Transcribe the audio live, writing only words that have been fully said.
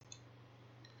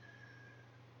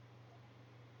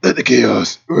Let the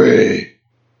chaos reign.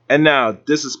 And now,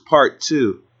 this is part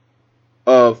 2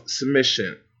 of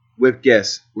Submission with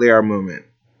guest Layar Movement.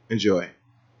 Enjoy.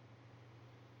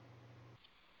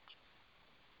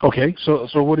 Okay, so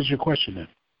what is your question then?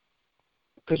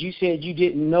 Because you said you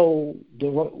didn't know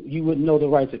you wouldn't know the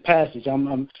rites of passage.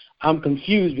 I'm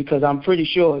confused because I'm pretty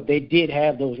sure they did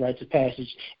have those rites of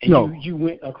passage, and No. you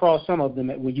went across some of them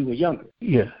when you were younger.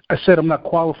 Yeah, I said I'm not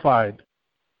qualified,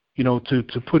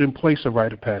 to put in place a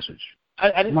rite of passage.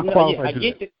 I didn't I'm not know. qualified Yeah, I to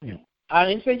get do it. that. Yeah. I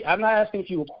didn't say. I'm not asking if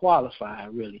you were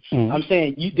qualified, really. Mhm. I'm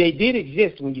saying they did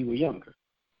exist when you were younger.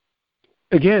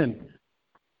 Again,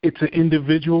 it's an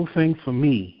individual thing for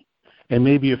me and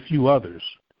maybe a few others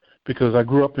because I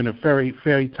grew up in a very,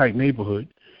 very tight neighborhood.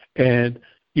 And,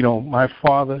 my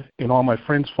father and all my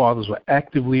friends' fathers were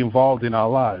actively involved in our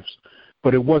lives.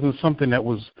 But it wasn't something that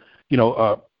was,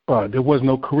 there was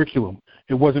no curriculum.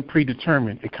 It wasn't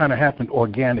predetermined. It kind of happened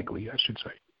organically, I should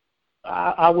say.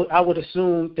 I would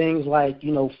assume things like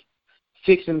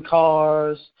fixing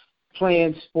cars,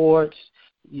 playing sports,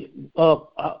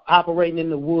 operating in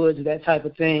the woods, that type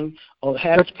of thing, or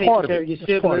having to take care of your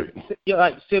siblings,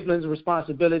 siblings'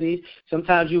 responsibilities.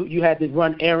 Sometimes you had to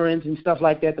run errands and stuff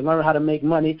like that to learn how to make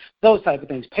money. Those type of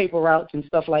things, paper routes and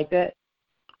stuff like that.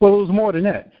 Well, it was more than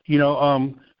that.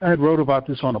 I had wrote about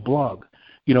this on a blog.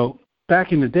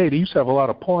 Back in the day, they used to have a lot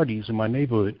of parties in my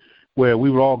neighborhood where we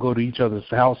would all go to each other's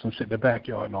house and sit in the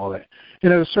backyard and all that.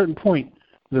 And at a certain point,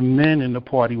 the men in the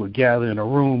party would gather in a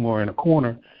room or in a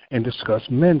corner and discuss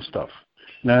men stuff.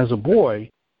 Now, as a boy,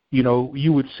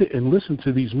 you would sit and listen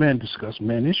to these men discuss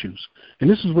men issues. And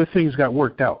this is where things got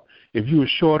worked out. If you were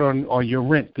short on your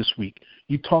rent this week,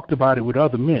 you talked about it with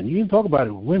other men. You didn't talk about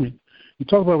it with women. You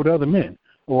talked about it with other men.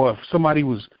 Or if somebody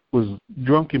was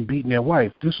drunk and beating their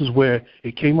wife, this is where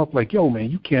it came up like, yo, man,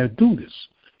 you can't do this.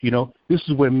 This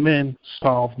is where men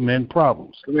solve men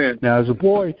problems. Now, as a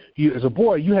boy,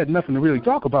 you had nothing to really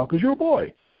talk about because you're a boy.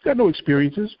 You got no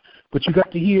experiences, but you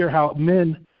got to hear how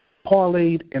men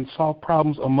parlayed and solved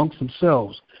problems amongst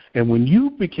themselves. And when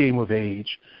you became of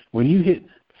age, when you hit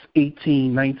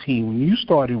 18, 19, when you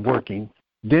started working,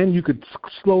 then you could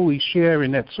slowly share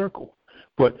in that circle.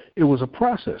 But it was a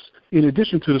process, in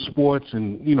addition to the sports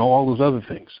and, all those other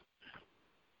things.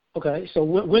 Okay,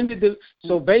 so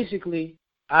so basically,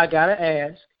 I got to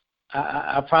ask,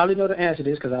 I probably know the answer to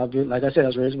this because like I said, I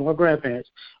was raised by my grandparents.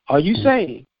 Are you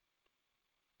saying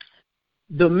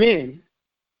the men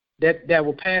that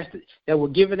were passed, that were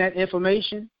given that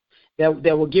information,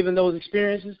 that were given those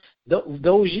experiences,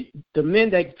 the men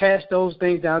that passed those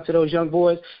things down to those young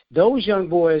boys,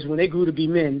 when they grew to be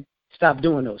men, stopped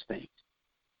doing those things?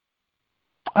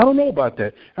 I don't know about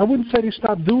that. I wouldn't say they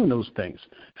stopped doing those things.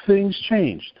 Things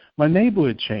changed. My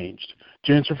neighborhood changed.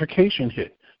 Gentrification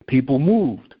hit. People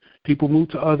moved. People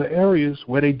moved to other areas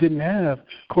where they didn't have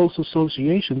close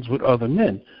associations with other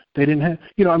men. They didn't have,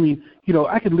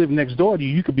 I could live next door to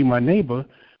you. You could be my neighbor,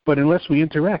 but unless we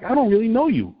interact, I don't really know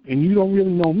you, and you don't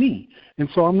really know me. And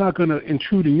so I'm not going to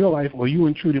intrude in your life or you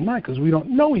intrude in mine because we don't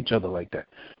know each other like that.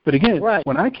 But again, right.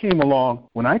 when I came along,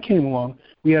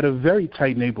 we had a very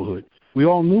tight neighborhood. We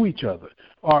all knew each other.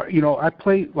 I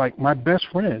played, like, my best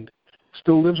friend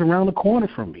still lives around the corner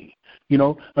from me.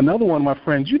 Another one of my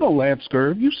friends, Lance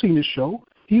Scurv, you've seen his show.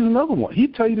 He's another one.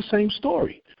 He'd tell you the same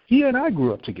story. He and I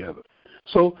grew up together.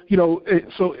 So,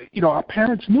 our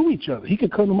parents knew each other. He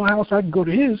could come to my house, I could go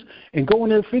to his, and go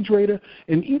in the refrigerator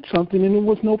and eat something, and it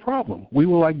was no problem. We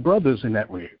were like brothers in that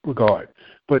regard.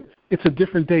 But it's a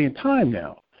different day and time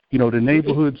now. The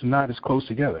neighborhoods are not as close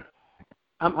together.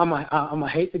 I'm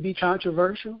hate to be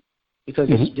controversial because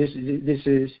this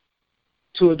is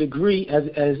to a degree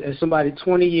as somebody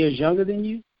 20 years younger than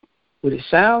you. What it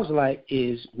sounds like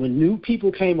is when new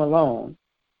people came along,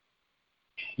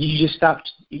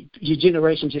 your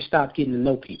generation just stopped getting to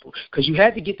know people because you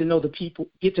had to get to know the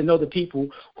people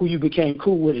who you became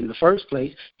cool with in the first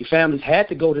place. Your families had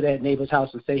to go to that neighbor's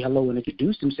house and say hello and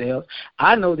introduce themselves.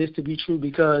 I know this to be true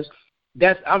because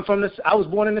I was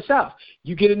born in the South.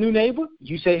 You get a new neighbor,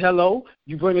 you say hello,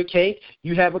 you bring a cake,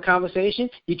 you have a conversation,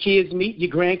 your kids meet,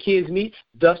 your grandkids meet,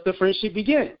 thus the friendship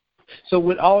begins. So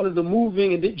with all of the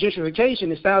moving and gentrification,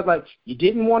 it sounds like you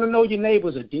didn't want to know your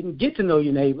neighbors or didn't get to know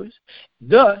your neighbors.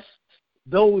 Thus,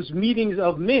 those meetings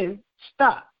of men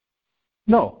stopped.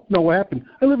 No, what happened?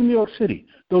 I live in New York City.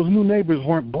 Those new neighbors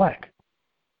weren't black.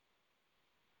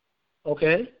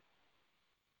 Okay.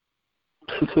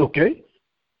 Okay.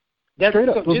 That's straight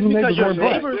up. Those just new because neighbors your weren't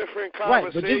black. neighbors, different right?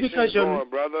 conversations But just because your going,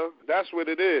 brother, that's what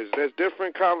it is. There's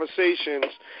different conversations,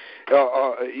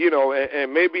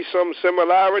 and maybe some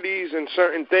similarities in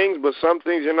certain things, but some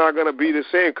things you're not going to be the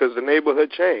same because the neighborhood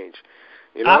changed.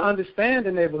 You know? I understand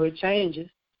the neighborhood changes,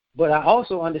 but I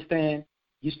also understand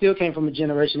you still came from a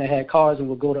generation that had cars and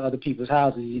would go to other people's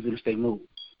houses even if they moved.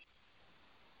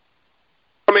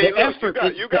 I mean, The effort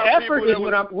is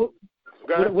what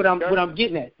I'm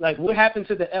getting at. Like, what happened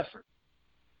to the effort?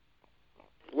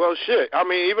 Well, shit. I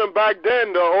mean, even back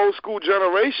then, the old school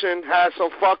generation had some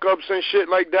fuck ups and shit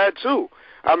like that too.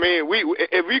 I mean,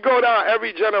 if we go down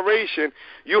every generation,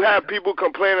 you have people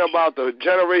complaining about the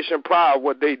generation prior,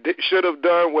 what they should have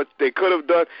done, what they could have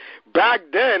done. Back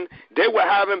then, they were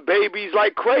having babies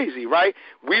like crazy, right?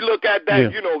 We look at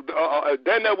that,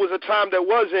 then there was a time that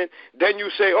wasn't. Then you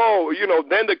say,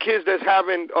 then the kids that's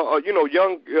having,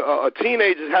 young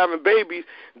teenagers having babies,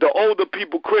 the older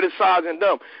people criticizing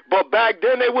them. But back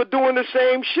then, they were doing the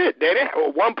same shit.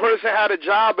 One person had a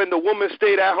job and the woman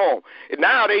stayed at home. And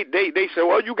now they say,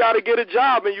 well, you got to get a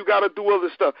job and you got to do other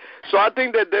stuff. So I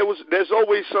think that there's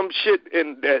always some shit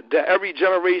in that every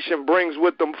generation brings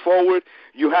with them forward.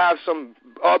 You have some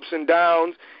ups and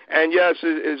downs, and yes,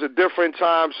 it's a different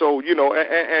time. So,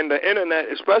 and the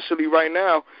internet, especially right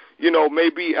now,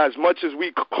 maybe as much as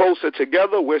we closer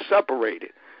together, we're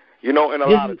separated, and a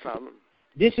lot of time.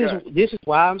 This is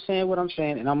why I'm saying what I'm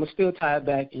saying, and I'm going to still tie it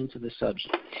back into the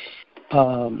subject.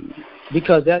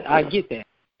 Because I get that.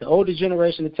 The older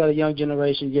generation to tell the young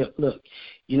generation, look,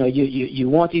 you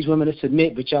want these women to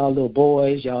submit, but y'all little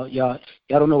boys, y'all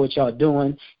don't know what y'all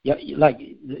doing. Like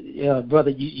brother,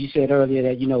 you said earlier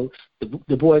that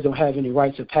the boys don't have any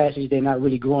rites of passage. They're not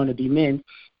really growing to be men.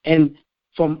 And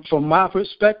from my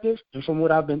perspective and from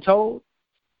what I've been told,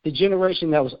 the generation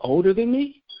that was older than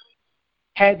me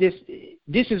had this.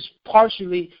 This is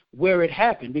partially where it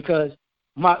happened because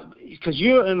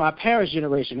you're in my parents'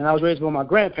 generation, and I was raised by my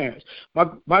grandparents.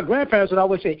 My grandparents would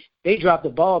always say they dropped the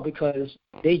ball because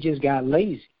they just got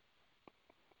lazy.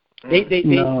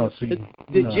 Jim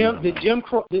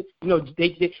Crow.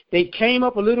 They came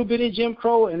up a little bit in Jim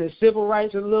Crow and the civil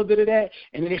rights and a little bit of that,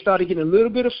 and then they started getting a little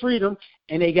bit of freedom,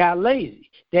 and they got lazy.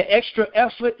 That extra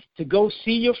effort to go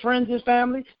see your friends and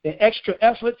family, that extra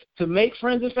effort to make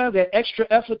friends and family, that extra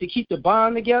effort to keep the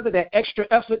bond together, that extra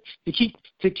effort to keep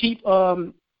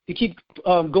going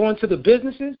to the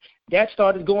businesses, that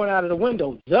started going out of the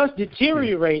window, thus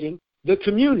deteriorating the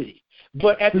community.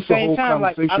 But at the same time,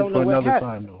 like, I don't know what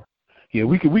happened. Yeah,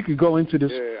 we could go into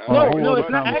this. No, it's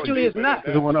not. Actually, it's not.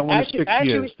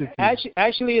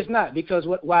 Actually, it's not, because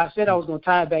why I said I was going to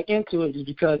tie it back into it is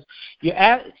because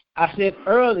I said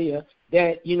earlier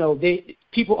that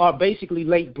people are basically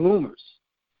late bloomers,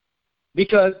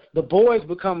 because the boys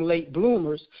become late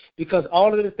bloomers because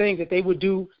all of the things that they would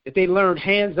do that they learned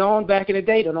hands-on back in the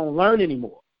day, they don't learn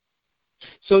anymore.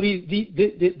 So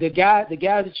the guys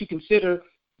that you consider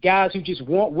guys who just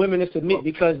want women to submit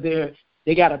because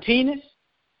they got a penis,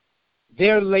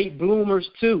 they're late bloomers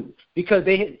too, because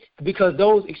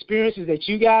those experiences that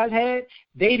you guys had,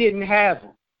 they didn't have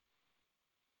them.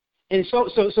 And so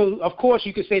of course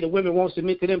you could say the women won't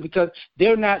submit to them because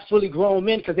they're not fully grown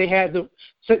men, because they have the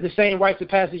same rites of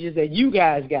passages that you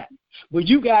guys got. But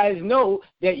you guys know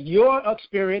that your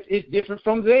experience is different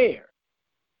from theirs,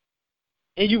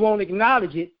 and you won't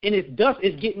acknowledge it, and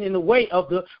it's getting in the way of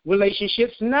the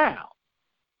relationships now.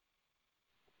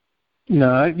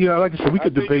 No, like I said, we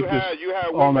could debate this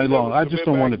all night long. I just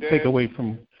don't want to take away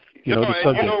from the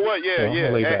subject. You know what?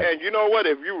 And you know what?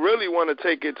 If you really want to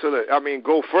take it to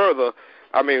go further,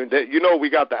 we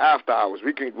got the after hours.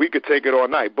 We could take it all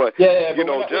night. But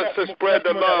just to spread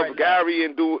the love, Gary,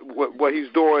 and do what he's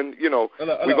doing,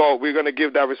 we're gonna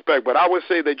give that respect. But I would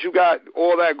say that you got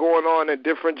all that going on in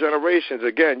different generations.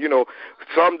 Again,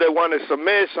 some that want to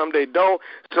submit, some they don't.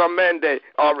 Some men that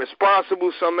are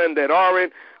responsible, some men that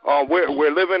aren't.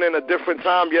 We're living in a different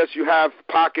time. Yes, you have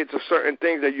pockets of certain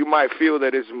things that you might feel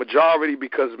that is majority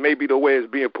because maybe the way it's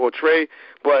being portrayed,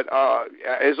 but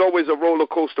it's always a roller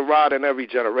coaster ride in every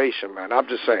generation, man. I'm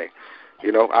just saying,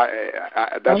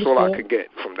 that's all I could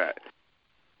get from that.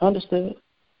 Understood.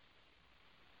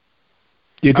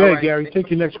 Yeah, go ahead, Gary. Take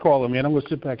your next caller, man. I'm going to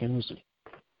sit back and listen.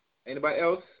 Anybody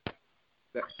else?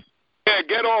 Yeah,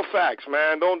 get all facts,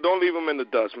 man. Don't leave them in the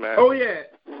dust, man. Oh yeah.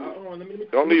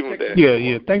 Don't leave them there.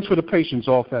 Yeah. Thanks for the patience.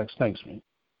 All facts. Thanks, man.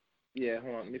 Yeah,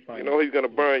 hold on. Let me find. He's gonna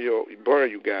burn you,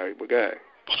 Gary. But go ahead.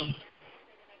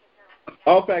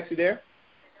 All facts, you there?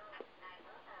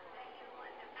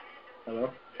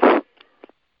 Hello.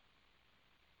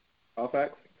 All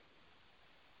facts.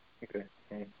 Okay.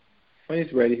 When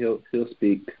he's ready, he'll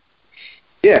speak.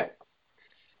 Yeah.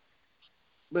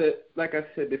 But like I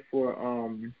said before,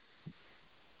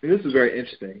 this is very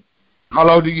interesting.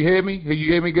 Hello, do you hear me? Can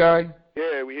you hear me, guy?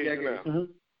 Yeah, we hear you now.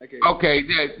 Mm-hmm. Okay,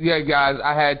 yeah, guys.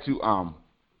 I had to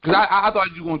because I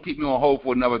thought you were going to keep me on hold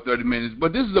for another 30 minutes,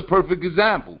 but this is a perfect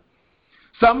example.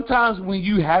 Sometimes when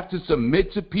you have to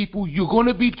submit to people, you're going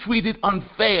to be treated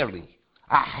unfairly.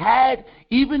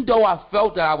 Even though I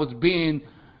felt that I was being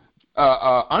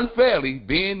unfairly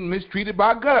being mistreated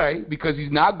by Gary because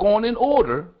he's not going in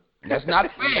order, that's not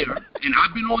fair, and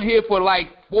I've been on here for like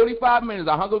 45 minutes.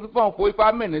 I hung up the phone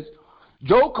 45 minutes.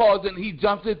 Joe calls in, he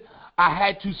jumps in. I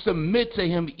had to submit to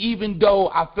him even though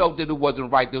I felt that it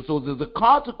wasn't right. So there's a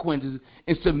consequences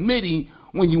in submitting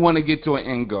when you want to get to an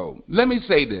end goal. Let me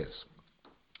say this.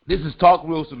 This is Talk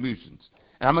Real Solutions,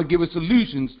 and I'm going to give it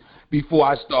solutions before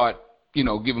I start,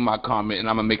 giving my comment, and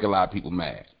I'm going to make a lot of people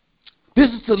mad. This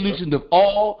is solution of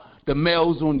all the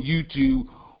males on YouTube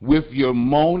with your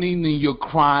moaning and your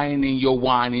crying and your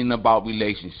whining about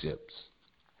relationships.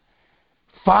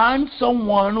 Find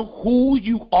someone who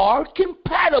you are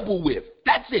compatible with.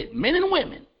 That's it, men and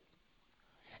women.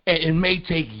 And it may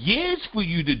take years for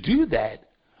you to do that,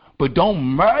 but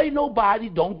don't marry nobody,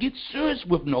 don't get serious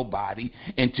with nobody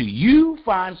until you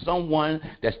find someone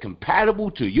that's compatible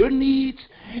to your needs,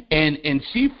 and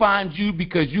she finds you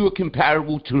because you are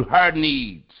compatible to her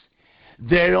needs.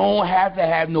 They don't have to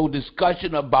have no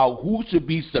discussion about who should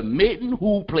be submitting,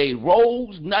 who play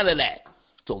roles, none of that.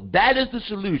 So that is the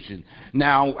solution.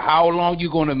 Now, how long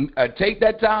you going to take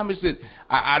that time?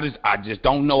 I just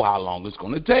don't know how long it's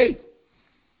going to take.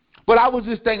 But I was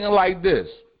just thinking like this.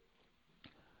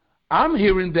 I'm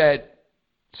hearing that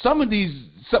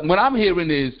what I'm hearing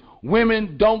is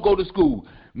women don't go to school.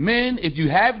 Men, if you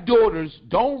have daughters,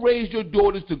 don't raise your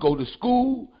daughters to go to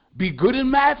school. Be good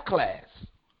in math class.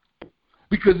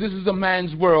 Because this is a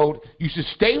man's world. You should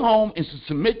stay home and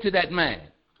submit to that man.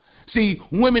 See,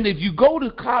 women, if you go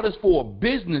to college for a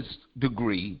business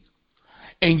degree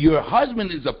and your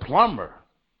husband is a plumber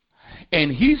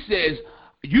and he says,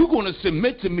 you're going to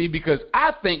submit to me because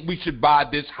I think we should buy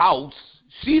this house.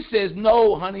 She says,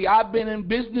 no, honey, I've been in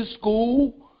business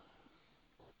school.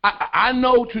 I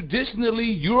know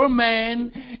traditionally you're a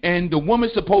man and the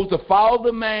woman's supposed to follow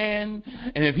the man.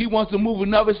 And if he wants to move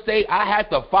another state, I have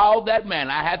to follow that man.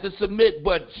 I have to submit.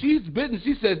 But she's business.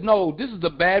 She says, no, this is a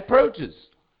bad purchase.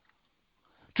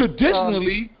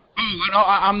 Traditionally,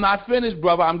 I'm not finished,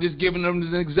 brother. I'm just giving them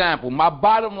an example. My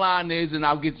bottom line is, and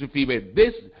I'll get your feedback,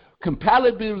 this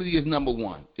compatibility is number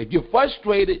one. If you're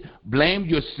frustrated, blame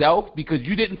yourself because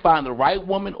you didn't find the right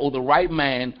woman or the right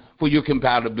man for your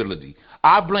compatibility.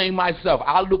 I blame myself.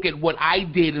 I look at what I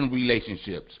did in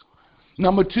relationships.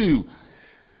 Number two,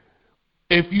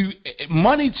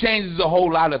 money changes a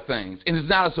whole lot of things, and it's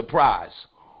not a surprise.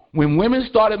 When women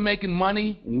started making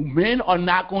money, men are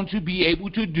not going to be able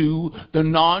to do the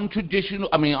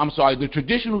the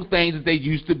traditional things that they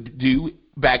used to do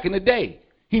back in the day.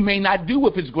 He may not do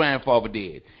what his grandfather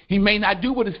did. He may not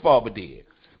do what his father did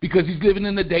because he's living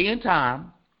in the day and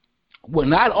time where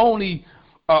not only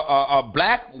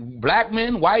black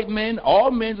men, white men,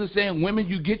 all men are saying, women,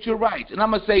 you get your rights. And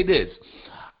I'm going to say this.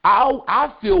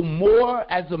 I feel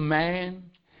more as a man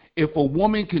if a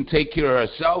woman can take care of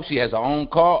herself. She has her own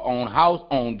car, own house,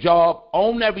 own job,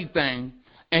 own everything,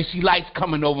 and she likes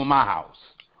coming over my house.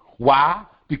 Why?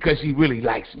 Because she really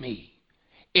likes me.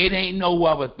 It ain't no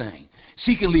other thing.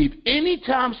 She can leave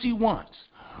anytime she wants.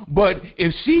 But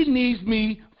if she needs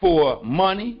me for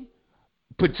money,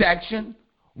 protection,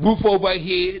 roof over her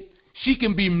head, she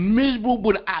can be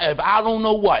miserable if I don't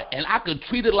know what, and I could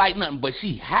treat her like nothing, but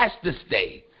she has to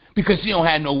stay because she don't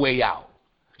have no way out.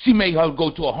 She may have to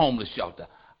go to a homeless shelter.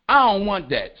 I don't want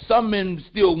that. Some men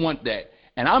still want that.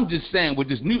 And I'm just saying, with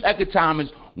this new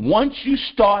economics, once you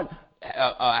start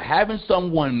having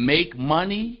someone make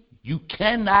money, you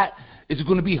cannot, it's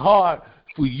going to be hard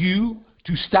for you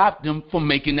to stop them from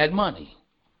making that money.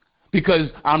 Because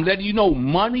I'm letting you know,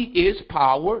 money is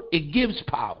power. It gives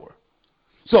power.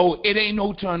 So it ain't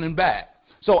no turning back.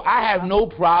 So I have no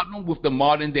problem with the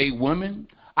modern day women.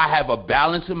 I have a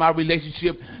balance in my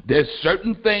relationship. There's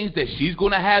certain things that she's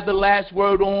going to have the last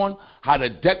word on, how to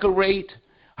decorate,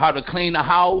 how to clean the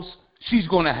house. She's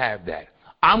going to have that.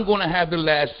 I'm going to have the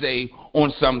last say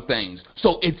on some things.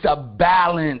 So it's a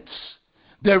balance.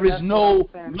 There is no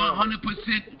 100%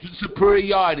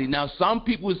 superiority. Now, some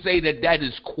people say that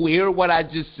is queer, what I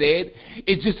just said.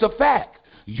 It's just a fact.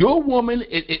 Your woman,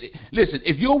 listen,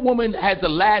 if your woman has the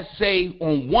last say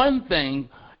on one thing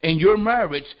in your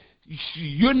marriage,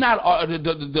 you're not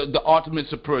the ultimate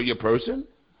superior person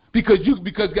because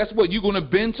guess what? You're going to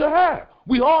bend to her.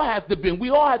 We all have to bend.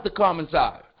 We all have to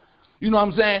coincide. You know what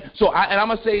I'm saying? So, I'm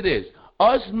going to say this.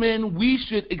 Us men, we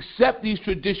should accept these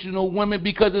traditional women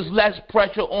because there's less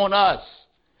pressure on us.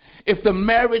 If the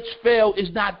marriage fails,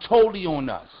 it's not totally on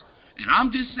us. And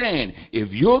I'm just saying,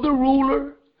 if you're the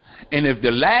ruler, And if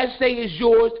the last say is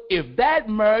yours, if that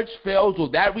marriage fails or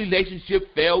that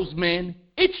relationship fails, men,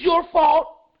 it's your fault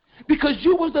because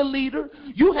you was the leader.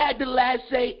 You had the last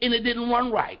say, and it didn't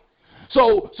run right.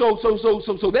 So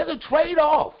there's a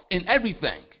trade-off in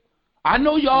everything. I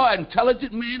know y'all are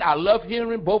intelligent men. I love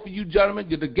hearing both of you gentlemen.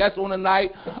 You're the guests on the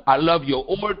night. I love your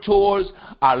orators.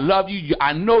 I love you.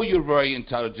 I know you're very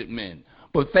intelligent men.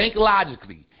 But think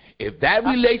logically. If that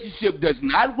relationship does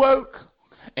not work,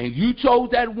 and you chose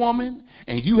that woman,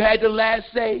 and you had the last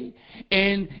say,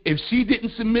 and if she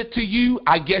didn't submit to you,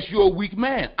 I guess you're a weak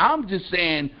man. I'm just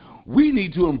saying we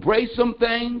need to embrace some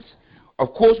things.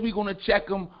 Of course, we're going to check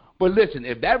them. But listen,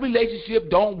 if that relationship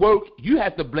don't work, you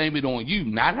have to blame it on you,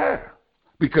 not her.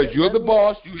 Because you're the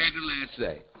boss, you had the last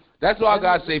say. That's all I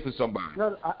got to say for somebody.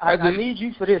 No, I need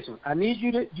you for this one. I need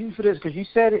you for this because you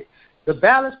said it. The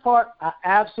balance part, I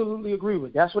absolutely agree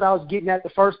with. That's what I was getting at the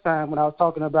first time when I was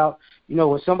talking about,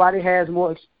 when somebody has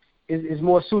more is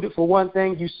more suited for one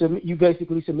thing, you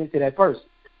basically submit to that person.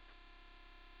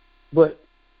 But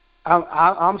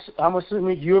I'm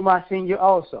assuming you're my senior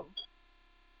also.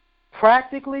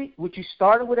 Practically, what you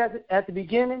started with at the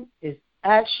beginning is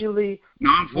actually. No,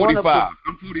 I'm 45.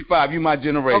 I'm 45. You my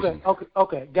generation.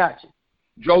 Okay, gotcha.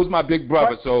 Joe's my big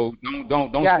brother, so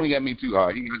don't swing at me too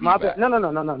hard. He has my back.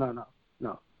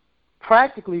 No.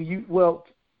 Practically,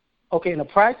 in a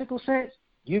practical sense,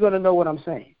 you're gonna know what I'm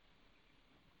saying.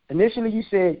 Initially, you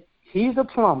said he's a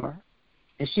plumber,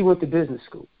 and she went to business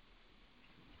school.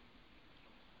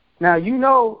 Now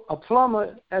a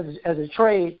plumber as a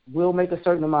trade will make a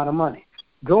certain amount of money.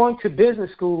 Going to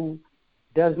business school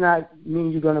does not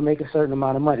mean you're gonna make a certain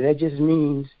amount of money. That just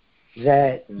means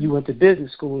that you went to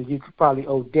business school, you could probably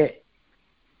owe debt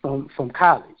from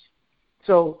college.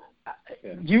 So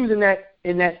using that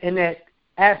in that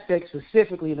aspect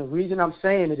specifically, and the reason I'm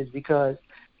saying it is because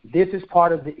this is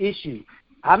part of the issue.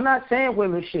 I'm not saying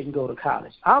women shouldn't go to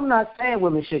college. I'm not saying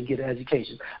women shouldn't get an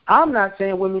education. I'm not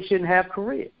saying women shouldn't have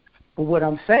careers. But what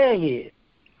I'm saying is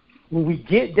when we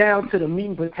get down to the meat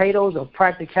and potatoes of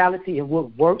practicality and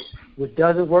what works, what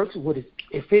doesn't work, what is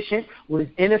efficient, what is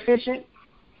inefficient,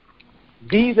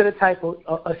 these are the type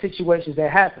of situations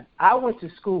that happen. I went to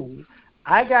school.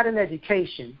 I got an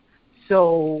education.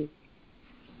 So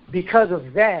because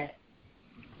of that,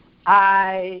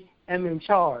 I am in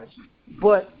charge.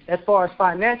 But as far as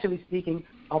financially speaking,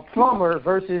 a plumber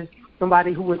versus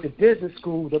somebody who went to business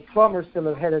school, the plumber is still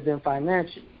ahead of them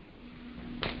financially.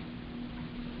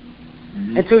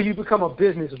 Mm-hmm. Until you become a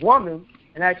businesswoman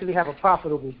and actually have a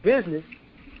profitable business,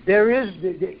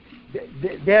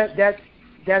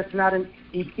 that's not an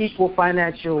equal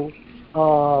financial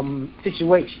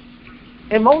situation.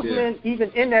 And most men,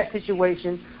 even in that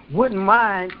situation, wouldn't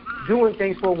mind doing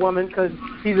things for a woman because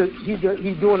he's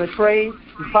doing a trade.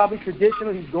 He's probably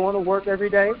traditional. He's going to work every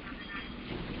day.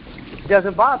 It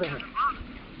doesn't bother him.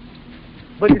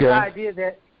 But this idea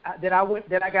that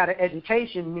I got an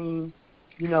education means,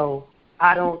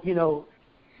 I don't, you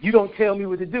don't tell me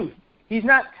what to do. He's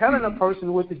not telling a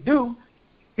person what to do.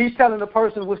 He's telling the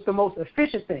person what's the most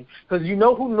efficient thing. Because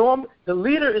the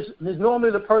leader is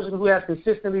normally the person who has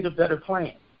consistently the better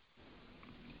plan.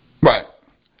 Right.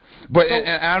 But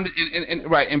and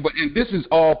this is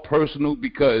all personal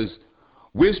because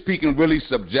we're speaking really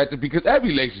subjective because every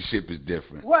relationship is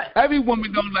different. Right. Every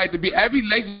woman don't like to be. Every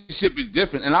relationship is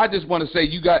different. And I just want to say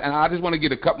and I just want to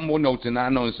get a couple more notes. And I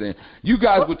know what I'm saying. You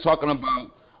guys were talking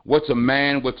about what's a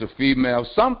man, what's a female.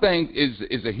 Something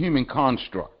is a human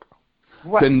construct.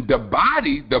 Right. The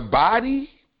body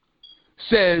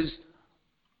says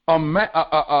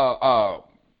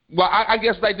well, I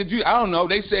guess like the Jews, I don't know.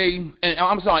 They say, in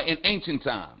ancient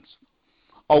times,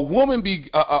 a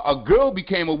girl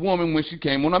became a woman when she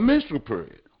came on a menstrual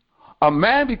period. A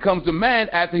man becomes a man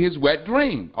after his wet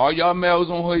dream. All y'all males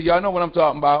on here, y'all know what I'm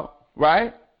talking about,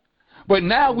 right? But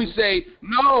now we say,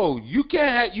 no, you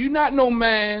can't. You're not no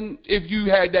man if you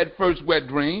had that first wet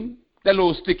dream, that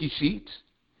little sticky sheets.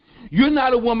 You're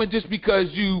not a woman just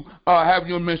because you have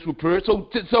your menstrual period.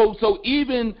 So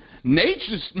even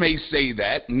nature may say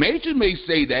that. Nature may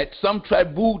say that. Some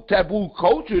taboo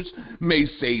cultures may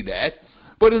say that.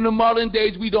 But in the modern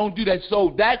days, we don't do that.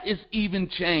 So that is even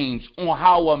changed on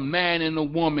how a man and a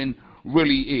woman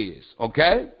really is.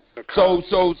 Okay? So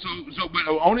but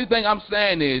the only thing I'm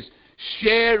saying is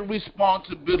shared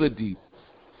responsibility.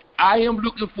 I am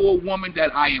looking for a woman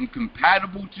that I am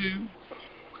compatible to.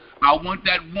 I want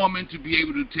that woman to be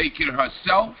able to take care of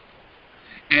herself.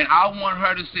 And I want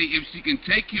her to say if she can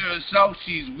take care of herself,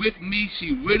 she's with me,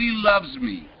 she really loves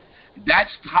me.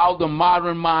 That's how the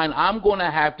modern mind I'm going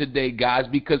to have today, guys,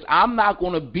 because I'm not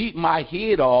going to beat my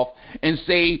head off and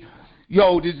say,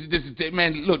 yo,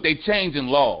 man, look, they changing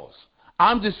laws.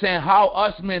 I'm just saying, how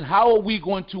us men, how are we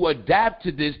going to adapt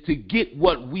to this to get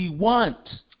what we want?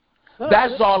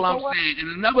 That's all I'm saying.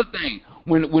 And another thing,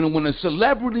 when a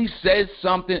celebrity says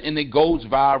something and it goes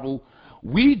viral,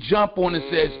 we jump on and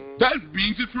says, that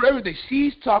means it for everything.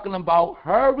 She's talking about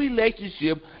her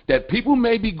relationship that people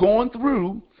may be going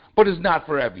through, but it's not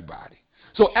for everybody.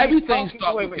 So everything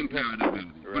starts with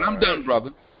compatibility. But I'm done, brother.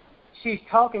 She's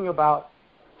talking about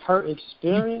her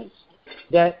experience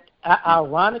that,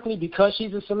 ironically, because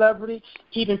she's a celebrity,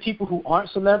 even people who aren't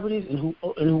celebrities and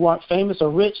who aren't famous or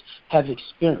rich have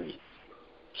experienced.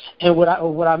 And what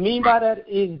I mean by that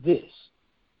is this.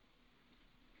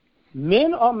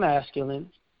 Men are masculine,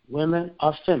 women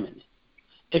are feminine.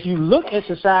 If you look at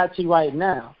society right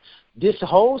now, this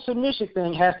whole submission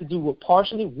thing has to do with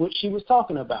partially what she was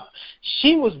talking about.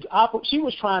 She was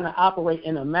trying to operate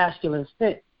in a masculine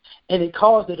sense, and it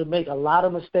caused her to make a lot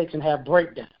of mistakes and have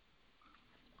breakdowns.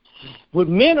 What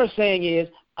men are saying is,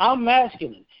 I'm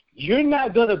masculine. You're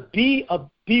not going to be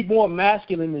more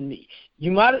masculine than me.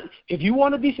 You might, if you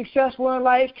want to be successful in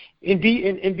life and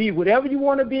be whatever you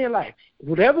want to be in life,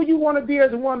 whatever you want to be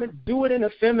as a woman, do it in a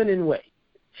feminine way.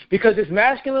 Because this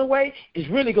masculine way is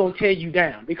really going to tear you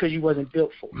down because you wasn't built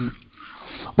for it.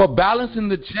 But balancing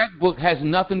the checkbook has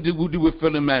nothing to do with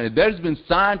feeling manly. There's been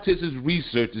scientists'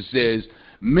 research that says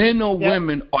men or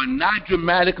women are not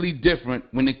dramatically different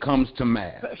when it comes to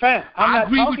math. Fam, I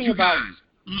agree with you guys.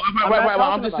 Right.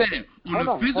 I'm just saying, on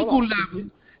the physical level,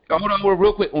 hold on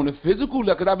real quick. On the physical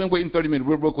level, because I've been waiting 30 minutes,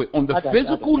 real quick. On the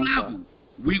physical level,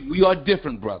 we are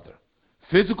different, brother.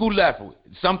 Physical level,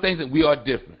 some things that we are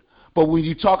different. But when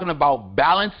you're talking about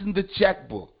balancing the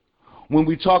checkbook, when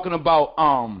we're talking about,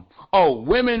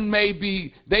 women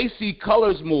they see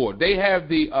colors more. They have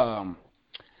the,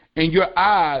 in your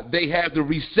eye, they have the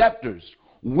receptors.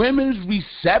 Women's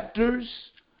receptors,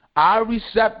 our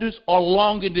receptors are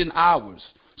longer than ours.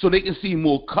 So they can see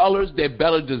more colors. They're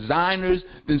better designers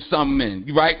than some men,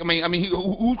 right? I mean,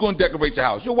 who's going to decorate your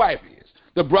house? Your wife is.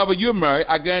 The brother you're married,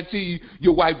 I guarantee you,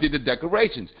 your wife did the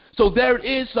decorations. So there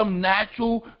is some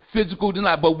natural physical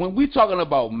denial. But when we're talking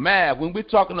about math, when we're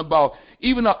talking about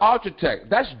even an architect,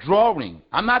 that's drawing.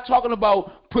 I'm not talking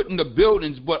about putting the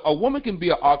buildings, but a woman can be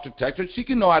an architect. She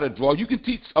can know how to draw. You can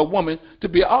teach a woman to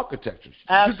be an architect.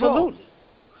 Absolutely.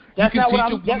 That's you can teach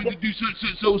a woman to do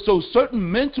so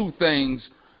certain mental things.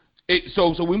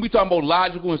 So when we talk about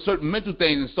logical and certain mental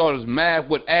things and start as math,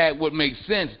 what makes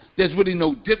sense, there's really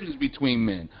no difference between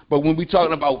men. But when we're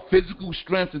talking about physical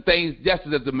strength and things, that's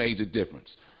the major difference.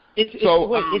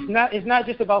 It's not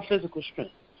just about physical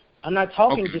strength. I'm not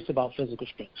talking just about physical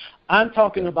strength. I'm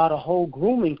talking about a whole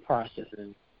grooming process.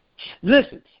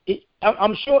 Listen,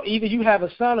 I'm sure either you have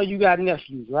a son or you got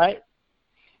nephews, right?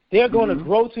 They're going to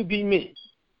grow to be men.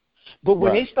 But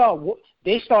when they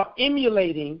start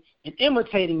emulating and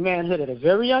imitating manhood at a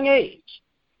very young age.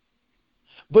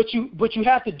 But you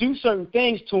have to do certain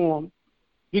things to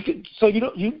them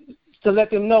to let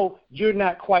them know you're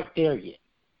not quite there yet.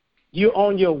 You're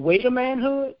on your way to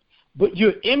manhood, but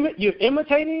you're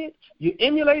imitating it, you're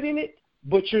emulating it,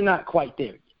 but you're not quite there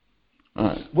yet. All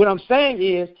right. What I'm saying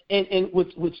is, and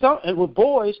with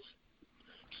boys,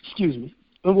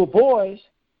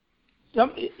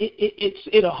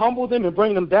 it'll humble them and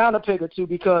bring them down a peg or two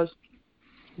because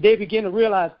they begin to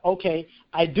realize, okay,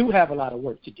 I do have a lot of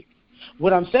work to do.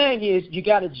 What I'm saying is you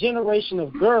got a generation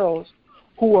of girls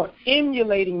who are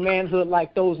emulating manhood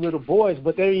like those little boys,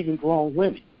 but they're even grown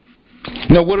women.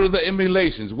 Now, what are the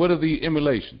emulations? What are the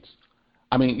emulations?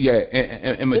 I mean,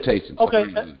 imitations.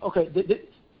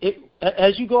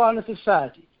 As you go out into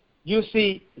society, you'll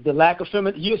see the lack of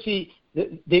femininity. You'll see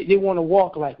they want to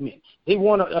walk like men. They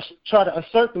want to try to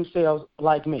assert themselves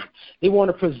like men. They want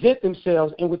to present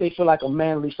themselves in what they feel like a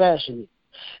manly fashion.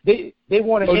 They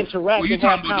want to interact and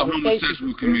have conversations. You're talking about the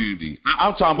homosexual community.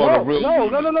 I'm talking about a real. No.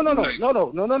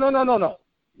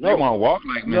 They want to walk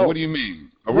like men. What do you mean?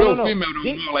 A real female don't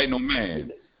walk like no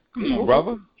man. Come on,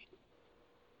 brother.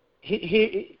 We're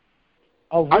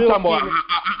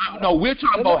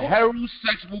talking about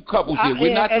heterosexual couples here.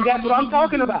 We're not. And that's what I'm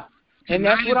talking about. And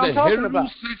that's what I'm talking about.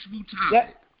 Heterosexual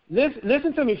topic.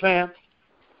 Listen to me, fam.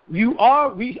 We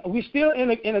still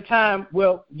in a time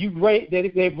where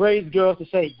they've raised girls to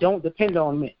say don't depend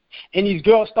on men, and these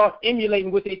girls start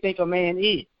emulating what they think a man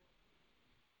is.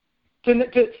 To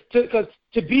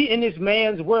be in this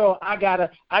man's world, I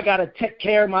gotta take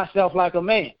care of myself like a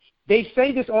man. They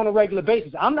say this on a regular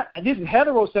basis. This is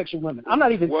heterosexual women. I'm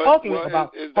not even talking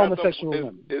about homosexual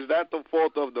women. Is that the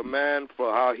fault of the man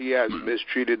for how he has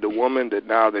mistreated the woman that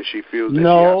now that she feels that she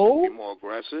has to be more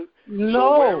aggressive? No.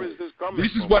 So where is this coming from?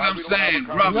 This is what I'm saying,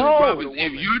 brothers.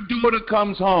 If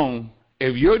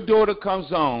your daughter comes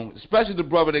home, especially the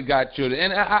brother that got children,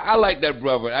 and I like that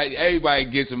brother.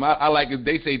 Everybody gets him. I like it.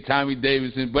 They say Tommy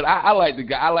Davidson, but I like the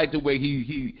guy. I like the way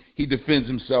he defends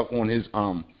himself on his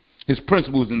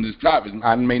principles in this topic.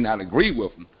 I may not agree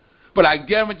with him, but I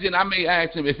guarantee, and I may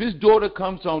ask him, if his daughter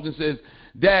comes home and says,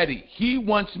 Daddy, he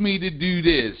wants me to do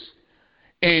this,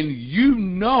 and you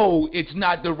know it's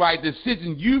not the right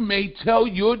decision, you may tell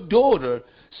your daughter,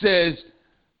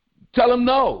 tell him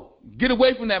no. Get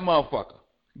away from that motherfucker.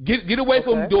 Get away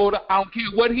from him, daughter. I don't care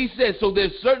what he says. So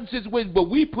there's certain situations, but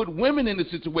we put women in the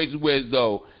situations where,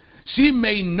 though, she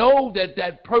may know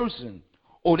that person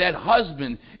or that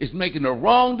husband is making the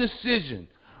wrong decision,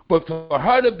 but for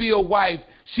her to be a wife,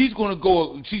 she's going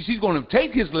to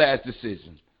take his last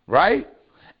decision, right,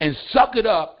 and suck it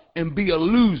up and be a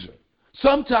loser.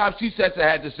 Sometimes she says, I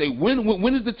had to say, when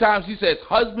is the time she says,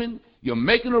 husband, you're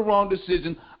making the wrong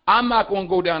decision. I'm not going to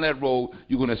go down that road.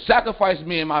 You're going to sacrifice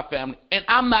me and my family, and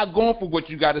I'm not going for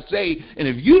what you got to say. And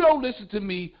if you don't listen to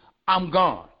me, I'm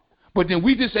gone. But then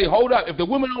we just say, hold up. If the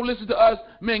women don't listen to us,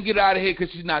 man, get out of here because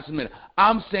she's not submitting.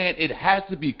 I'm saying it has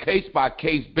to be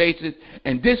case-by-case basis,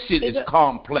 and this shit is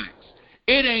complex.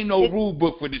 It ain't no rule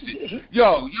book for this shit.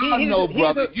 Yo, y'all know,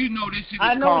 brother. You know this shit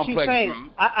is complex, bro.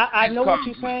 I know what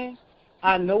you're saying.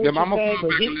 I know what you're saying. I'm going to go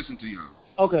back and listen to y'all.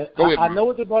 Okay, go ahead, I know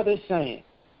what the brother is saying.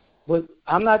 But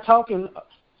I'm not talking.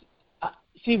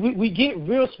 See, we get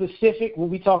real specific when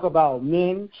we talk about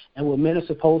men and what men are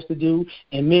supposed to do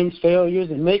and men's failures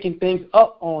and making things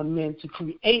up on men to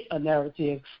create a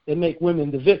narrative that make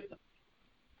women the victim.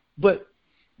 But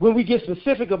when we get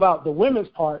specific about the women's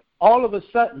part, all of a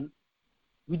sudden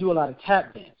we do a lot of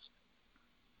tap dance.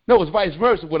 No, it's vice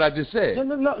versa. What I just said.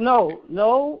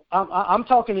 No. I'm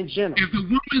talking in general. If the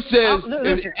woman says,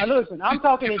 listen. I'm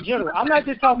talking in general. I'm not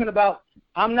just talking about.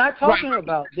 I'm not talking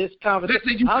about this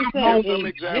conversation. I'm saying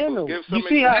in general. You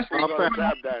see how?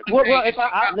 Well,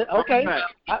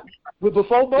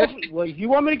 before both. Well, if you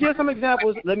want me to give some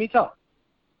examples, let me talk.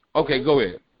 Okay, go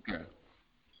ahead. Okay.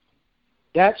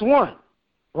 That's one,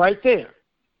 right there.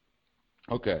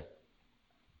 Okay.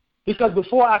 Because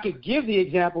before I could give the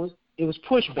examples, it was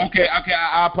pushback. Okay,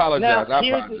 I apologize. Now,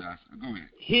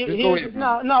 Go ahead.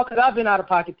 No, because I've been out of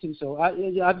pocket too, so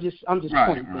I'm just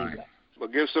pointing things out.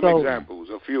 But give some examples,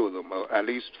 a few of them, at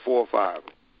least 4 or 5.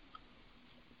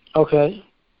 Okay.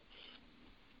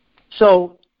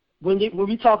 So when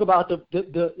we talk about the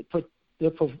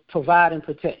provide and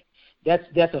protect,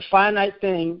 that's a finite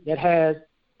thing that has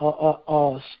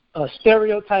a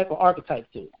stereotype or archetype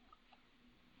to it.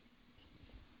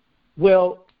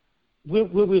 Well,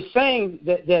 when we're saying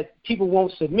that people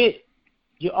won't submit,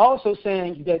 you're also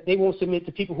saying that they won't submit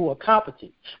to people who are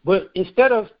competent. But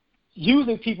instead of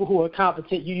using people who are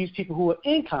competent, you use people who are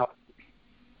incompetent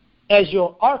as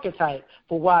your archetype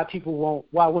for why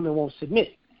women won't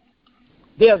submit.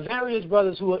 There are various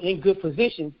brothers who are in good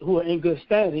positions, who are in good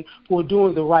standing, who are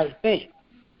doing the right thing.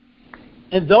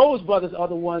 And those brothers are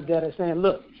the ones that are saying,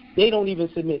 look, they don't even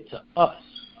submit to us.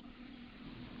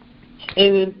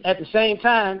 And then at the same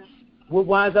time, what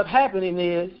winds up happening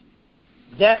is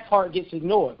that part gets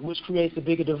ignored, which creates a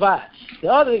bigger divide. The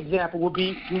other example would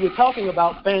be we were talking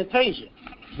about Fantasia.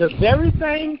 The very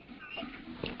thing.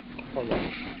 Hold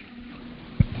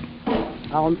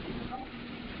on.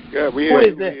 Yeah, we hear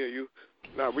you.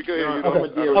 No, we can hear you.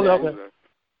 Okay.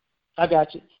 I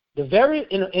got you.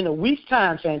 In a week's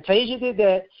time, Fantasia did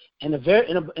that, and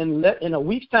in a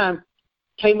week's time,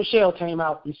 K. Michelle came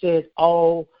out and said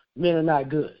all men are not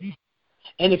good.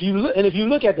 And if you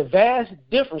look at the vast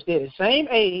difference, they're the same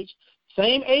age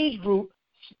group,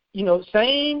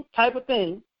 same type of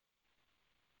thing.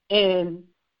 And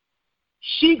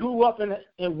she grew up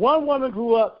and one woman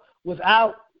grew up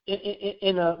without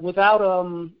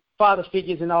father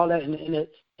figures and all that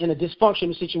in a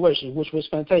dysfunctional situation, which was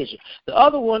Fantasia. The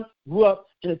other one grew up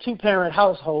in a 2-parent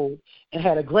household and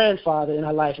had a grandfather in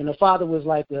her life, and the father was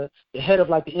like the head of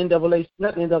like the NAACP,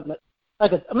 not the NAACP.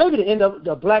 Maybe the end of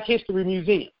the Black History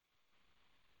Museum.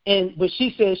 But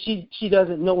she says she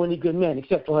doesn't know any good men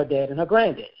except for her dad and her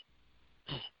granddad.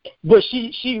 But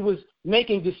she was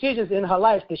making decisions in her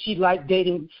life that she liked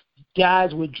dating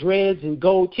guys with dreads and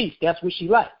gold teeth. That's what she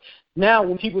liked. Now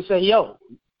when people say, yo,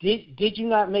 did you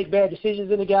not make bad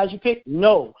decisions in the guys you picked?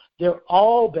 No, they're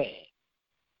all bad.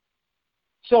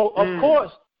 So of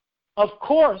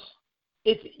course,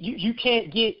 it's you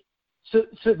can't get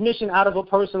submission out of a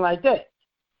person like that.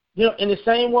 and the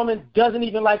same woman doesn't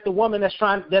even like the woman that's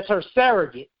her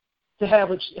surrogate to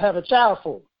have a child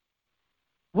for,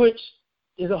 which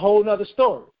is a whole nother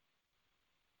story.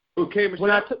 Okay,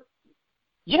 Michelle?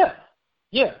 Yeah.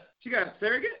 She got a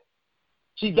surrogate?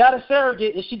 She got a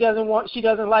surrogate, and she doesn't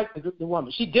like the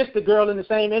woman. She dissed the girl in the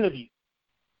same interview.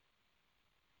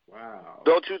 Wow.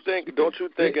 Don't you think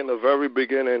in the very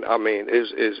beginning, I mean,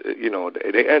 is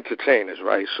they entertainers,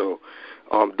 right? So,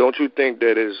 don't you think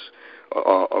that is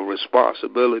a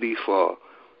responsibility for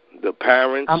the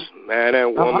parents, man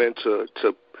and woman,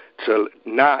 to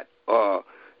not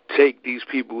take these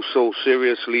people so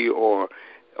seriously, or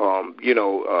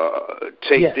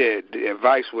take their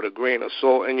advice with a grain of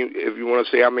salt? And if you want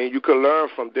to say, I mean, you can learn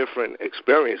from different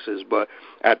experiences, but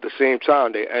at the same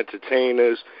time, they're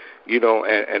entertainers.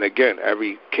 And again,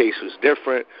 every case is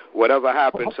different. Whatever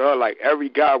happened to her, like every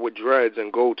guy with dreads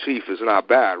and gold teeth is not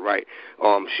bad, right?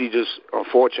 She just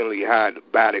unfortunately had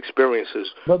bad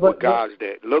experiences with guys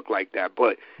that look like that.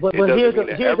 But it doesn't mean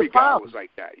that every guy was like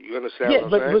that. You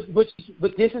understand what I'm saying?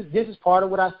 But this is part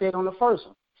of what I said on the first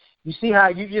one. You see how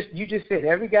you just said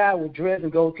every guy with dreads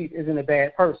and gold teeth isn't a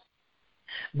bad person.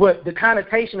 But the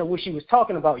connotation of what she was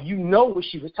talking about, what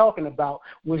she was talking about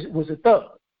was a thug.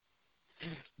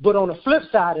 But on the flip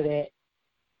side of that,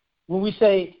 when we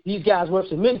say these guys worth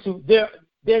submitting to,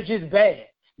 they're just bad.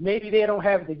 Maybe they don't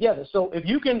have it together. So if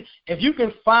you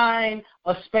can find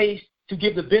a space to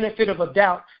give the benefit of a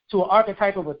doubt to an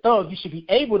archetype of a thug, you should be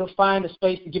able to find a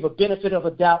space to give a benefit of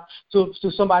a doubt to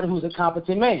somebody who's a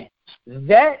competent man.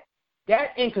 That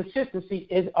inconsistency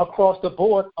is across the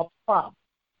board a problem.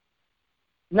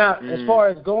 Now, as far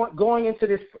as going into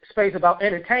this space about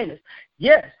entertainers,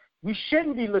 yes, we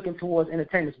shouldn't be looking towards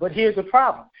entertainers, but here's the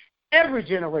problem. Every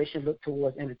generation looked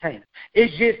towards entertainers.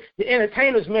 It's just the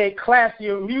entertainers made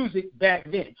classier music back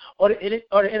then, or the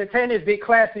entertainers did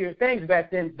classier things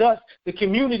back then. Thus, the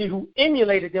community who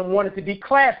emulated them wanted to be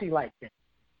classy like them.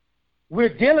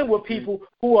 We're dealing with people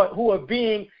who are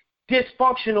being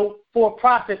dysfunctional for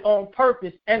profit on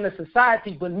purpose, and the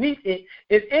society beneath it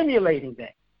is emulating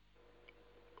that.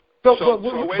 So it's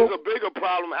a bigger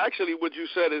problem. Actually, what you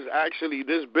said is actually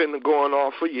this been going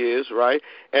on for years, right?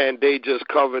 And they just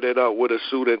covered it up with a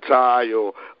suit and tie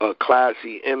or a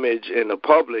classy image in the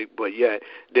public, but yet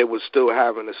they were still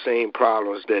having the same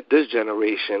problems that this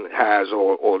generation has,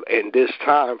 or in this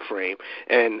time frame,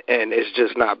 and it's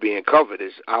just not being covered.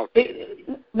 It's out there.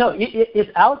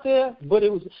 It's out there, but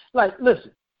it was like,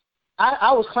 listen,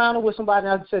 I was clowning with somebody,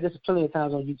 and I've said this plenty of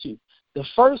times on YouTube. The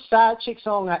first side chick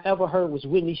song I ever heard was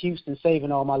Whitney Houston,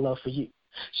 Saving All My Love for You.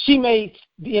 She made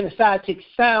being a side chick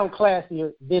sound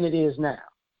classier than it is now.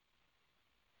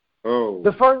 Oh.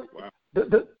 The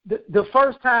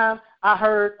first time I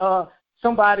heard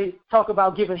somebody talk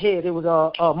about giving head, it was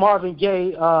Marvin Gaye.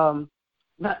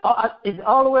 Is it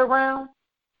All the Way Around?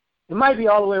 It might be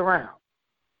All the Way Around.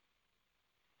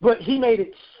 But he made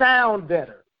it sound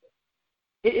better.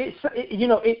 Rick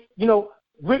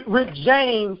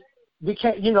James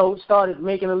became, started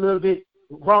making a little bit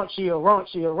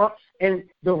raunchier, and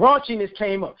the raunchiness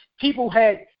came up. People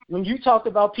had, when you talked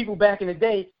about people back in the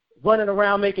day running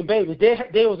around making babies,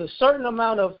 there was a certain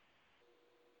amount of,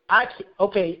 I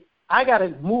got to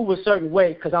move a certain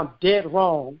way because I'm dead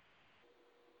wrong,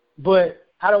 but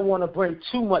I don't want to bring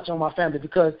too much on my family,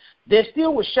 because there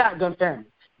still was shotgun families.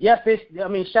 Yes,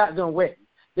 shotgun weddings.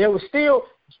 There was still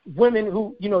women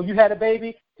who, you had a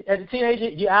baby as a teenager,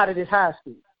 you're out of this high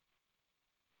school.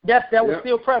 That was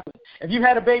still prevalent. If you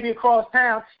had a baby across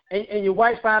town and your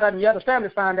wife found out and the other family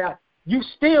found out, you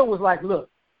still was like,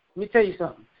 look, let me tell you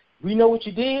something. We know what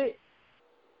you did.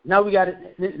 Now we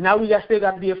still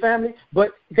got to be a family.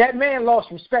 But that man lost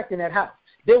respect in that house.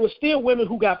 There were still women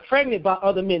who got pregnant by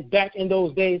other men back in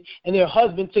those days, and their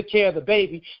husband took care of the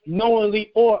baby,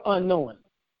 knowingly or unknowingly.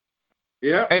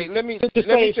 Yeah. Hey, let me say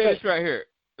this right here.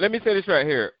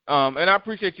 And I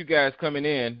appreciate you guys coming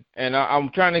in, and I'm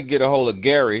trying to get a hold of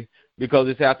Gary because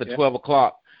it's after 12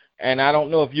 o'clock, and I don't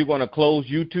know if you're going to close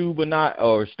YouTube or not,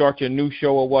 or start your new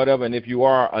show or whatever, and if you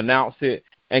are, announce it.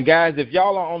 And, guys, if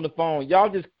y'all are on the phone,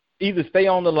 y'all just either stay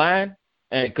on the line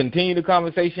and continue the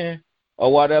conversation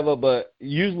or whatever, but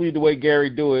usually the way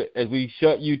Gary do it is we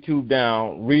shut YouTube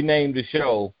down, rename the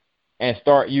show, and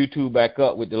start YouTube back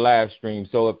up with the live stream.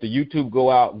 So if the YouTube go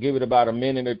out, give it about a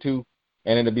minute or two,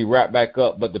 and it'll be right back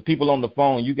up. But the people on the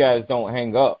phone, you guys don't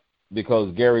hang up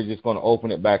because Gary's just going to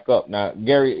open it back up. Now,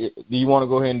 Gary, do you want to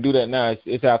go ahead and do that now?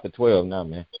 It's after 12 now,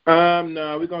 man.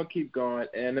 No, we're going to keep going.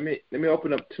 And let me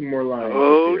open up 2 more lines.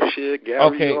 Oh, shit, Gary.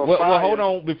 Okay, well, hold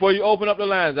on. Before you open up the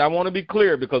lines, I want to be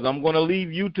clear because I'm going to leave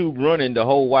YouTube running the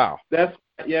whole while. That's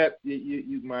yet,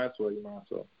 you might as well. You might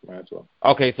as well.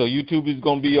 Okay, so YouTube is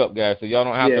gonna be up, guys. So y'all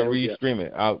don't have to re-stream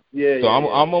it. I'm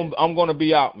gonna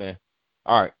be out, man.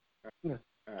 All right.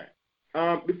 All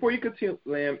right. Before you continue,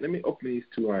 Lamb, let me open these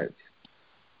two lines.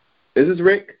 Is this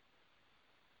Rick?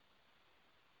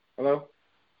 Hello?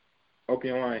 Open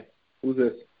your line. Who's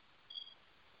this?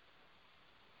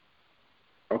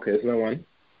 Okay, there's no one.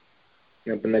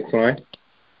 Got the next line.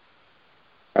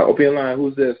 Open your line.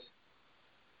 Who's this?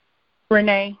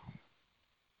 Renee.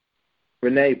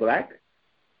 Renee Black?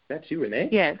 That's you, Renee?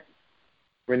 Yes.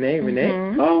 Renee?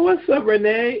 Mm-hmm. Oh, what's up,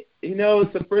 Renee? You know,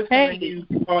 it's the first time you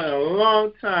called in a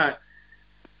long time.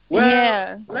 Well,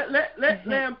 yeah. Let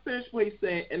Lamb finish what he's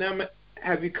saying, and I'm going to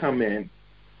have you come in.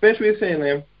 Finish what you're saying,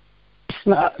 Lamb.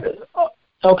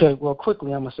 Okay, well,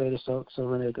 quickly, I'm going to say this so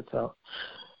Renee could talk.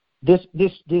 This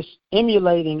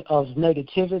emulating of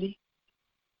negativity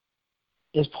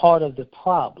is part of the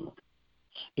problem,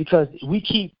 because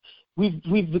we've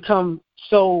become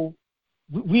so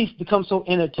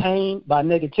entertained by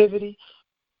negativity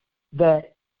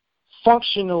that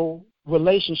functional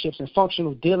relationships and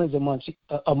functional dealings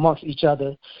amongst each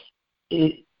other,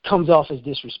 it comes off as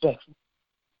disrespectful.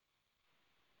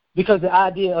 Because the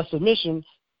idea of submission,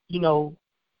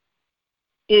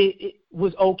 it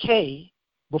was okay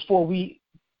before we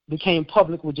became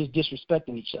public with just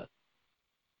disrespecting each other.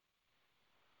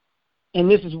 And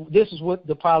this is what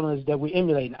the problem is that we're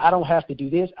emulating. I don't have to do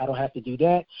this. I don't have to do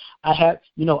that. I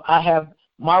have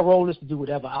my role is to do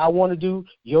whatever I want to do.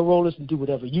 Your role is to do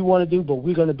whatever you want to do, but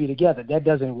we're going to be together. That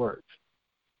doesn't work.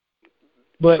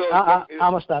 But so, I'm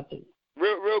going to stop there.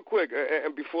 Real quick,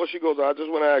 and before she goes, I just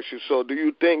want to ask you, so do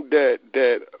you think that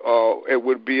it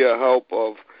would be a help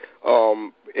of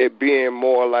it being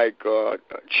more like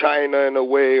China in a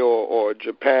way, or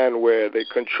Japan, where they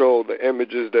control the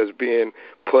images that's being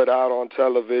put out on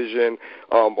television?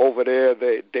 Over there,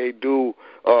 they do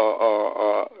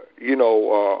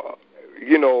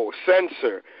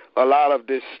censor a lot of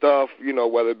this stuff,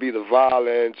 whether it be the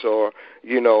violence or,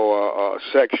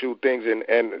 sexual things.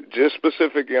 And just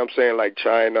specifically, I'm saying like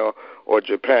China or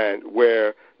Japan,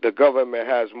 where the government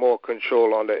has more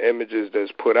control on the images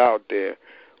that's put out there.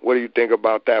 What do you think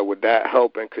about that? Would that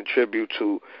help and contribute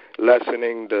to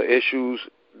lessening the issues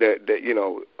that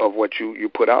of what you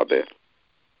put out there?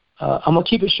 I'm going to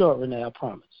keep it short, Renee, I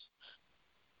promise.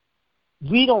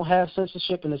 We don't have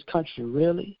censorship in this country,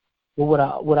 really. But what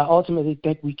I ultimately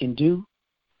think we can do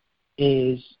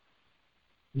is,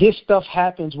 this stuff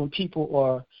happens when people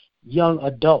are young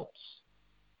adults.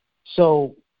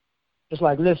 So it's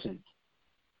like, listen,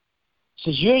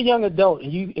 since you're a young adult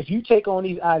and if you take on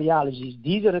these ideologies,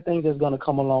 these are the things that's going to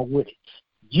come along with it.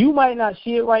 You might not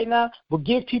see it right now, but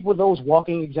give people those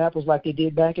walking examples like they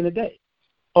did back in the day.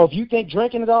 Or if you think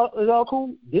drinking is all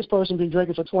cool, this person been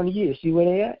drinking for 20 years. See where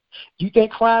they at? You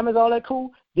think crime is all that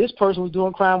cool? This person was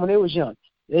doing crime when they was young.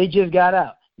 They just got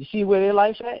out. You see where their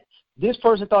life's at? This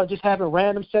person thought just having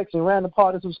random sex and random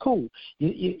parties was cool.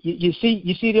 You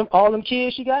see them, all them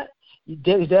kids you got?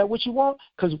 Is that what you want?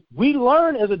 Because we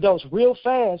learn as adults real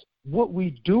fast what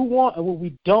we do want and what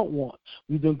we don't want.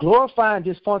 We've been glorifying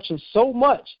dysfunction so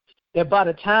much that by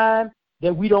the time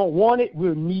that we don't want it,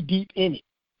 we're knee deep in it.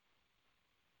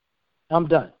 I'm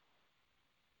done.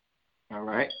 All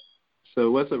right.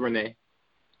 So what's up, Renee?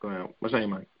 What's going on? What's on your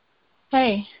mind?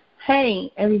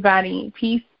 Hey, everybody.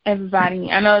 Peace,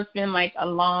 everybody. I know it's been like a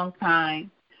long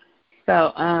time.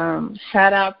 So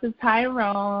shout out to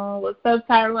Tyrone. What's up,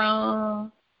 Tyrone?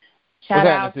 Shout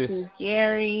out to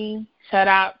Gary. Shout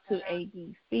out to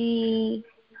ABC,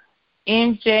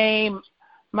 MJ,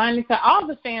 Monica, all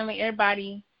the family,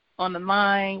 everybody on the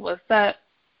line. What's up?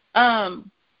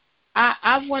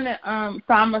 I want to,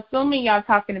 so I'm assuming y'all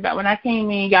talking about, when I came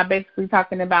in, y'all basically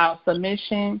talking about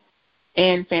submission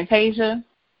and Fantasia?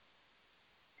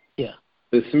 Yeah.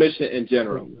 The submission in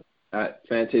general.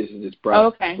 Fantasia just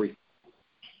brought brief.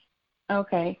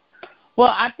 Okay.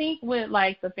 Well, I think with,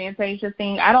 like, the Fantasia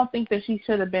thing, I don't think that she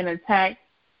should have been attacked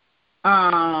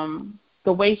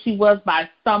the way she was by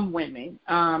some women.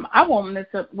 I won't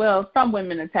some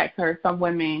women attacked her. Some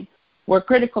women were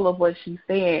critical of what she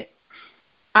said.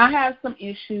 I have some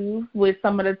issues with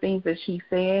some of the things that she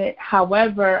said.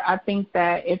 However, I think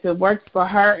that if it works for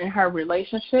her and her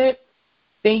relationship,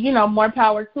 then, more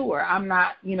power to her. I'm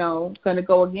not, going to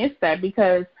go against that,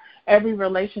 because every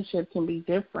relationship can be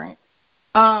different.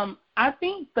 I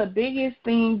think the biggest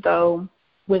thing, though,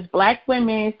 with Black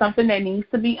women, something that needs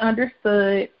to be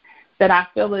understood that I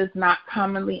feel is not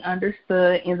commonly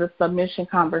understood in the submission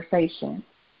conversation,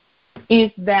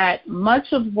 is that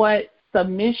much of what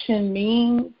submission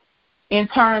means in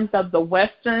terms of the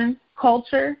Western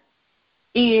culture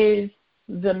is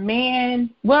the man,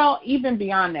 well, even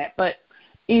beyond that, but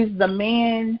is the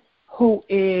man who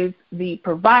is the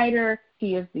provider,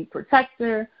 he is the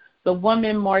protector. The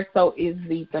woman more so is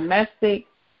the domestic.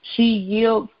 She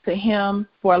yields to him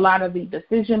for a lot of the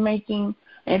decision-making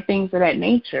and things of that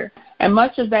nature. And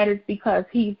much of that is because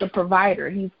he's the provider.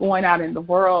 He's going out in the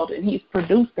world and he's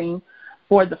producing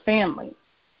for the family.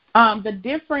 The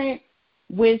difference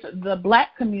with the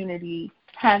black community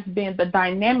has been the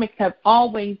dynamics have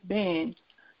always been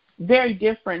very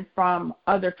different from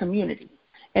other communities.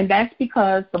 And that's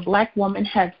because the black woman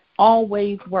has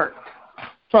always worked.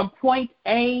 From point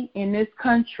A in this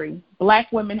country,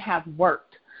 black women have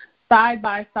worked side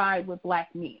by side with black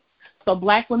men. So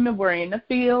black women were in the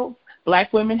field.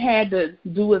 Black women had to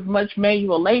do as much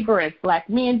manual labor as black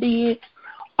men did,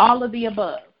 all of the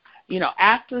above. You know,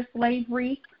 after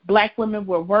slavery, black women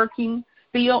were working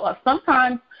still.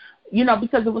 Sometimes, you know,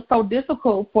 because it was so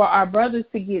difficult for our brothers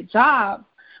to get jobs,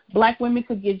 black women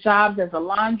could get jobs as a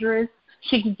laundress.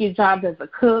 She could get jobs as a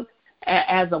cook,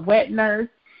 as a wet nurse,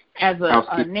 as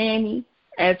a nanny,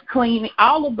 as cleaning,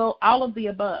 all of the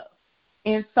above.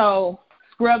 And so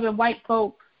scrubbing white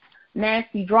folks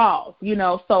nasty draws, you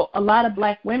know. So a lot of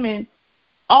black women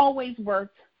always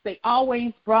worked. They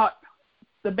always brought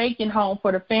the bacon home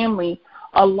for the family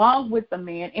along with the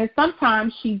man. And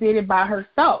sometimes she did it by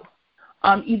herself,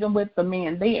 even with the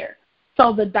man there.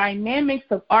 So the dynamics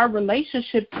of our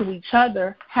relationship to each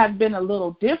other have been a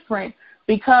little different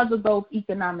because of those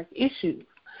economic issues.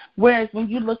 Whereas when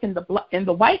you look in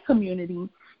the white community,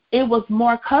 it was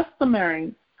more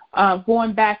customary,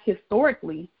 going back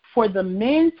historically, for the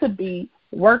men to be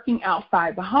working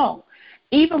outside the home.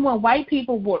 Even when white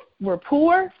people were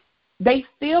poor, they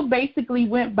still basically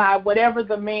went by whatever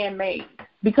the man made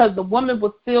because the woman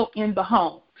was still in the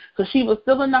home. So she was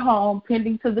still in the home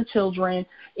tending to the children,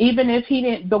 even if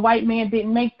the white man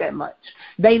didn't make that much.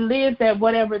 They lived at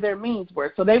whatever their means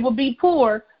were. So they would be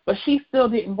poor, but she still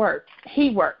didn't work.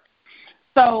 He worked.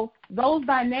 So those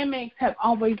dynamics have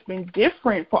always been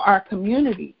different for our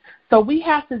community. So we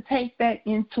have to take that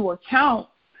into account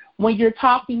when you're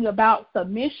talking about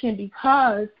submission,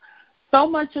 because so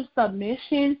much of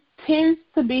submission tends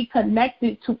to be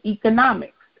connected to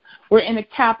economics. We're in a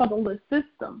capitalist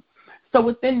system. So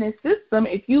within this system,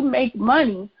 if you make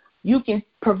money, you can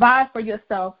provide for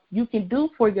yourself, you can do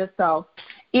for yourself.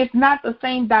 It's not the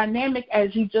same dynamic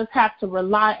as you just have to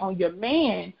rely on your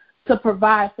man to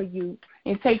provide for you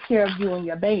and take care of you and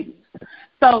your babies.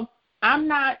 So I'm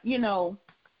not,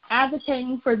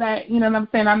 advocating for that. You know what I'm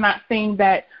saying? I'm not saying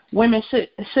that women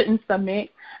shouldn't submit.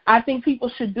 I think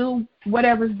people should do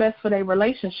whatever's best for their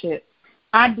relationship.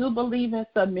 I do believe in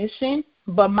submission,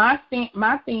 but my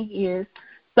thing is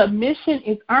submission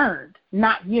is earned,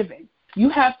 not given. You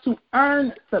have to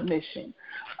earn submission.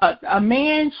 A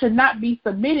man should not be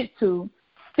submitted to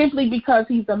simply because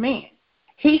he's a man.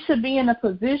 He should be in a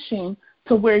position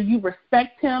to where you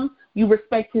respect him, you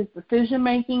respect his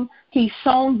decision-making. He's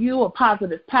shown you a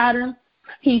positive pattern.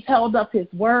 He's held up his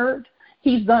word.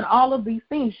 He's done all of these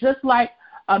things. Just like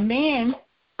a man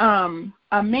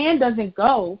doesn't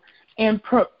go and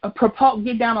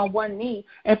get down on one knee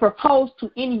and propose to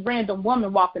any random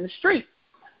woman walking the street.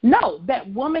 No,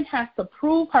 that woman has to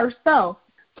prove herself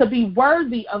to be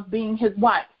worthy of being his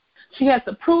wife. She has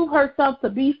to prove herself to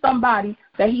be somebody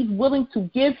that he's willing to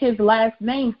give his last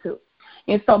name to.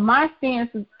 And so my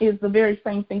stance is the very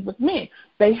same thing with men.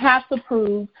 They have to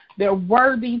prove they're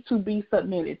worthy to be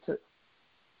submitted to.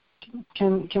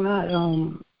 Can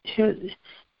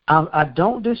I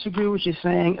don't disagree with you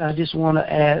saying. I just want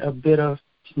to add a bit of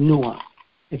nuance,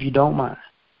 if you don't mind.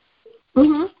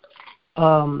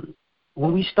 Mm-hmm.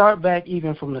 When we start back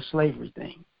even from the slavery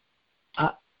thing,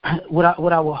 what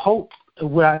I would hope,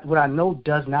 what I know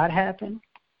does not happen,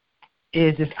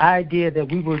 is this idea that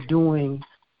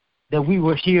we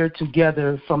were here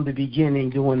together from the beginning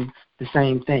doing the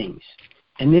same things.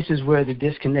 And this is where the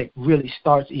disconnect really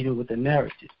starts, even with the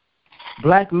narrative.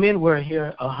 Black men were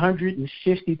here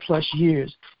 150 plus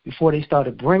years before they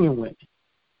started bringing women.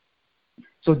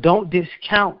 So don't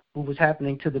discount what was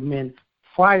happening to the men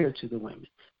prior to the women.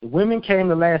 The women came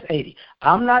the last 80.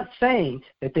 I'm not saying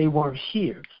that they weren't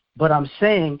here, but I'm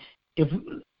saying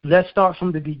let's start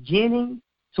from the beginning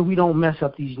so we don't mess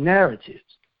up these narratives.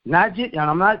 Not just, and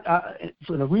I'm not.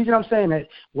 For the reason I'm saying that,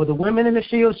 were the women in the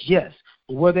fields? Yes.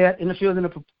 Were they in the fields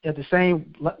at the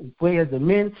same way as the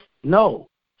men? No.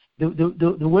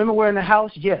 The women were in the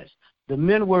house? Yes. The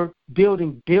men were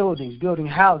building buildings, building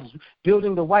houses,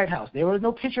 building the White House. There was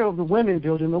no picture of the women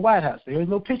building the White House. There is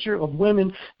no picture of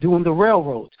women doing the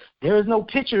railroads. There is no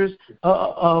pictures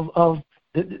of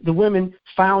the women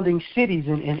founding cities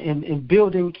and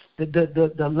building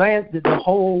the land, the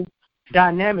whole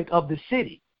dynamic of the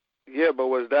city. Yeah, but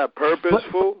was that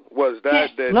purposeful? Was that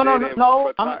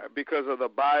no, because of the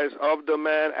bias of the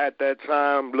man at that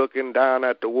time, looking down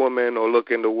at the woman or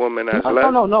looking the woman as less?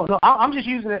 No. I'm just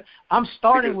using it. I'm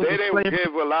starting with they didn't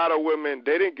give a lot of women.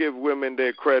 They didn't give women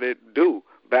their credit due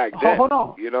back then. Hold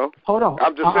on. You know. Hold on.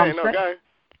 I'm just saying. Okay.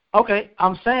 Okay,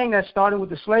 I'm saying that starting with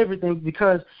the slavery thing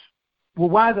because what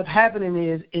winds up happening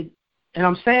is and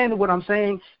I'm saying what I'm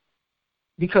saying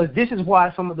because this is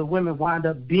why some of the women wind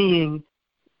up being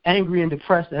angry and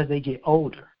depressed as they get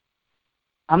older.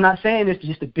 I'm not saying this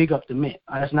just to big up the men.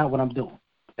 That's not what I'm doing.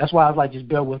 That's why I was like, just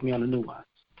bear with me on the nuance.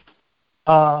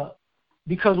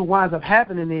 Because what winds up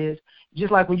happening is,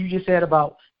 just like when you just said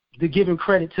about the giving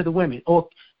credit to the women, or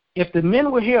if the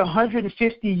men were here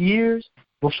 150 years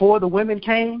before the women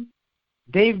came,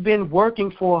 they've been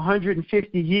working for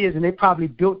 150 years and they probably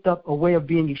built up a way of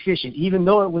being efficient, even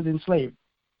though it was in slavery.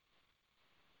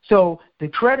 So the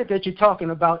credit that you're talking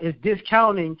about is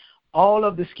discounting all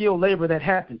of the skilled labor that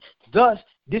happened. Thus,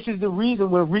 this is the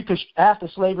reason when after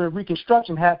slavery and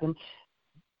Reconstruction happened,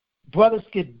 brothers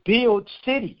could build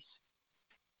cities.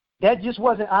 That just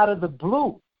wasn't out of the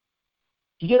blue.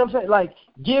 You get what I'm saying? Like,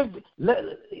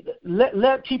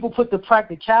 let people put the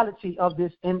practicality of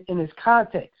this in its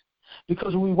context.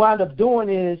 Because what we wind up doing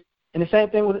is, and the same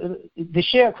thing with the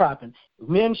sharecropping.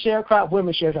 Men sharecrop,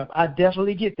 women sharecrop. I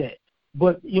definitely get that.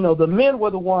 But, the men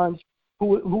were the ones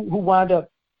who wind up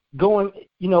going,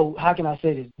 how can I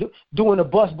say this, doing a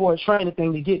busboy training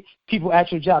thing to get people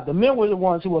actual jobs. The men were the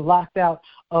ones who were locked out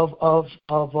of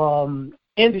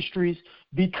industries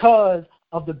because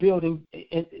of the building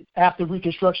after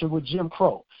Reconstruction with Jim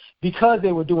Crow, because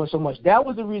they were doing so much. That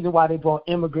was the reason why they brought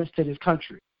immigrants to this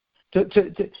country, to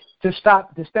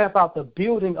stamp out the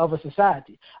building of a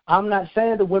society. I'm not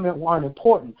saying the women aren't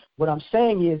important. What I'm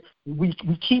saying is we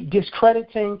keep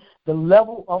discrediting the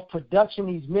level of production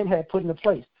these men had put into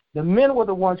place. The men were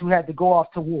the ones who had to go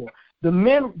off to war. The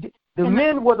men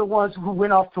were the ones who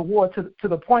went off to war to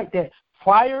the point that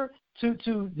prior to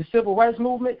the civil rights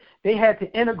movement, they had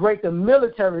to integrate the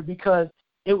military because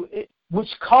which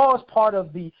caused part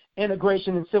of the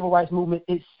integration and civil rights movement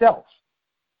itself.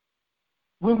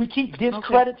 When we keep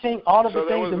discrediting all of the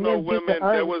things the men did to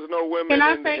earn. There was no women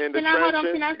in the trenches. Hold on?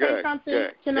 Can I say something?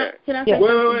 Can I say Wait.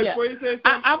 something? Before you say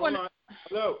something, I want.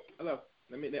 Hello.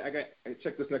 I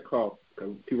check this next call.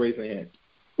 People raising their hands.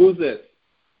 Who's this?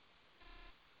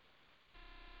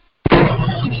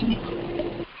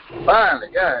 Finally,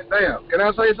 God damn. Can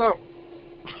I say something?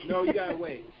 No, you gotta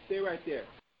wait. Stay right there.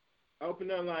 Open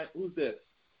the line. Who's this?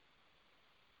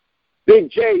 Big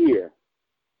J here.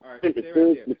 All right, stay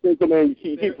right there. Mr. Man,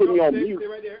 you keep putting me on mute. Stay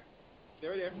right there. Stay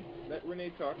right there. Let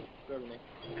Renee talk. Go, Renee.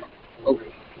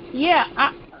 Okay.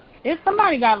 Yeah, if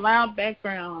somebody got loud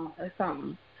background or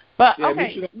something. But yeah,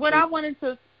 okay, what I wanted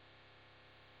to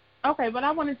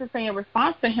say in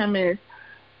response to him is,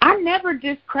 I never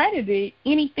discredited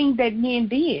anything that men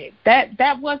did.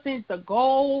 That wasn't the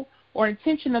goal or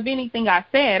intention of anything I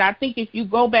said. I think if you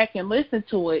go back and listen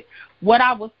to it, what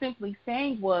I was simply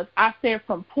saying was, I said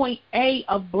from point A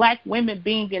of black women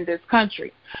being in this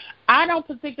country. I don't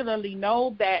particularly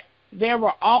know that there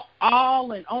were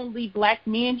all and only black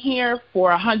men here for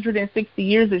 160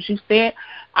 years, as you said.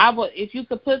 If you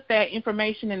could put that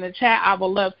information in the chat, I would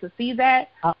love to see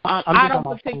that. I don't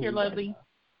particularly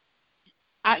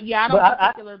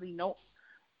know.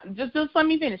 Just let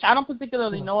me finish. I don't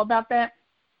particularly know about that.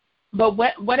 But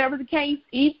whatever the case,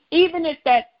 even if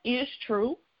that is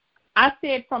true, I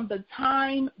said from the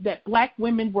time that black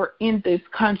women were in this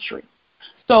country.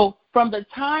 So from the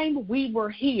time we were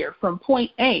here, from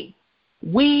point A,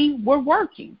 we were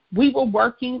working. We were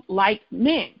working like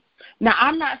men. Now,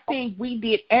 I'm not saying we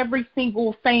did every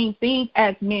single same thing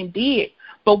as men did,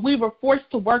 but we were forced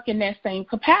to work in that same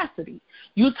capacity.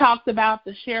 You talked about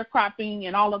the sharecropping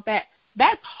and all of that.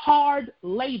 That's hard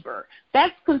labor.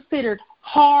 That's considered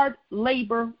hard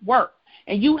labor work.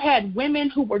 And you had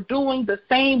women who were doing the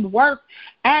same work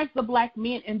as the black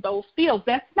men in those fields.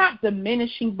 That's not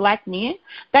diminishing black men.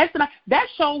 That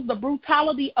shows the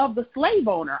brutality of the slave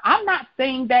owner. I'm not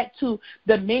saying that to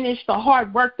diminish the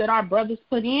hard work that our brothers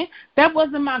put in. That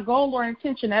wasn't my goal or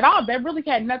intention at all. That really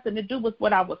had nothing to do with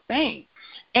what I was saying.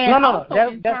 And no,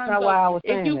 that's not why I was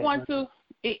saying that. If you want to,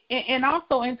 and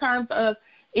also in terms of,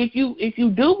 if you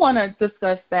do want to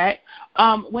discuss that,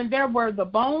 when there were the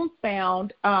bones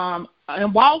found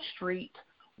in Wall Street,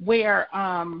 where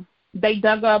they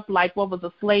dug up like what was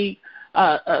a slave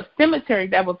a cemetery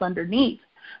that was underneath,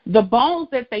 the bones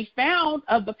that they found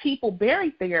of the people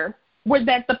buried there were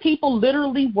that the people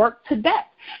literally worked to death.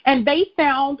 And they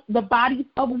found the bodies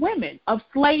of women, of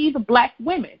slave black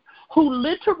women, who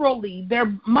literally,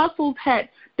 their muscles had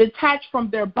detached from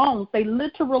their bones. They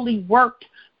literally worked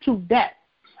to death.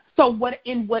 So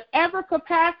in whatever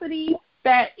capacity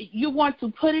that you want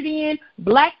to put it in,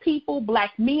 black people,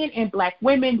 black men, and black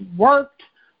women worked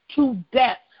to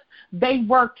death. They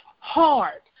worked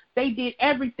hard. They did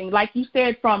everything, like you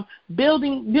said, from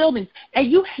building buildings. And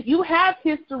you have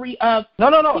history of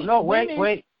No.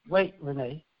 Wait,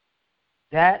 Renee.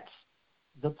 That's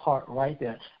the part right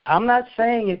there. I'm not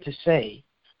saying it to say.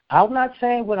 I'm not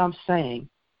saying what I'm saying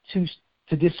to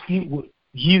dispute with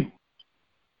you.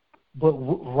 But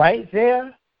right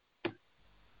there,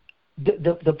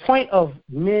 the point of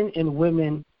men and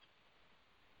women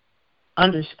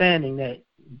understanding that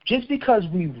just because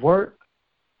we work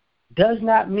does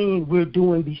not mean we're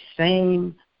doing the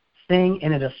same thing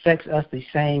and it affects us the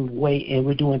same way, and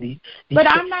we're doing the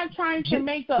But I'm not trying to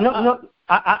make a... No,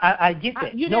 I get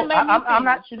that. You didn't let me finish. I'm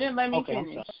not, you didn't let me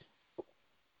finish.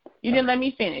 You didn't let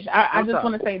me finish. I just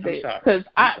want to say this, because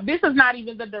this is not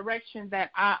even the direction that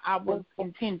I was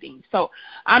intending. So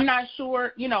I'm not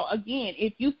sure, again,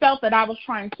 if you felt that I was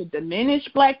trying to diminish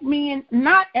black men,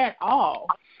 not at all.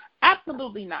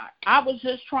 Absolutely not. I was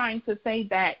just trying to say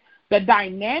that the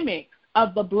dynamics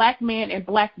of the black man and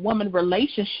black woman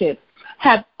relationship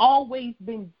have always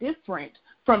been different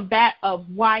from that of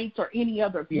whites or any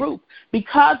other group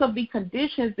because of the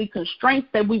conditions, the constraints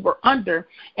that we were under,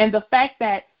 and the fact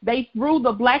that they threw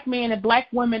the black man and black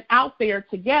women out there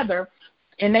together,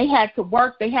 and they had to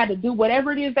work, they had to do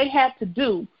whatever it is they had to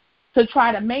do to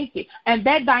try to make it. And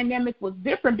that dynamic was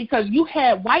different because you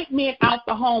had white men out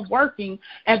the home working,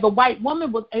 and the white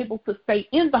woman was able to stay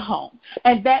in the home.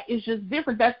 And that is just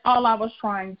different. That's all I was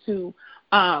trying to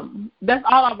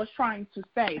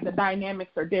say. The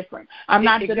dynamics are different. I'm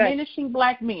not diminishing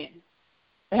black men.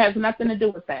 It has nothing to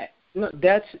do with that. No,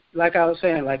 that's like I was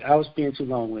saying, like I was being too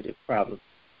long with it, probably.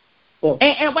 Well,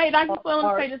 and wait, I just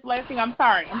want to say this last thing. I'm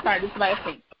sorry, this last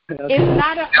thing. It's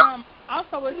not a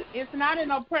also it's not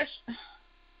an oppression.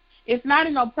 It's not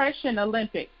an oppression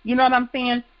Olympic. You know what I'm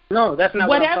saying? No, that's not.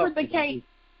 Whatever the case.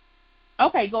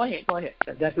 Okay, go ahead.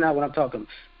 That's not what I'm talking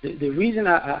about. The reason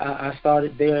I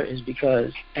started there is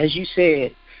because, as you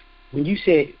said, when you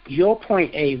said your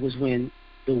point A was when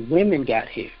the women got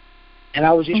here, and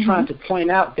I was just trying to point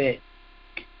out that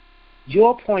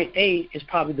your point A is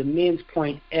probably the men's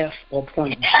point F or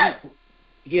point G.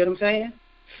 You get what I'm saying?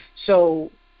 So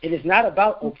it is not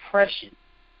about oppression.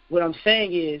 What I'm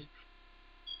saying is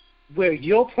where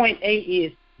your point A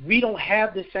is, we don't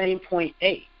have the same point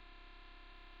A.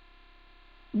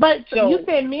 But so, you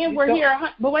said men were here.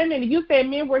 But wait a minute. You said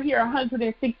men were here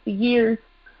 160 years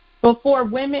before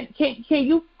women. Can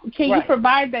you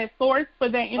provide that source for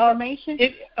that information?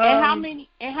 And how many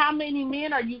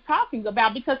men are you talking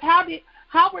about? Because how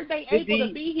were they able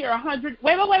to be here 100?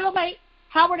 Wait.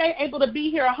 How were they able to be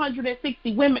here 160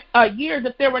 years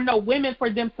if there were no women for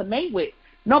them to mate with?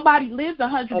 Nobody lived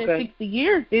 160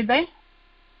 years, did they?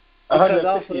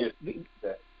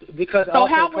 Because so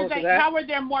how were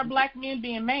there more black men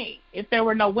being made if there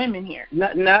were no women here?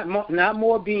 Not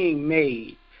more being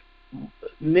made.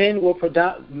 Men were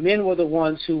the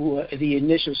ones who were the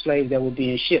initial slaves that were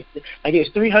being shipped. I guess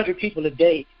 300 people a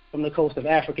day from the coast of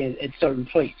Africa at certain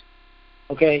places.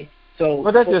 Okay, so.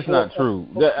 But that's just not true.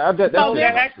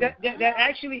 That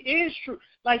actually is true.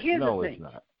 Like here's the thing. It's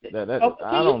not. I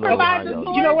don't know.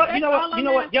 You know what?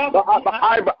 Y'all. But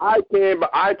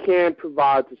I can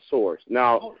provide the source.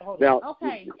 Now.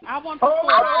 Okay, I want the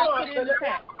source.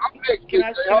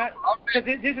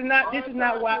 This is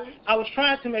not why I was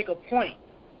trying to make a point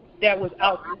that was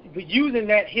out, but using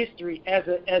that history as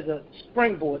a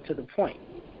springboard to the point.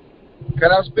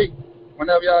 Can I speak?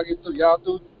 Whenever y'all get through, y'all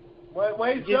do.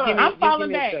 Wait, I'm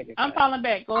falling back.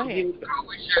 Go ahead. We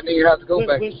shouldn't even have to go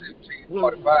back to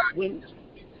 45.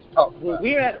 When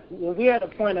we're at a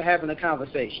point of having a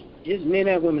conversation, just men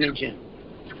and women in general.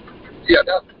 Yeah,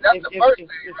 that's the first thing.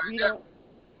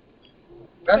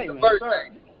 That's the first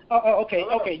thing.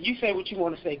 Okay. You say what you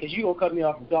want to say because you gonna cut me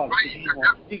off regardless.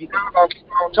 I'll keep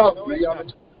on talking to you.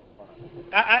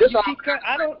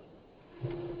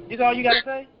 This all you gotta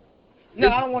say? No,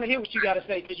 I don't want to hear what you gotta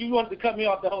say because you wanted to cut me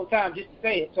off the whole time just to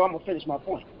say it. So I'm gonna finish my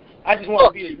point. I just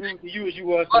want to be as rude to you as you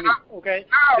was to me, okay?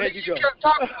 There you go.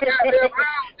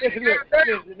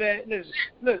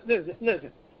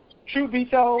 Listen. Truth be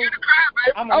told,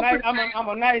 I'm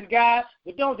a nice guy,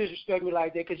 but don't disrespect me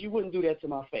like that because you wouldn't do that to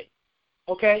my face,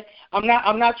 okay?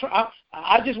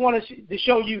 I just want to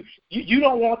show you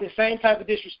don't want the same type of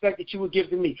disrespect that you would give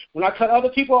to me. When I cut other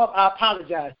people off, I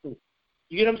apologize to them.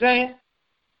 You get what I'm saying?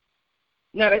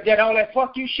 Now, that all that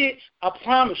fuck you shit, I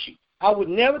promise you, I would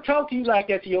never talk to you like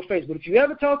that to your face. But if you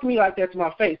ever talk to me like that to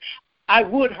my face, I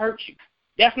would hurt you.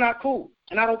 That's not cool.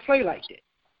 And I don't play like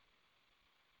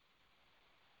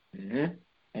that.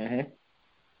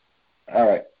 All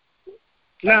right.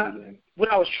 Now,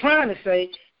 what I was trying to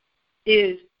say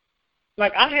is,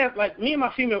 like, me and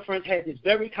my female friends had this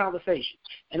very conversation.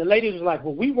 And the lady was like,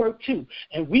 well, we work too.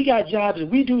 And we got jobs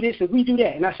and we do this and we do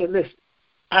that. And I said, listen,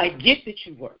 I get that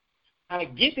you work. I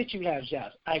get that you have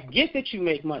jobs. I get that you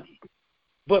make money.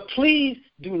 But please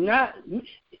do not,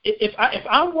 if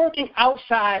I'm working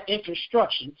outside in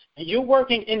construction and you're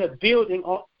working in a building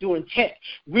doing tech,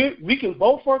 we can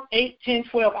both work 8, 10,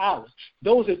 12 hours.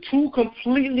 Those are two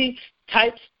completely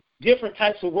different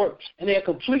types of work, and they're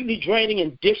completely draining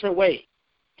in different ways.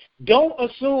 Don't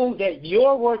assume that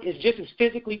your work is just as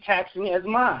physically taxing as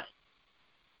mine.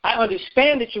 I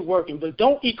understand that you're working, but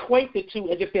don't equate the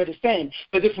two as if they're the same.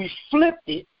 Because if we flipped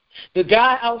it, the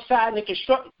guy outside in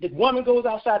the woman goes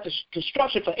outside to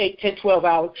construction for 8, 10, 12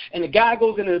 hours, and the guy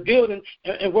goes into the building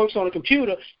and works on a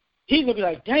computer, he's going to be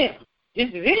like, damn, this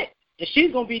is it. And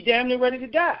she's going to be damn near ready to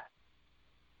die.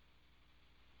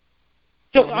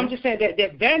 So I'm just saying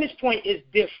that vantage point is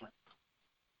different.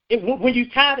 When you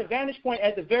tie the vantage point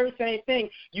as the very same thing,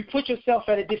 you put yourself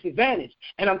at a disadvantage.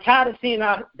 And I'm tired of seeing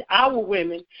our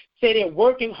women say they're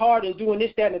working hard and doing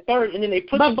this, that, and the third, and then they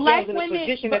put themselves in a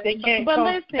position that they can't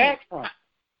come back from.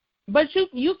 But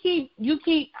you keep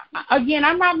again,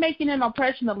 I'm not making an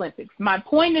oppression Olympics. My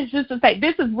point is just to say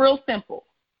this is real simple.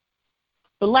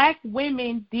 Black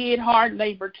women did hard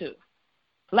labor too.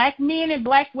 Black men and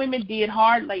black women did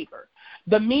hard labor.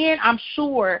 The men, I'm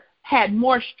sure, had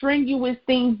more strenuous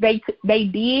things they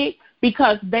did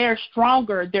because they're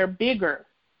stronger, they're bigger.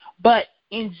 But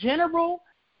in general,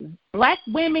 black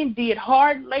women did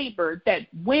hard labor that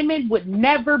women would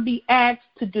never be asked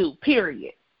to do,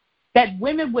 period. That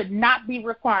women would not be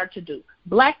required to do.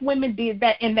 Black women did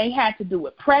that, and they had to do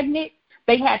it pregnant.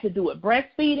 They had to do it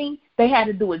breastfeeding. They had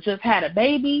to do it just had a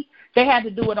baby. They had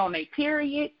to do it on a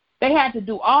period. They had to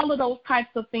do all of those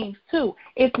types of things, too.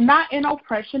 It's not an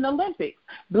oppression Olympics.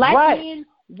 Black men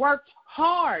worked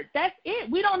hard. That's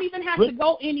it. We don't even have to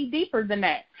go any deeper than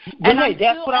that. And Renee,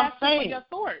 that's what I'm saying. For your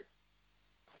source.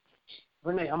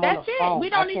 Renee, I'm that's on the phone. We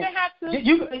don't even have to.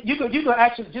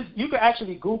 You could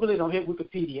actually Google it on his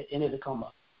Wikipedia and it'll come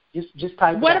up. Just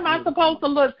type. What am I supposed to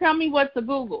look? Tell me what to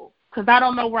Google, because I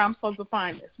don't know where I'm supposed to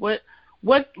find this. What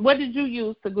did you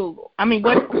use to Google? I mean,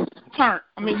 what term?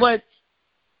 I mean, what?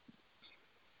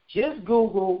 Just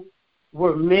Google,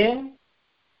 were men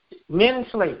in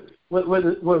slavery?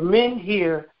 Were men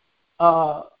here,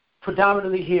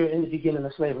 predominantly here in the beginning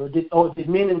of slavery? Or did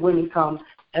men and women come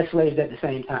as slaves at the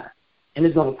same time? And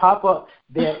it's going to pop up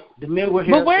that the men were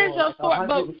here. But where's your source?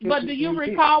 But do you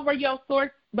recall where your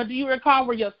source? But do you recall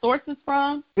where your source is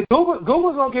from? Google's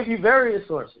going to give you various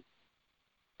sources.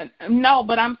 No,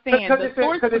 but I'm saying the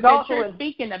sources that you're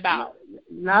speaking about.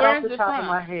 Not off the top of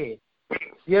my head.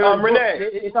 Renee,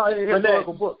 it's all in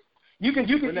historical books. You can.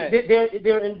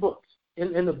 They're in books.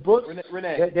 In the books.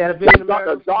 Renee, that have been in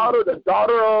America. The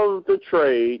daughter of the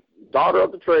trade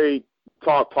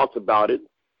talks about it.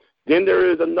 Then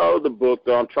there is another book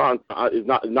that I'm trying. It's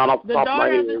not off the top of my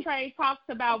head. The daughter of the trade talks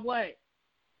about what?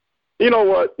 You know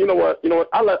what?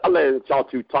 I'll let y'all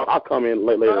two talk. I'll come in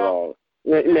later on.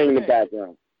 In the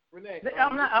background. Renee, the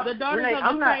Daughters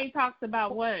of the Trade talks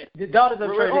about what? The Daughters of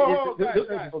the Trade is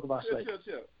a book about slavery.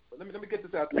 Chill. Let me get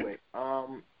this out the way.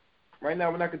 Right now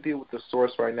we're not gonna deal with the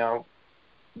source right now,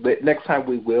 but next time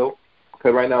we will.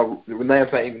 Because right now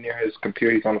Renee's not even near his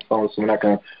computer; he's on the phone, so we're not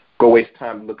gonna go waste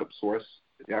time to look up source.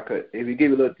 If you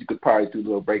give it a look, you could probably do a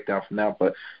little breakdown from now.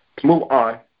 But to move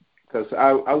on, because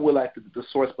I would like to do the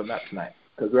source, but not tonight,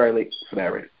 because we're already late for that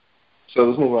already. So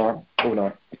let's move on. Moving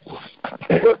on.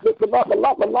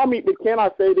 But allow me. But can I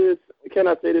say this?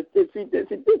 See, this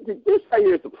right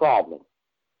here is the problem.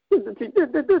 This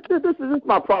is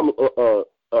my problem.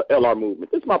 LR movement.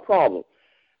 This is my problem.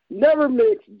 Never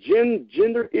mix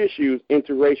gender issues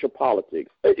into racial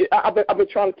politics. I've been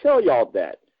trying to tell y'all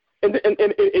that. And this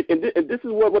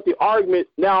is what the argument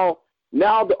now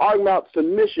the argument about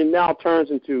submission now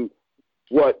turns into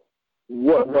what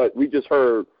we just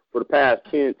heard for the past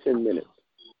 10 minutes.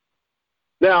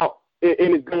 Now, and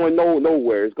it's going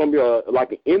nowhere. It's going to be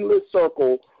like an endless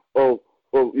circle of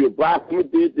your black women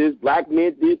did this, black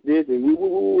men did this, and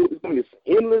it's going to be this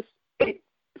endless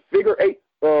figure eight,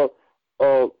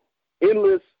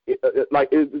 endless, like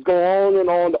it's going on and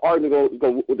on. The argument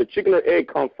goes with the chicken or egg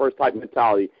comes first type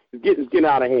mentality. It's getting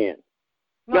out of hand.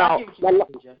 Now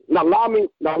allow me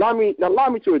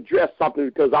to address something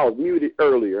because I was muted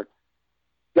earlier.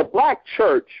 The black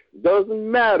church doesn't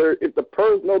matter if the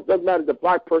person doesn't matter if the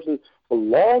black person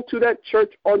belongs to that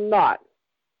church or not.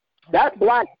 That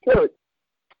black church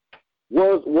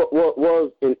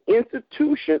was an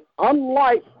institution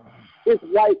unlike its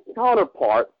white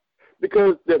counterpart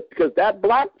because that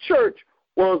black church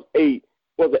was an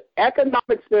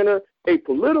economic center, a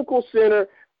political center,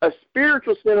 a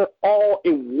spiritual center, all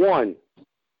in one.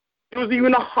 It was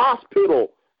even a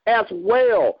hospital as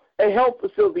well, a health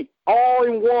facility, all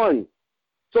in one.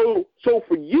 So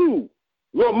for you,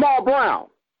 Lamar Brown,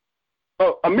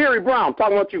 Mary Brown,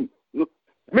 talking about you,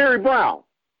 Mary Brown,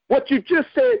 what you just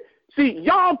said, see,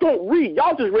 y'all don't read.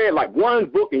 Y'all just read like one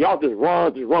book and y'all just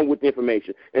run with the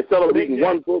information instead of reading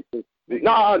one book. I'm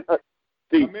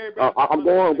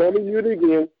going to mute it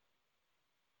again.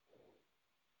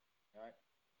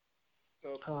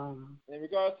 So, in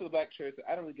regards to the black church,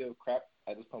 I don't really give a crap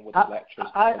at this point with the black church.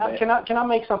 Can I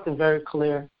make something very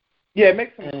clear? Yeah,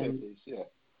 make something clear, please.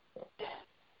 Yeah.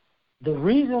 The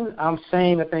reason I'm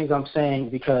saying the things I'm saying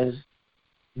because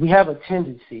we have a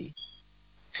tendency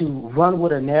to run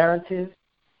with a narrative,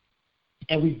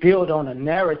 and we build on a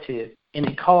narrative, and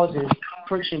it causes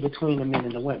friction between the men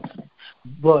and the women.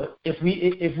 But if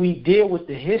we deal with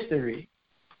the history,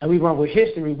 and we run with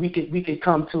history, we could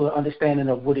come to an understanding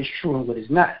of what is true and what is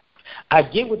not. I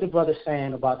get what the brother's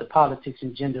saying about the politics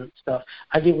and gender stuff.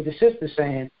 I get what the sister's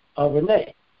saying,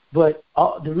 Renee. But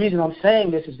the reason I'm saying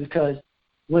this is because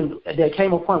when there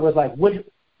came a point where it's like, what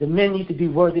the men need to be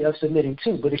worthy of submitting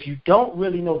to. But if you don't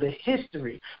really know the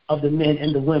history of the men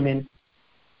and the women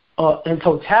in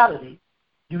totality,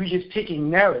 you're just picking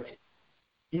narrative.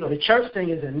 The church thing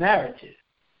is a narrative.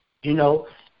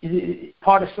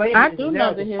 Part of slavery. I do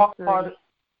know the history.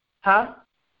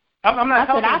 I'm not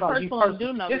talking about you personally.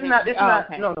 Do know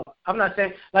No. I'm not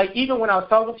saying even when I was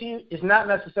talking to you, it's not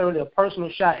necessarily a personal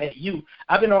shot at you.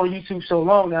 I've been on YouTube so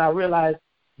long that I realized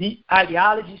the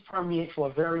ideologies permeate for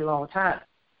a very long time,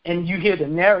 and you hear the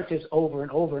narratives over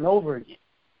and over and over again.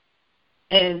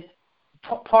 And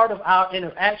part of our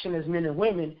interaction as men and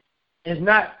women is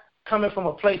not coming from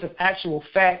a place of actual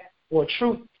fact or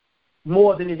truth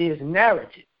more than it is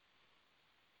narrative.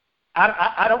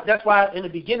 I don't. That's why in the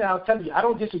beginning I was telling you I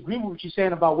don't disagree with what you're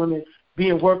saying about women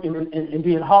being working and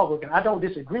being hardworking. I don't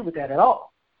disagree with that at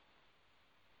all.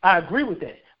 I agree with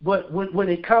that. But when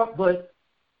we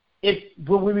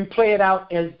play it out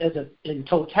in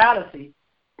totality,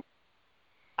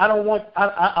 I don't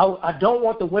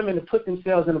want the women to put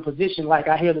themselves in a position like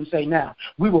I hear them say now.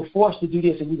 We were forced to do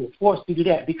this and we were forced to do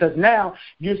that, because now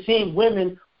you're seeing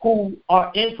women who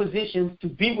are in positions to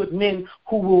be with men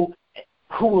who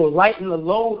will lighten the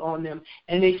load on them,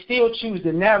 and they still choose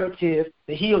the narrative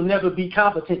that he'll never be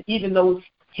competent, even though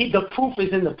the proof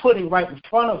is in the pudding right in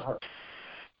front of her.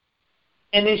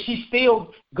 And then she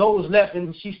still goes left,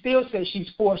 and she still says she's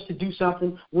forced to do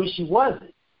something when she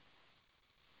wasn't.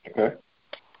 Okay.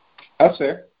 That's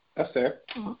fair.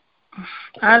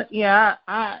 I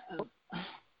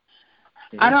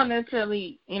don't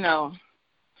necessarily,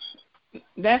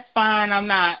 that's fine. I'm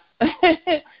not,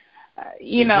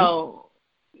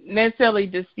 necessarily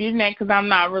disputing that, because I'm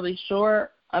not really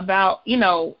sure about,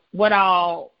 where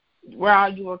all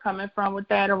you were coming from with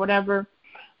that or whatever.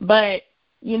 But,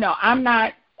 I'm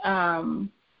not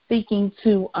seeking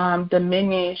to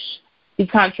diminish the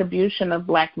contribution of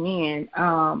black men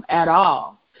at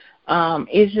all.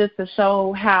 It's just to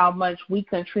show how much we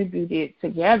contributed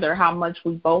together, how much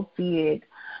we both did,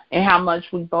 and how much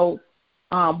we both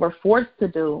were forced to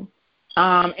do.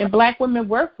 And black women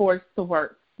were forced to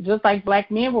work, just like black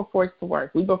men were forced to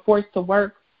work. We were forced to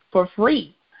work for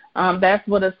free. That's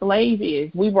what a slave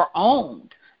is. We were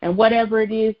owned. And whatever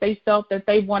it is they felt that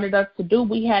they wanted us to do,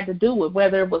 we had to do it,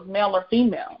 whether it was male or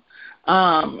female.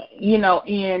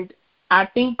 And I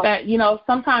think that,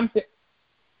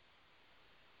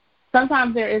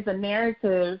 sometimes there is a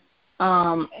narrative,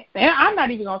 and I'm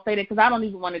not even going to say that because I don't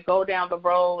even want to go down the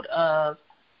road of,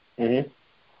 any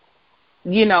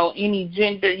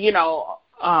gender,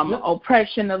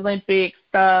 oppression, Olympic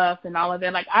stuff and all of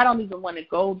that. Like, I don't even want to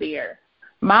go there.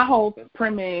 My whole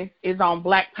premise is on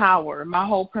black power. My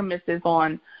whole premise is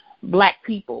on black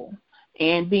people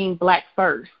and being black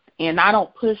first. And I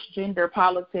don't push gender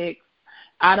politics.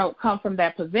 I don't come from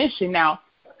that position. Now,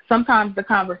 sometimes the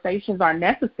conversations are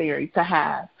necessary to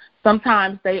have.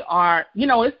 Sometimes they are,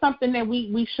 it's something that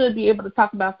we should be able to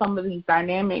talk about, some of these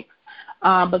dynamics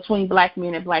between black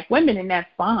men and black women, and that's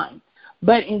fine.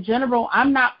 But in general,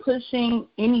 I'm not pushing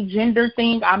any gender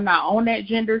thing. I'm not on that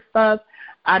gender stuff.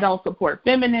 I don't support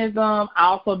feminism. I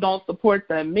also don't support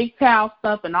the MGTOW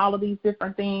stuff and all of these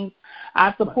different things.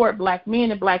 I support black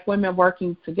men and black women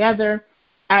working together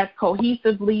as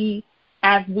cohesively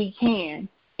as we can.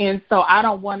 And so I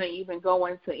don't want to even go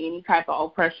into any type of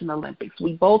oppression Olympics.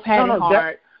 We both had it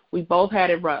hard. We both had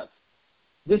it rough.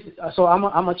 This is, so I'm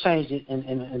gonna change it in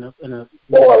a.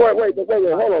 Wait,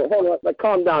 hold on. Like,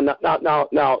 calm down. Now,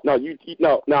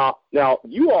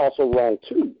 you also wrong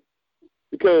too,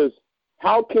 because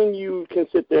how can you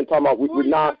sit there and talk about we're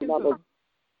not?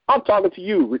 I'm talking to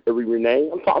you,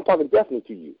 Renee. I'm talking definitely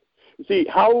to you. You see,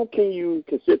 how can you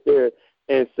sit there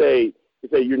and say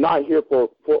you're not here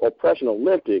for oppression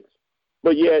Olympics,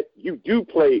 but yet you do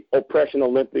play oppression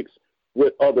Olympics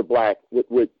with other black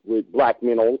men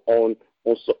on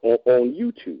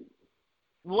YouTube?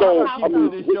 Well, so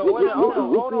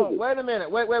hold on. Wait a minute.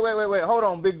 Wait. Hold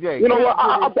on, Big J. You know what?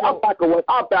 I'll back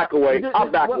away. No.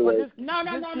 Hold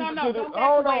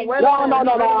on. Wait. No.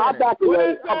 I'll back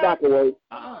away.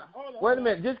 Wait a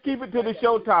minute. Just keep it to the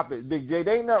show topic, Big J.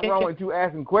 There ain't nothing wrong with you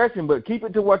asking questions, but keep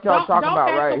it to what y'all talking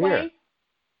about right here.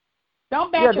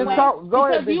 Don't back away. Go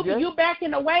ahead, Big J. You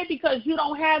backing away because you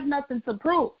don't have nothing to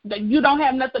prove. You don't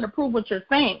have nothing to prove what you're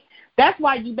saying. That's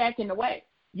why you backing away.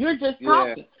 You're just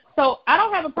talking. Yeah. So I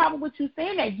don't have a problem with you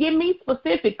saying that. Give me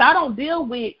specifics. I don't deal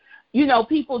with,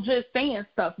 people just saying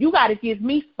stuff. You got to give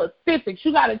me specifics.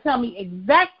 You got to tell me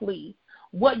exactly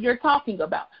what you're talking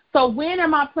about. So when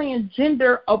am I playing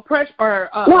gender oppression or?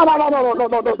 No.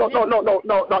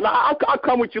 I'll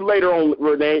come with you later on,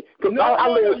 Renee. Because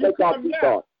I'll let you talk to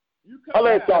talk. I'll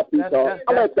let y'all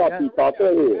talk.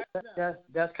 Go ahead.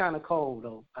 That's kind of cold,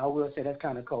 though. I will say that's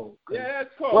kind of cold. Yeah, that's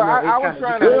cold. Well, I was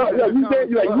trying to.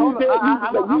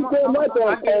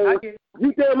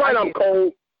 You said right. I'm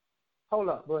cold. Hold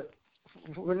up, but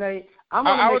Renee,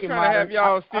 I was trying to have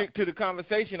y'all stick to the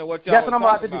conversation of what y'all was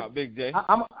talking about, Big J.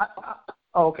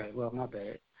 Okay, well, my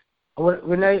bad.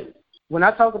 Renee, when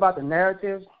I talk about the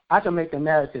narratives, I can make the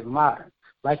narrative modern.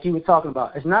 Like you were talking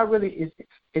about, it's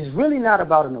really not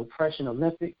about an oppression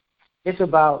Olympic. It's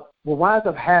about what winds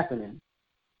up happening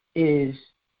is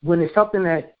when it's something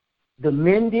that the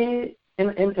men did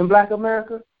in Black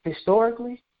America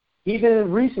historically, even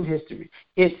in recent history,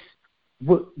 it's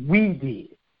what we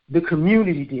did, the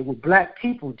community did, what black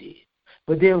people did.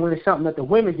 But then when it's something that the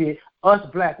women did, us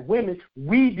black women,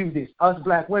 we do this, us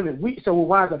black women. So what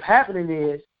winds up happening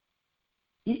is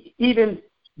even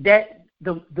that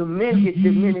the men get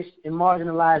diminished and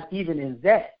marginalized even in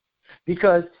that,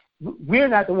 because we're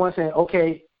not the ones saying,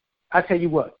 okay, I tell you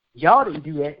what, y'all didn't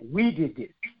do that, we did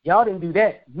this. Y'all didn't do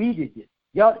that, we did this.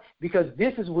 Because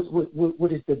this is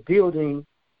what is the building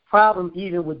problem,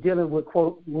 even with dealing with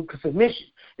with submission,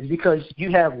 is because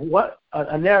you have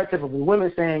a narrative of the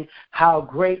women saying how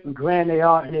great and grand they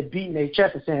are, and they're beating their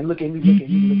chest and saying, look at me, look at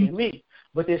me, look at me.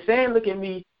 But they're saying, look at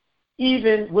me,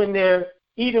 even when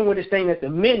it's saying that the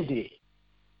men did.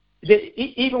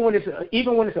 Even when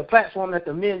it's a platform that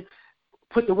the men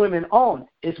put the women on,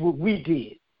 it's what we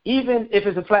did. Even if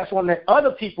it's a platform that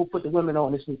other people put the women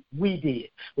on, it's what we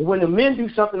did. But when the men do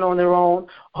something on their own,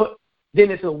 then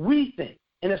it's a we thing.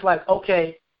 And it's like,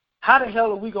 okay, how the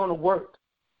hell are we going to work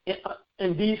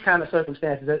in these kind of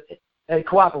circumstances and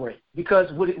cooperate?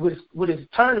 Because what it's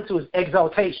turned into is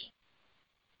exaltation.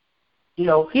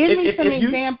 Give me some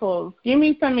examples. Give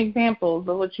me some examples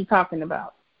of what you're talking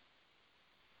about.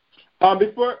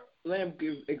 Before Lamb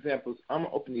gives examples, I'm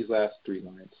going to open these last three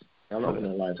lines. I'm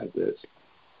opening the lines like this.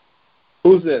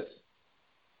 Who's this?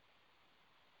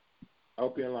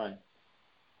 Open your line.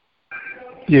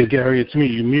 Yeah, Gary, it's me.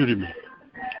 You muted me.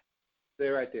 Stay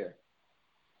right there.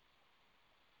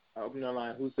 I open your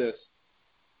line. Who's this?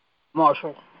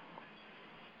 Marshall.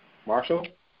 Marshall?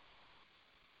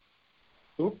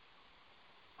 Who?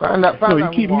 No, you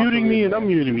keep muting me and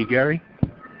unmuting me, Gary.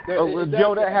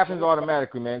 Joe, that happens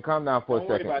automatically, man. Calm down for a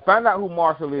second. Find out who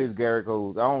Marshall is, Gary,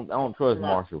 because I don't trust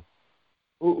Marshall.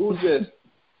 Who's this?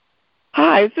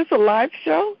 Hi, is this a live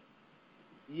show?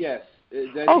 Yes.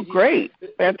 Oh, great.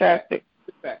 Fantastic.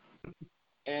 Sit back.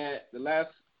 And the last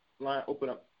line, open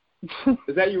up.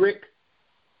 Is that you, Rick?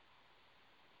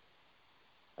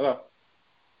 Hello?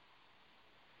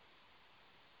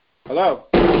 Hello?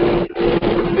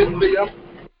 It's me.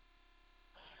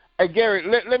 Hey, Gary,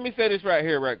 let me say this right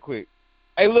here right quick.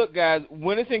 Hey, look, guys,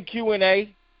 when it's in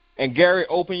Q&A and Gary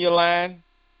open your line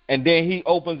and then he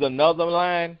opens another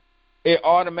line, it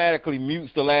automatically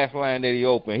mutes the last line that he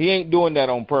opened. He ain't doing that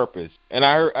on purpose. And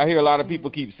I hear a lot of people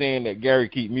keep saying that Gary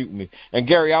keep muting me. And,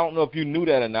 Gary, I don't know if you knew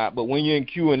that or not, but when you're in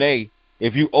Q&A,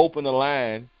 if you open a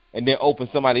line and then open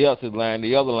somebody else's line,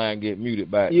 the other line get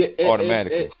muted by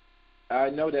automatically.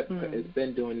 I know that it's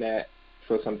been doing that.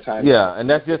 for some time. Yeah, and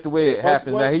that's just the way it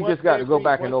happens. Now he just got to go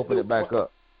back and open it back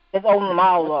up. Let's open them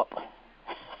all up.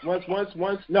 Once.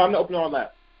 No, I'm not opening all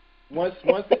that. Once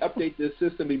they update this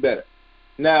system, be better.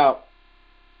 Now,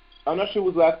 I'm not sure who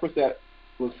was the last person that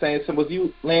was saying something. Was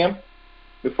you, Lamb?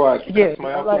 Before I cut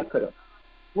my okay.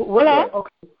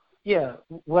 Yeah.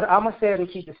 What I'm gonna say it and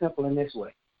keep it simple in this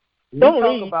way. Don't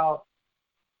leave.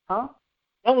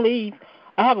 Don't leave.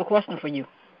 I have a question for you.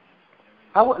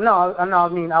 I want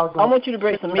you to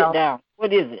break some meat down.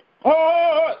 What is it?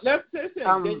 Let's listen.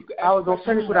 I was gonna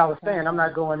finish what I was saying. I'm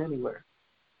not going anywhere.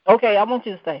 Okay, I want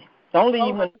you to stay. Don't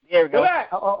leave. There we go.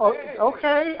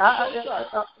 Okay.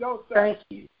 Thank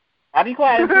you. I'll be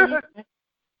quiet.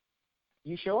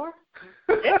 You sure?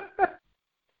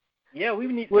 Yeah, we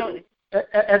need to.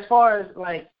 As far as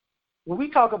like when we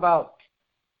talk about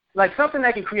like something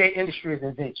that can create industry is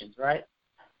inventions, right?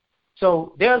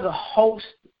 So there's a host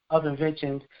of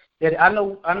inventions that I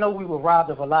know we were robbed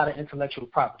of a lot of intellectual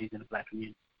properties in the black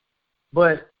community.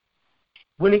 But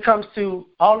when it comes to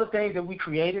all the things that we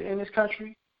created in this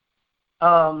country,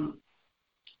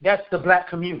 that's the black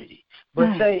community.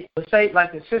 But say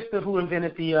like the sister who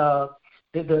invented the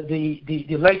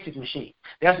LASIK machine.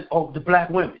 That's the black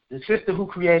women. The sister who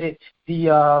created the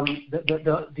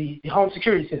home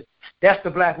security system. That's the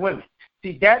black women.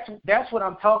 See, that's what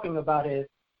I'm talking about. Is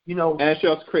and she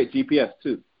also create GPS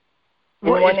too.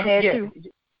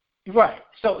 Right.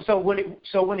 So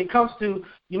when it comes to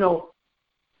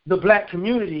the black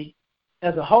community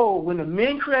as a whole, when the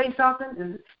men create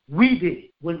something, we did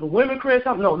it. When the women create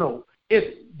something, no,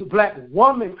 it's the black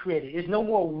woman created. It's no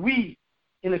more we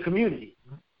in the community.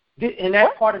 And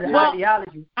that's part of the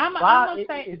ideology.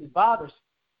 It bothers.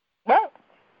 Well,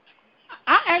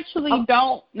 I actually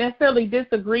don't necessarily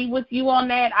disagree with you on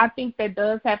that. I think that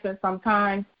does happen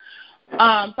sometimes. So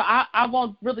I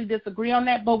won't really disagree on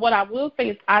that. But what I will say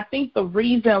is I think the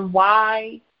reason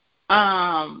why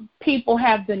people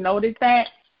have denoted that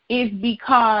is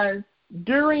because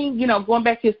during, going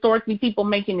back historically, people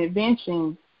making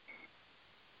inventions,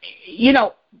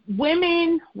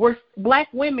 black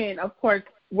women, of course,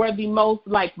 were the most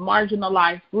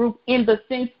marginalized group in the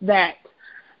sense that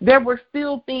there were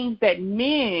still things that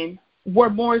men were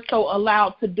more so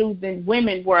allowed to do than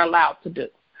women were allowed to do.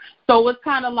 So it's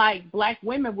kind of like black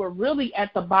women were really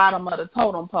at the bottom of the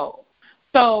totem pole.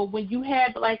 So when you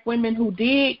had black women who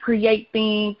did create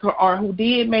things or who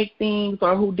did make things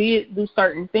or who did do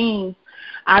certain things,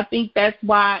 I think that's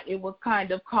why it was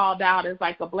kind of called out as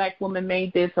like a black woman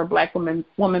made this or black woman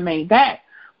made that.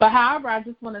 But however, I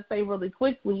just want to say really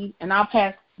quickly, and I'll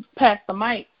pass the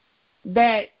mic,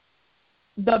 that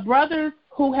the brothers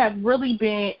who have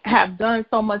really have done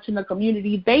so much in the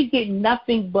community, they get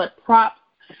nothing but props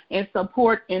and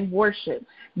support and worship.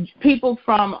 People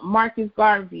from Marcus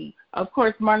Garvey, of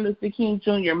course, Martin Luther King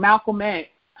Jr., Malcolm X,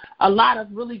 a lot of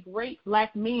really great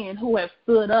black men who have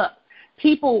stood up.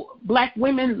 Black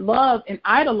women love and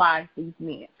idolize these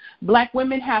men. Black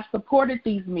women have supported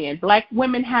these men. Black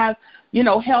women have,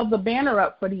 held the banner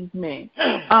up for these men.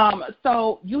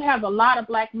 So you have a lot of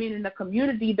black men in the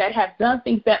community that have done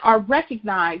things that are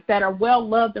recognized, that are well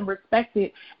loved and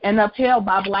respected and upheld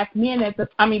by black men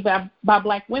by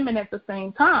black women at the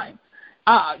same time.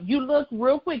 You look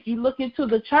real quick, you look into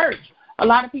the church. A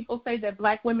lot of people say that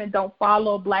black women don't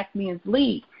follow black men's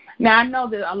lead. Now, I know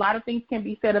that a lot of things can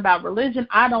be said about religion.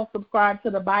 I don't subscribe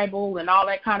to the Bible and all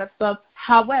that kind of stuff.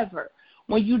 However,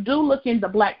 when you do look in the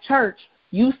black church,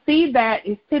 you see that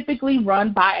it's typically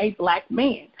run by a black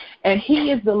man, and he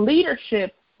is the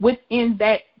leadership within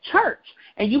that church.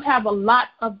 And you have a lot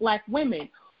of black women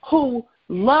who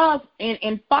love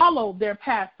and follow their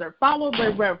pastor, follow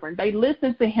their reverend. They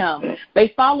listen to him.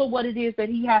 They follow what it is that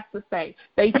he has to say.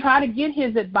 They try to get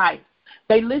his advice.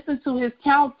 They listen to his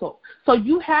counsel. So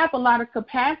you have a lot of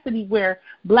capacity where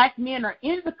black men are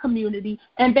in the community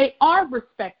and they are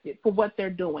respected for what they're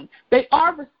doing. They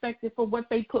are respected for what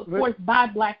they put forth by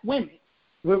black women.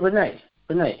 Renee.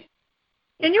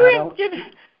 Can you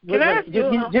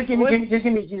just give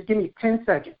me 10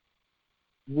 seconds.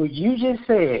 What you just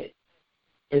said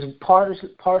is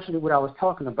partially what I was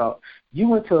talking about. You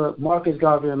went to Marcus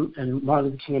Garvey and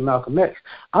Martin Luther King and Malcolm X.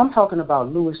 I'm talking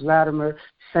about Lewis Latimer,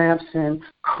 Sampson,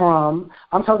 Crumb.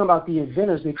 I'm talking about the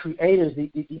inventors, the creators,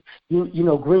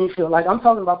 Greenfield. I'm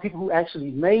talking about people who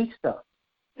actually made stuff.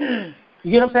 You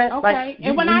get what I'm saying? Okay.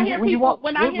 And when I hear people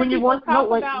talk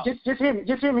about... Just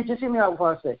hear me out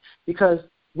before I say. Because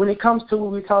when it comes to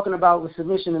what we were talking about with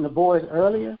submission and the boys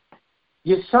earlier,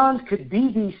 your sons could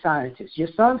be these scientists. Your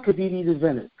sons could be these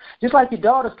inventors, just like your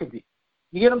daughters could be.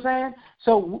 You get what I'm saying?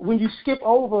 So when you skip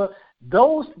over,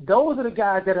 those are the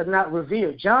guys that are not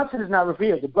revered. Johnson is not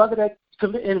revered. The brother that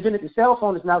invented the cell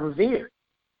phone is not revered.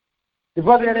 The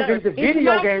brother that invented the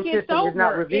video game system is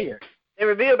not revered. They're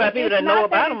revealed by people that know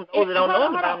about them, those that don't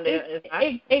know about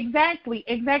them. Exactly.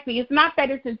 It's not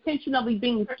that it's intentionally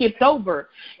being skipped over.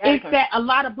 It's that a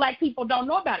lot of black people don't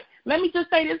know about it. Let me just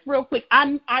say this real quick.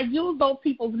 I use those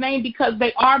people's names because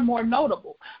they are more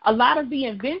notable. A lot of the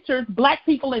inventors, black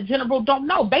people in general, don't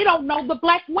know. They don't know the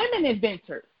black women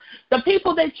inventors. The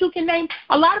people that you can name,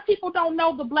 a lot of people don't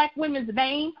know the black women's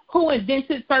name who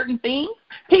invented certain things.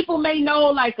 People may know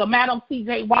like a Madam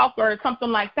C.J. Walker or something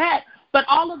like that, but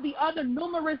all of the other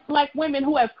numerous black women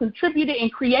who have contributed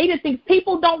and created things,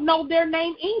 people don't know their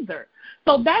name either.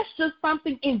 So that's just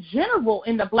something in general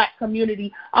in the black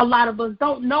community. A lot of us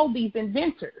don't know these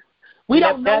inventors. We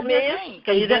don't know their names.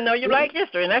 Because you didn't know your black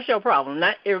history, and that's your problem,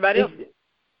 not everybody else.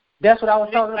 That's what I was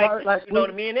talking about. Like, you know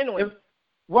the men anyway.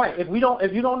 Right. If you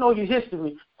don't know your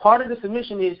history, part of the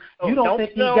submission is you don't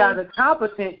think these guys are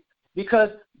competent because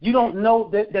you don't know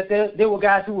that there were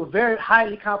guys who were very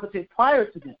highly competent prior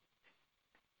to them.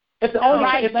 It's the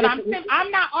only but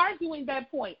I'm not arguing that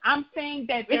point. I'm saying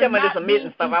that they're not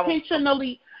being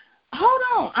intentionally. Hold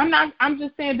on. I'm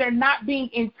just saying they're not being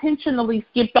intentionally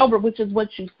skipped over, which is what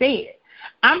you said.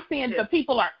 I'm saying the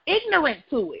people are ignorant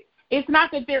to it. It's not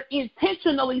that they're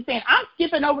intentionally saying, I'm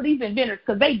skipping over these inventors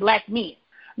because they black men.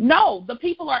 No, the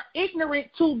people are ignorant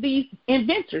to these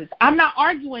inventors. I'm not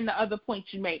arguing the other points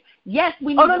you made. Yes,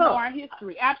 we need to know our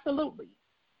history. Absolutely.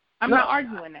 I'm not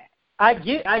arguing that. I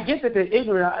get that they're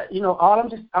ignorant. You know, all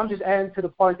I'm just adding to the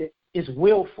part that it's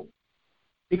willful,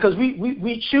 because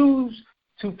we choose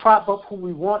to prop up who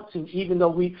we want to, even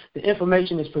though the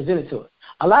information is presented to us.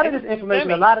 A lot of this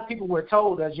information, a lot of people were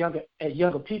told as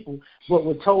younger people, but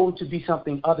were told to be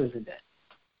something other than that.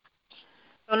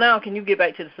 So now, can you get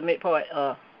back to the submit part?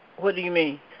 What do you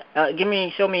mean?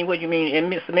 Show me what you mean,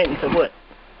 and submitting to what?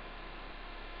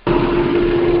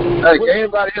 Hey, can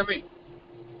anybody hear me?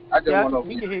 I just want to.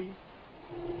 We can hear you.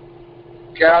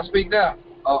 Can I speak now?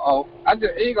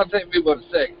 It ain't gonna take me but a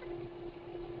second.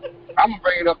 I'm gonna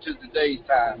bring it up to today's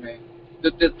time, man.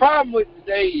 The problem with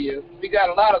today is we got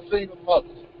a lot of single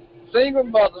mothers. Single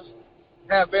mothers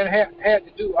have had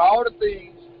to do all the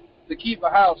things to keep a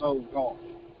household going,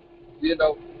 you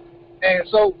know. And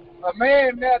so a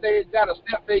man nowadays got to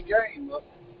step their game up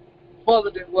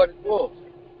further than what it was.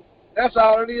 That's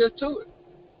all it is to it.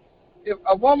 If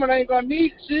a woman ain't gonna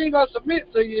she ain't gonna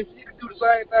submit to you if she can do the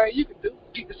same thing you can do,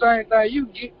 get the same thing you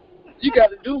get. You got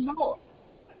to do more.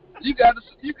 You got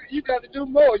to do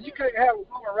more. You can't have a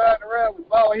woman riding around with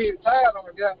bald head tied on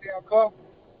a goddamn car,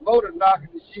 motor knocking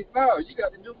and shit. No, you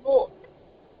got to do more.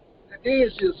 And then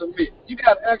she'll submit. You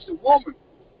got to ask the woman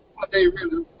what they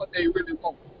really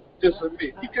want to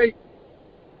submit. You can't.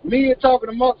 Men talking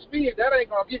amongst men, that ain't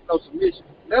gonna get no submission.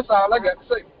 That's all I got to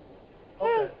say.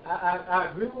 Okay, I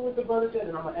agree with what the brother said,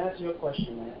 and I'm gonna answer your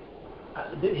question, man.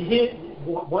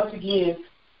 Once again.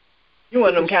 You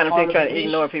want them kind of people trying to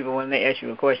ignore people when they ask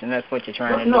you a question. That's what you're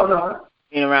trying to do. No.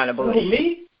 Being around the bush.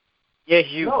 Me? Yes,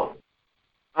 you. No.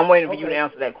 I'm waiting for you to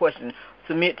answer that question.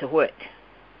 Submit to what?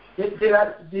 Did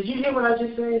you hear what I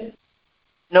just said?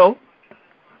 No.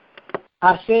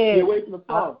 I said. You're away from the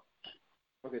phone.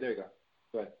 Okay, there you go.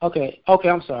 Go ahead. Okay,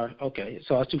 I'm sorry. Okay,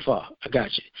 so I was too far. I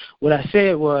got you. What I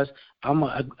said was, I'm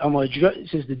gonna address,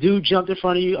 since the dude jumped in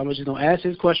front of you, I'm just gonna ask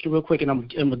his question real quick, and I'm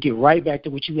gonna get right back to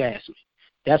what you asked me.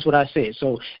 That's what I said.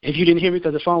 So if you didn't hear me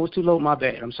because the phone was too low, my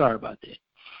bad. I'm sorry about that.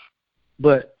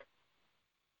 But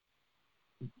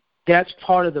that's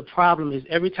part of the problem is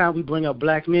every time we bring up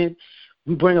black men,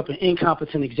 we bring up an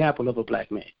incompetent example of a black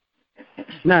man.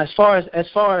 Now, as far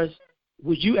as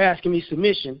what you asking me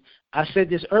submission, I said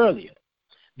this earlier.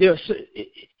 I'm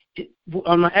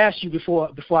going to ask you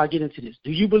before I get into this. Do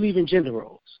you believe in gender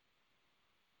roles?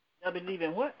 I believe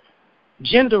in what?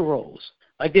 Gender roles.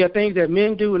 Like there are things that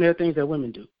men do and there are things that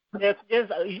women do.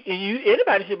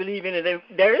 Anybody should believe in it.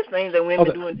 There is things that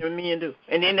women do and that men do,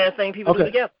 and then there's things people do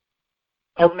together.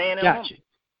 Man and got you.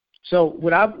 So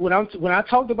when I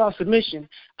talked about submission,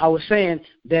 I was saying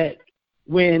that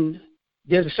when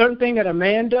there's a certain thing that a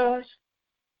man does,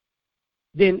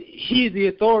 then he's the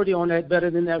authority on that better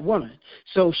than that woman.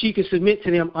 So she can submit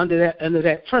to them under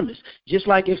that premise. Just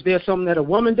like if there's something that a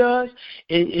woman does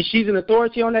and she's an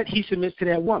authority on that, he submits to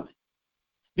that woman.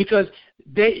 Because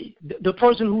the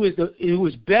person who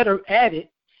is better at it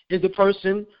is the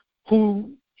person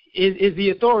who is the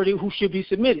authority who should be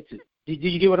submitted to. Did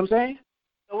you get what I'm saying?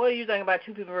 So what do you think about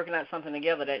two people working out something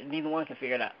together that neither one can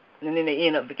figure it out, and then they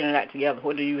end up figuring it out together?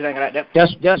 What do you think about that?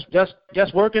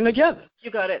 That's working together. You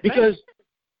got it. Because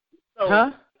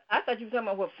I thought you were talking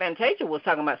about what Fantasia was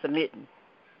talking about submitting.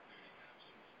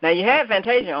 Now you had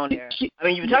Fantasia on there. I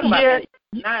mean, you were talking about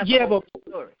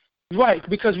but right,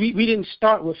 because we didn't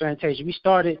start with Fantasia. We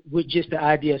started with just the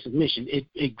idea of submission.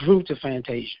 It grew to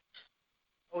Fantasia.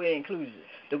 Oh, it includes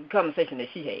the conversation that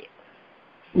she had.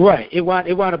 Right. It wound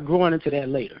up growing into that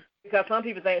later. Because some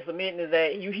people think submitting is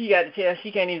that he got to tell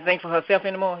she can't even think for herself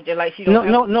anymore, just like she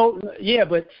don't. No. Yeah,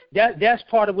 but that's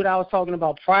part of what I was talking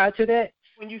about prior to that.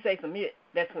 When you say submit,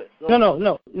 that's what.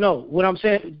 No. What I'm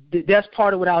saying, that's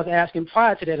part of what I was asking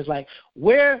prior to that is like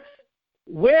where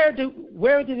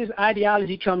did this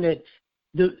ideology come that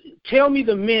tell me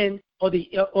the men or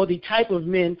the type of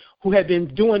men who have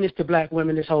been doing this to black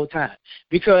women this whole time?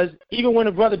 Because even when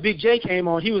the brother Big J came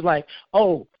on, he was like,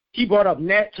 oh, he brought up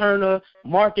Nat Turner,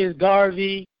 Marcus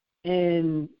Garvey,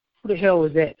 and who the hell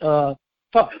was that?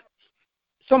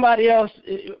 Somebody else.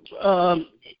 To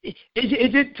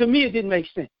me, it didn't make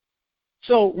sense.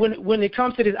 So when it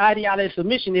comes to this ideology of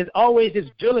submission, there's always this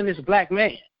villainous black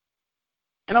man.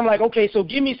 And I'm like, okay, so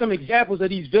give me some examples of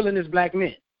these villainous black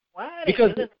men. Why?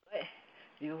 Because the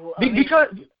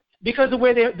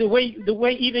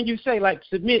way even you say like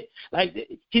submit, like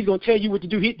he's gonna tell you what to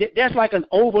do. That's like an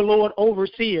overlord,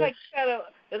 overseer.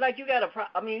 It's like you got a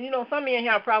problem. I mean, some men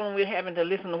have a problem with having to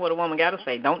listen to what a woman got to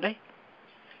say, don't they?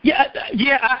 Yeah,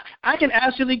 I can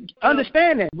actually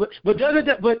understand that,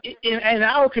 but in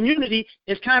our community,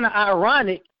 it's kind of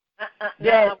ironic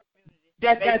that.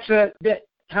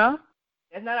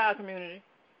 That's not our community.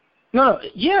 No,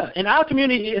 yeah, in our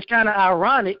community, it's kind of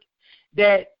ironic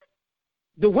that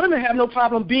the women have no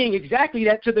problem being exactly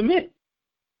that to the men.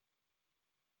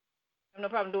 Have no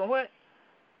problem doing what?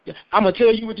 I'm gonna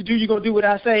tell you what to do. You're gonna do what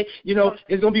I say.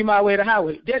 It's gonna be my way or the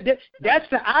highway. That's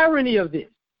the irony of this.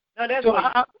 No, that's what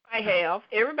I have.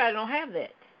 Everybody don't have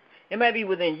that. It might be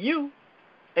within you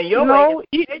and your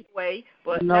way,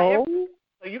 but no.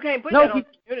 So you can't put that on the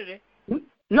community.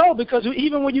 No, because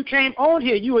even when you came on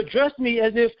here, you addressed me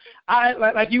as if I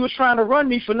like you were trying to run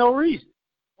me for no reason.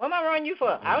 What am I running you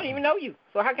for? I don't even know you,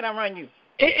 so how can I run you?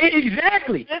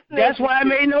 Exactly. That's why it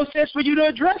made no sense for you to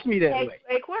address me that way.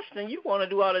 A question. You want to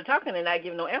do all the talking and not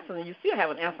give no answer, and you still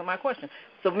haven't answered my question.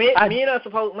 So women are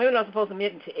supposed to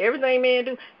admit to everything men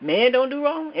do. Men don't do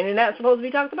wrong, and they're not supposed to be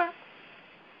talked about?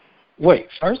 Wait,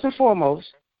 first and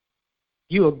foremost,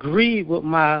 you agree with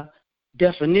my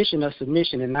definition of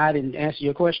submission, and I didn't answer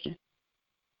your question?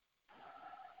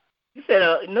 You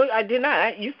said no, I did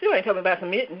not. You still ain't talking about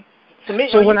submitting.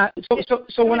 So when I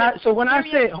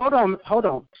said hold on.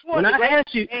 When I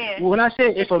asked you when I asked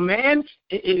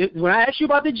you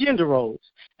about the gender roles,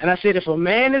 and I said if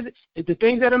the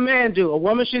things that a man do, a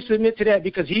woman should submit to that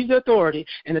because he's the authority,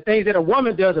 and the things that a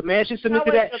woman does, a man should submit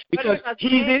to that because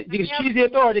she's the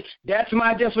authority. That's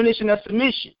my definition of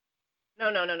submission.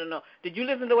 No. Did you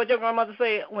listen to what your grandmother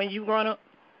said when you growing up?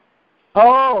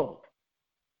 Oh,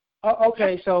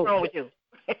 okay. So what's wrong with you?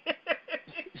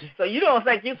 So you don't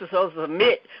think you're supposed to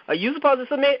submit? Are you supposed to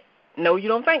submit? No, you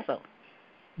don't think so.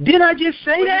 Did I just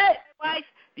say that?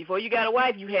 Before you got a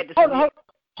wife, you had to submit.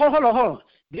 Hold on.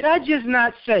 Did I just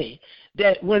not say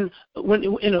that when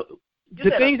the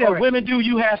things that women do,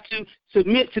 you have to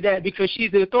submit to that because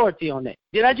she's the authority on that?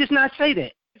 Did I just not say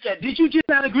that? Did you just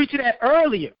not agree to that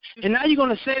earlier? And now you're going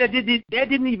to say that that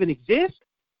didn't even exist?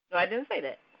 No, I didn't say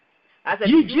that. I said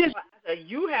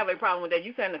you have a problem with that.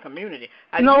 You said in the community.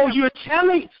 You're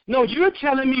telling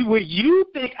me what you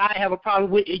think I have a problem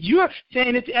with. You're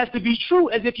saying it has to be true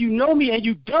as if you know me and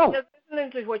you don't. Just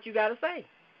listening to what you got to say.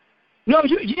 No,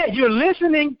 you're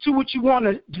listening to what you want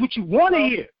to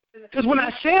hear. Because when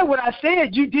I said what I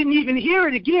said, you didn't even hear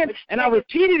it again, and I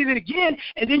repeated it again,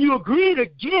 and then you agreed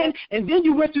again, and then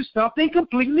you went to something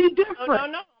completely different. No.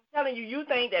 I'm telling you, you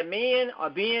think that men are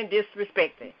being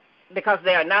disrespected because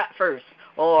they are not first,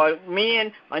 or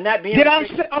men are not being. When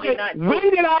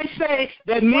did I say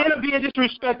that men are being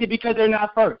disrespected because they're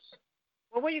not first?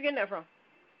 Well, where are you getting that from?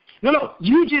 No,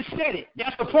 you just said it.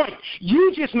 That's the point.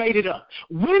 You just made it up.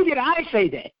 When did I say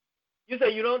that? You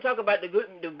said you don't talk about the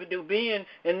being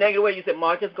in a negative way. You said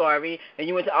Marcus Garvey, and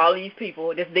you went to all these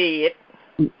people that's dead.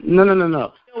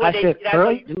 No. I said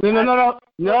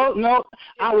no.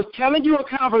 I was telling you a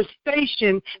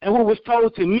conversation and what was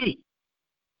told to me.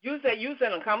 You said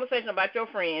a conversation about your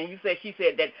friend. You said she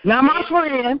said that. Now my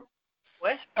friend.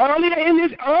 What? Earlier in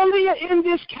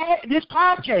this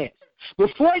podcast,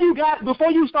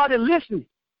 before you started listening.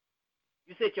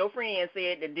 You said your friend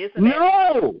said that this and that.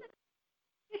 No.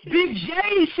 Big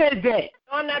J said that.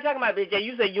 No, I'm not talking about Big J.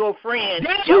 You said your friend.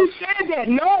 You said that.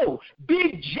 No.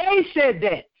 Big J said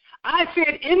that. I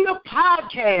said in the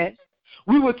podcast,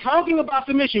 we were talking about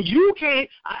submission. I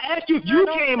asked you if you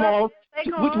came on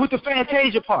with the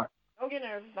Fantasia part. Don't get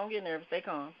nervous. Don't get nervous. Stay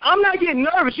calm. I'm not getting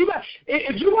nervous. You got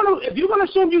if you're gonna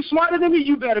assume you smarter than me,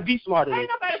 you better be smarter than me.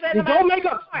 Don't make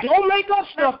up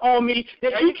stuff on me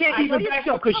that you can't even back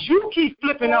up because you keep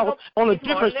flipping out on a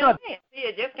different subject. See,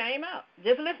 it just came out.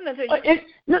 Just listening to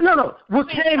you. No. What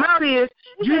came out is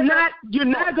you're not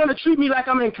gonna treat me like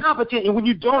I'm incompetent and when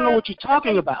you don't know what you're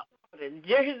talking about.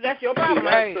 That's your problem.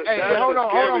 Hey, hold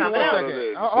on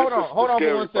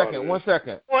for 1 second. One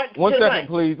second,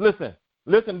 please.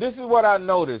 Listen, this is what I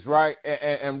noticed, right?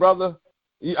 And brother,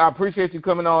 I appreciate you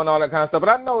coming on and all that kind of stuff, but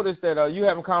I noticed that you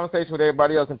having conversation with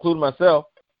everybody else, including myself,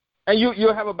 and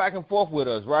you'll have a back and forth with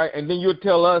us, right? And then you'll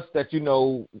tell us that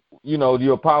you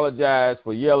apologize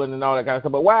for yelling and all that kind of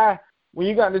stuff. But why, when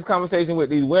you got this conversation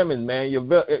with these women, man,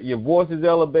 your voice is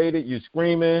elevated, you're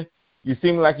screaming, you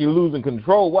seem like you're losing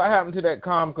control. What happened to that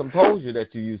calm composure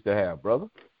that you used to have, brother?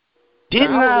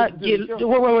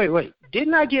 Wait.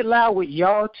 Didn't I get loud with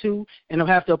y'all two, and I'll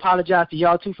have to apologize to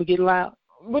y'all two for getting loud?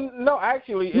 But no,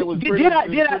 actually, it was pretty calm.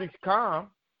 Really? Calm.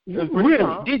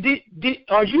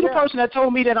 Are you the person that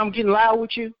told me that I'm getting loud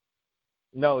with you?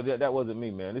 No, that wasn't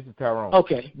me, man. This is Tyrone.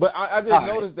 Okay. But I just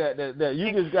noticed that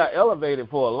you just got elevated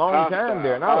for a long time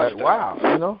there, and I was like,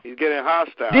 wow, He's getting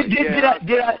hostile.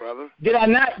 Did I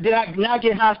not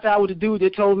get hostile with the dude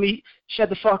that told me shut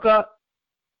the fuck up?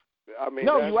 I mean,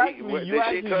 no, you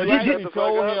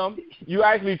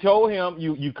actually told him,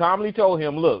 you calmly told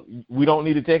him, look, we don't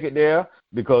need to take it there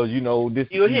because, this.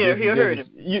 He'll hurt him.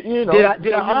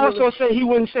 Did I also say he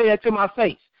wouldn't say that to my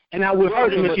face? And I would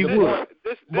hurt him if he would.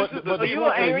 So you're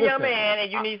an angry young man,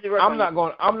 and you need to work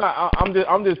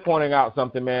I'm just pointing out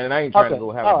something, man, and I ain't trying to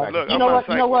go have a back. Look, you know what?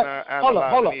 Hold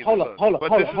on.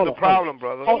 But this is the problem,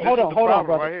 brother. Hold on,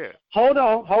 brother. Right here. Hold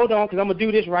on, because I'm going to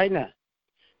do this right now.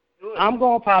 I'm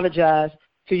going to apologize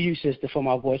to you, sister, for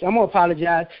my voice. I'm going to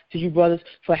apologize to you, brothers,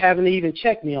 for having to even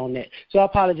check me on that. So I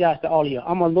apologize to all of you.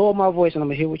 I'm going to lower my voice, and I'm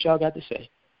going to hear what y'all got to say.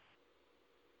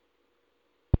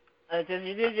 You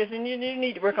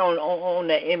need to work on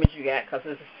that image you got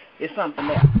because it's something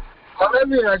else. Well, let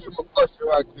me ask you a question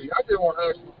right quick. I just want to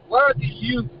ask you, why do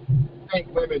you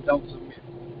think women don't submit?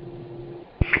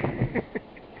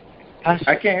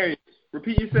 I can't hear you.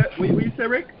 Repeat what you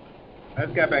said, Rick? I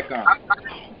just got back on.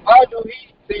 Why do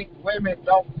he think women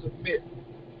don't submit?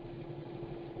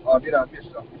 Or did I miss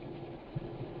something?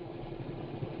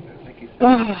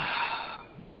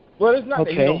 Well, it's not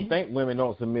that he don't think women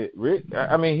don't submit, Rick.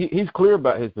 I mean, he's clear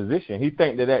about his position. He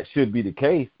thinks that should be the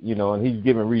case, and he's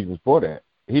giving reasons for that.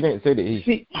 He didn't say that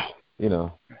he,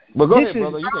 But go ahead,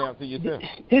 brother. You can answer yourself.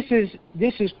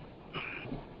 This is.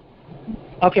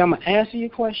 Okay, I'm gonna answer your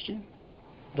question,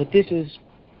 but this is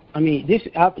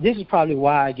probably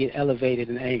why I get elevated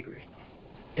and angry.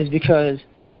 Is because,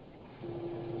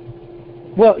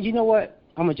 well, you know what?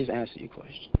 I'm gonna just answer your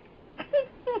question.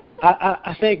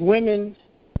 I think women.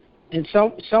 And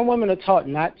some women are taught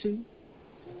not to.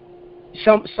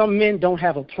 Some men don't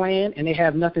have a plan and they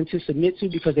have nothing to submit to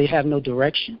because they have no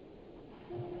direction.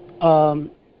 And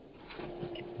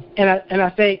I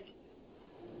think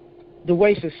the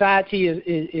way society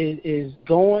is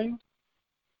going,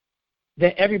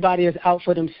 that everybody is out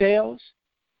for themselves,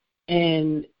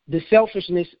 and the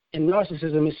selfishness and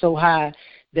narcissism is so high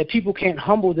that people can't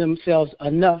humble themselves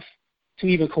enough to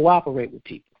even cooperate with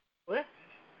people.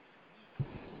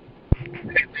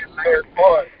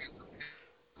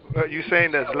 You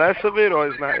saying there's less of it, or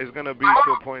it's not? It's going to be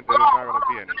to a point that it's not going to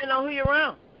be any. You know who you're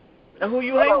around, and who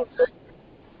you hang.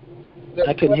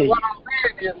 I couldn't hear you. What I'm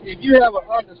saying is, if you have an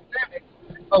understanding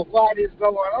of why this is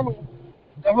going on,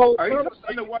 the whole. Are you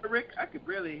underwater, Rick? I could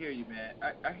barely hear you, man.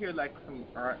 I hear like some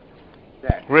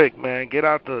that. Rick, man, get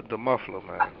out the muffler,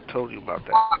 man. I told you about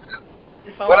that.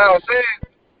 What I was saying. All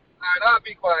right, I'll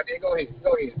be quiet. Then go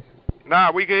ahead.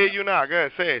 Nah, we can hear you now. Go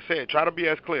ahead, say it. Try to be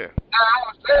as clear. Now, I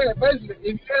was saying, basically,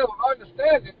 if you have an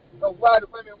understanding of why the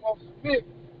women won't submit,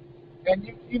 and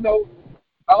you know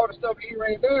all the stuff he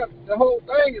ran down, the whole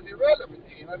thing is irrelevant.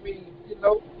 I mean,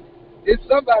 it's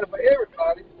somebody for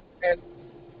everybody, and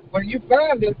when you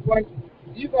find this one,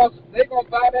 they're gonna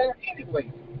buy down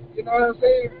anyway. You know what I'm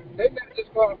saying? They're not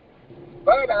just gonna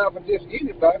buy down for just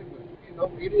anybody,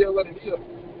 but it is what it is.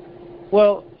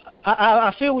 Well,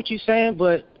 I feel what you're saying,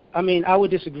 but I mean, I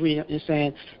would disagree in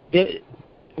saying that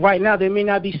right now there may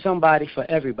not be somebody for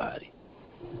everybody,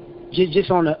 just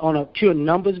on a pure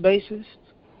numbers basis.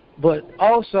 But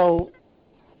also,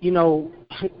 we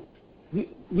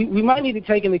might need to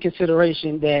take into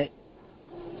consideration that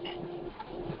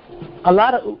a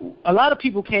lot of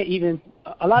people can't even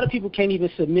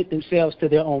submit themselves to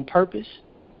their own purpose.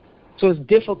 So it's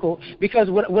difficult because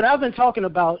what I've been talking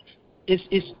about is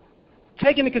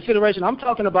take into consideration, I'm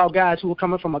talking about guys who are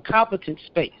coming from a competent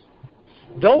space.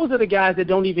 Those are the guys that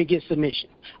don't even get submission.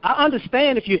 I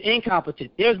understand if you're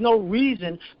incompetent. There's no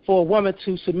reason for a woman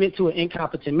to submit to an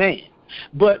incompetent man.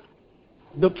 But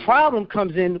the problem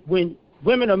comes in when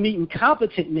women are meeting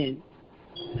competent men.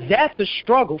 That's the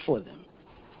struggle for them.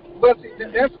 But see,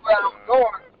 that's where I'm going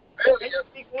earlier.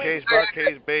 Case by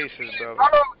case basis, brother.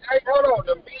 Hold on.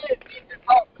 The men need to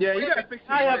talk. Yeah, you gotta fix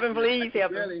I help him, please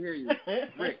help him. Barely hear you.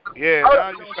 Rick. Yeah,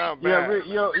 now you sound Yeah, bad. Rick,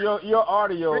 your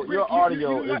audio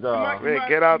is Rick,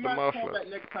 get out the muffler.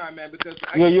 Next time, man, because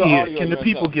your audio. Can the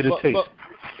people get a taste?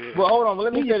 But hold on,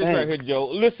 let me say this right here, Joe.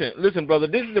 Listen, brother.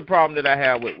 This is the problem that I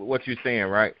have with what you're saying,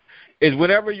 right? Is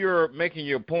whenever you're making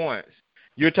your points,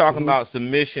 you're talking about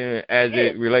submission as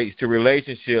it relates to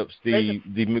relationships, the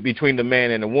between the man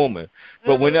and the woman.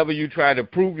 But whenever you try to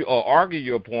prove or argue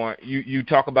your point, you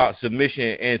talk about submission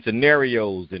in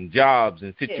scenarios and jobs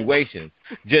and situations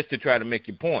just to try to make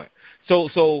your point. So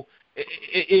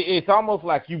it's almost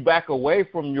like you back away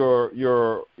from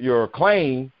your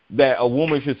claim that a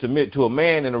woman should submit to a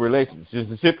man in a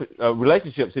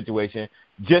relationship situation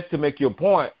just to make your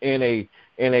point in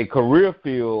a career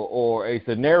field or a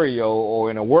scenario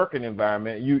or in a working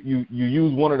environment. You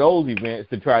use one of those events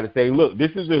to try to say, look,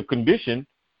 this is a condition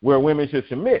where women should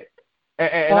submit.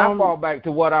 And I fall back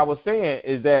to what I was saying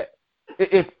is that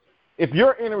if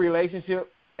you're in a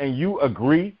relationship and you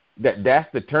agree that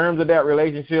that's the terms of that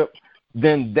relationship,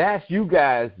 then that's you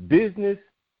guys' business,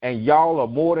 and y'all are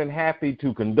more than happy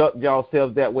to conduct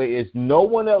yourselves that way. It's no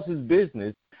one else's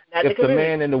business if the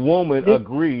man and the woman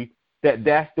agree that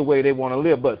that's the way they want to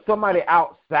live. But somebody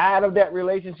outside of that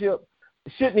relationship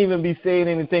shouldn't even be saying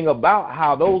anything about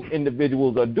how those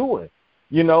individuals are doing.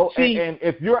 You know, and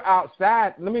if you're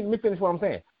outside, let me finish what I'm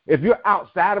saying. If you're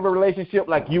outside of a relationship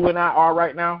like you and I are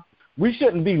right now, we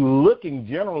shouldn't be looking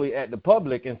generally at the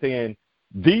public and saying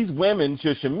these women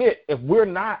should submit if we're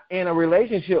not in a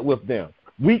relationship with them.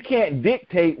 We can't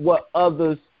dictate what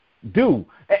others do.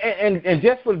 And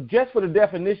just for the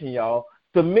definition, y'all,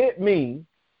 submit means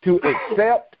to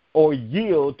accept or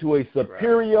yield to a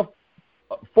superior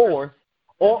force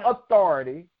or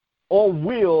authority or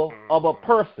will of a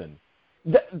person.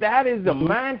 That is the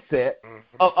mindset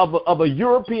of a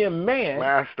European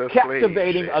man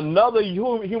captivating another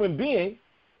human being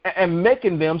and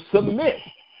making them submit.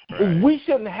 Right. We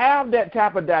shouldn't have that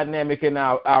type of dynamic in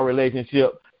our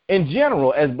relationship. In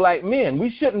general, as black men, we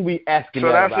shouldn't be asking. So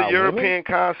that's a European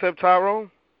concept, Tyrone?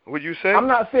 Would you say? I'm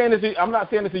not saying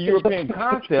it's a European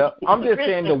concept. I'm just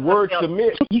saying the word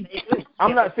submit.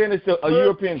 I'm not saying it's a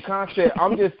European concept.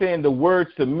 I'm just saying the word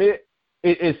submit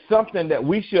is something that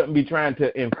we shouldn't be trying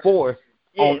to enforce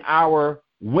on our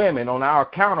women, on our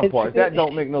counterparts. That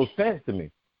don't make no sense to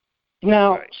me.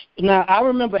 Now, I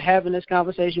remember having this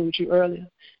conversation with you earlier.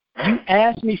 You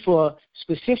asked me for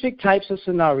specific types of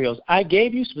scenarios. I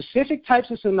gave you specific types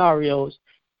of scenarios,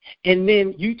 and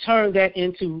then you turned that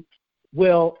into,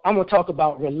 well, I'm going to talk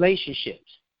about relationships.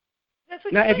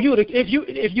 Now, if you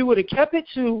would have kept it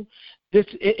to this,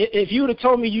 if you would have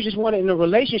told me you just wanted in a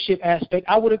relationship aspect,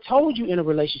 I would have told you in a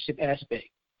relationship aspect.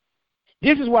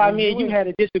 This is why me and you had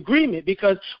a disagreement,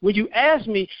 because when you asked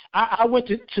me, I went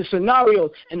to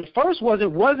scenarios, and the first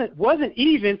wasn't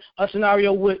even a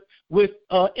scenario with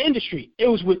industry. It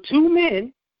was with two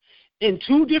men in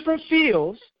two different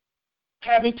fields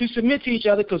having to submit to each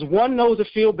other because one knows the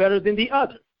field better than the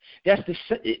other.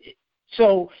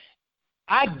 So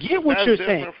I get what you're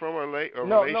saying. That's different from a relationship.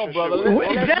 No, brother.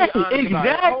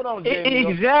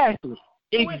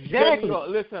 Exactly.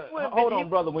 Listen, hold on,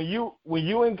 brother. When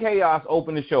you and Chaos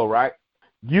opened the show, right?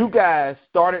 You guys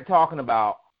started talking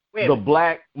about the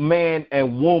black man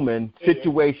and woman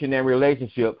situation and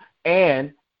relationship,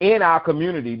 and in our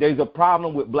community, there's a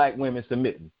problem with black women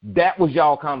submitting. That was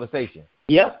y'all conversation.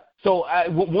 Yep. So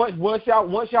once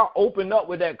y'all opened up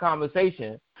with that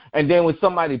conversation, and then when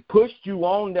somebody pushed you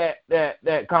on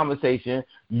that conversation,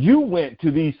 you went to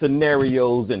these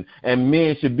scenarios and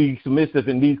men should be submissive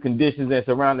in these conditions and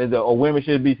surroundings, or women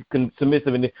should be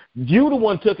submissive in this. You the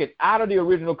one took it out of the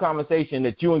original conversation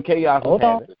that you and Chaos was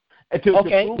having. And to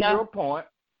prove your point,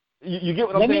 you get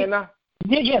what I'm saying now?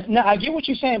 Yes. Now I get what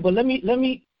you're saying, but let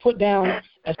me put down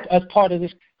as part of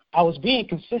this. I was being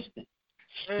consistent.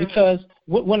 Because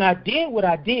when I did what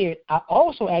I did, I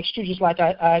also asked you, just like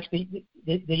I asked the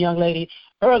young lady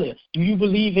earlier, do you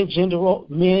believe in gender role,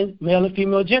 male and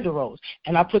female gender roles?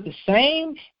 And I put the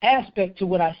same aspect to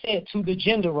what I said to the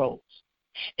gender roles.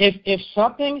 If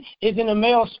something is in a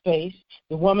male space,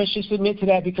 the woman should submit to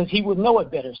that because he would know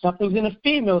it better. If something's in a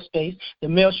female space, the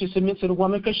male should submit to the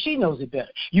woman because she knows it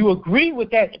better. You agree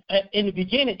with that in the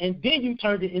beginning, and then you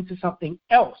turned it into something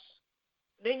else.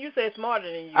 Then you said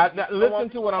smarter than you. Listen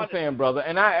to what I'm saying, brother.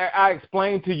 And I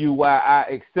explained to you why I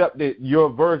accepted your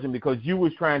version, because you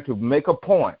was trying to make a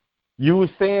point. You was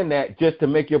saying that just to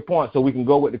make your point so we can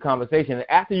go with the conversation. And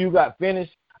after you got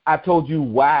finished, I told you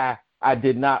why I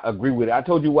did not agree with it. I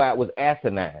told you why it was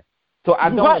asinine. So I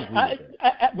don't agree with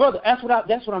it. Brother, that's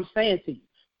what I'm saying to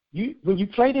you. When you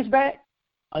play this back,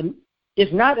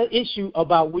 it's not an issue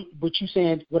about what you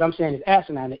saying. What I'm saying is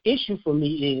asinine. The issue for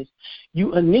me is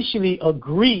you initially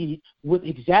agreed with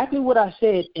exactly what I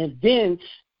said, and then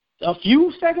a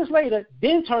few seconds later,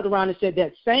 then turned around and said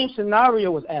that same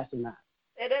scenario was asinine.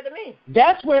 Say that to me.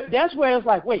 That's where it's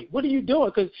like, wait, what are you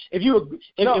doing? Because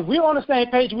if we're on the same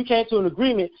page, we came to an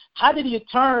agreement. How did it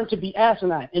turn to be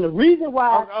asinine? And the reason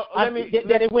why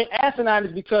that it went asinine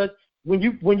is because when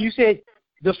you said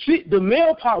the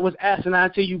male part was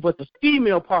asinine to you, but the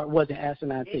female part wasn't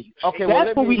asinine to you. Okay,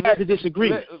 that's when we had to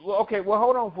disagree.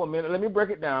 Hold on for a minute. Let me break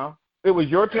it down. It was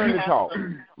your turn to talk.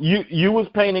 You was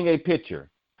painting a picture,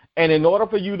 and in order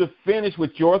for you to finish with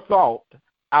your thought,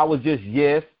 I was just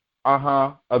yes,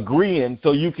 agreeing,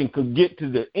 so you can get to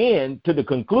the end, to the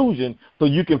conclusion, so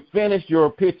you can finish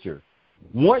your picture.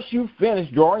 Once you finish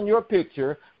drawing your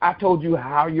picture, I told you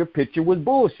how your picture was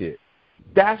bullshit.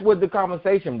 That's what the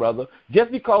conversation, brother.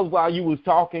 Just because while you was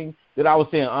talking that I was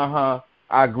saying, I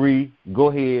agree, go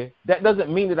ahead, that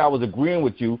doesn't mean that I was agreeing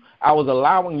with you. I was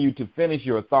allowing you to finish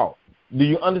your thought. Do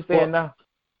you understand now?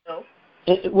 No.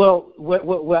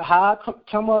 How I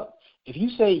come up, if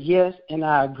you say yes and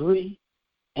I agree,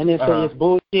 and then say it's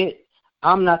bullshit,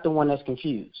 I'm not the one that's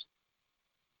confused.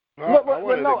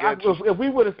 If we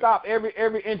would have stopped every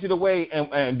inch of the way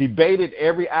and debated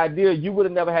every idea, you would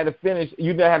have never had to finish.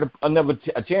 You'd never had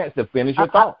a chance to finish your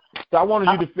thought. So I wanted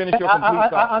you to finish your complete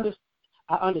thought.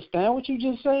 I understand what you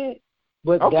just said,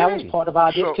 but that was part of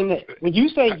our disconnect. When you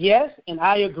say yes and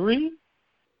I agree,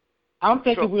 I'm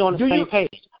thinking we're on the same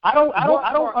page. I don't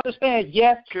understand.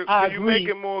 Yes, I agree. Can you make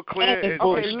it more clear?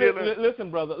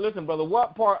 Listen, brother.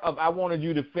 What part of I wanted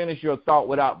you to finish your thought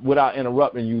without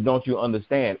interrupting you? Don't you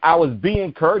understand? I was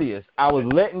being courteous. I was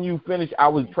letting you finish. I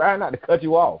was trying not to cut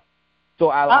you off. So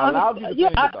I allowed you to finish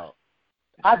your thought.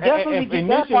 I definitely get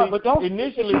that part, but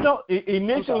initially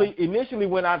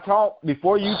when I talked,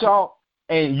 before you talked,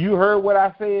 and you heard what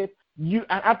I said,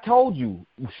 I told you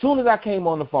as soon as I came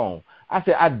on the phone, I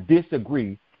said I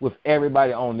disagree with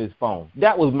everybody on this phone.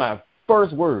 That was my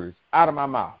first words out of my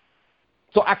mouth.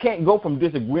 So I can't go from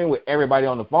disagreeing with everybody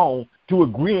on the phone to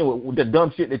agreeing with the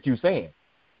dumb shit that you're saying.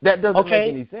 That doesn't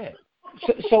make any sense.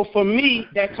 So for me,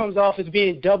 that comes off as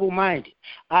being double-minded.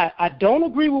 I don't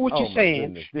agree with what you're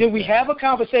saying. Then we have a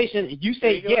conversation, and you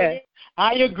say, yes,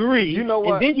 I agree. You know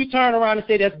what? And then you turn around and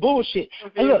say that's bullshit.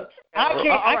 And look, I don't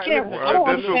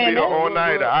understand this will be the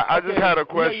all-nighter. I just had a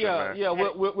question, man. Yeah,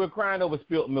 we're crying over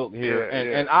spilt milk here,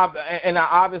 and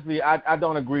I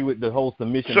don't agree with the whole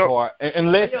submission part,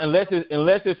 unless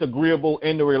it's agreeable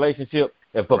in the relationship.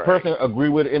 If a person agree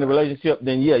with it in the relationship,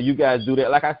 then yeah, you guys do that.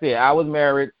 Like I said, I was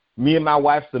married. Me and my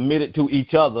wife submitted to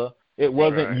each other. It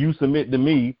wasn't you submit to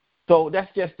me. So that's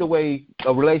just the way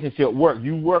a relationship works.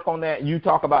 You work on that, you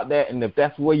talk about that, and if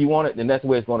that's the way you want it, then that's the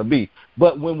way it's going to be.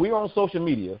 But when we're on social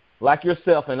media, like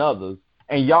yourself and others,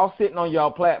 and y'all sitting on y'all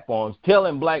platforms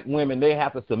telling black women they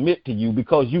have to submit to you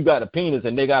because you got a penis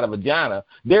and they got a vagina,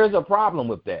 there's a problem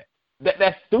with that.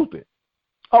 That's stupid.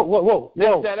 Oh, whoa.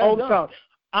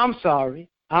 I'm sorry.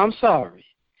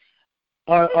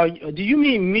 Do you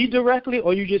mean me directly,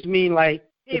 or you just mean like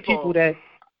the people that?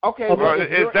 Okay. Is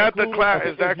that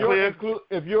clear?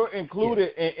 If you're included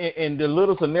in the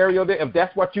little scenario there, if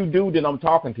that's what you do, then I'm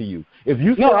talking to you. If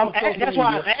you that's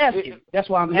why I'm asking. That's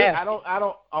why I'm asking.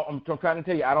 I'm trying to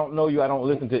tell you, I don't know you. I don't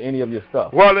listen to any of your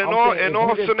stuff. Well, in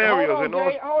all scenarios,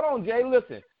 hold on, Jay.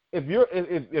 Listen,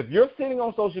 if you're sitting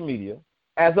on social media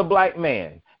as a black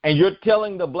man, and you're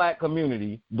telling the black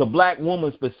community, the black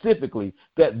woman specifically,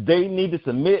 that they need to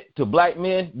submit to black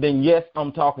men, then yes,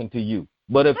 I'm talking to you.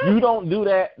 But if you don't do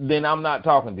that, then I'm not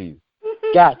talking to you.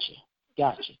 Gotcha.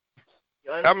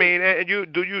 I mean, and you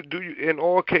in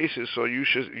all cases. So you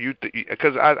should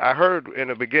because I heard in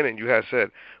the beginning you had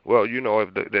said, well,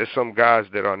 if there's some guys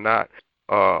that are not.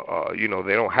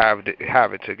 They don't have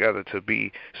it together to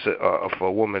be for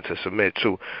a woman to submit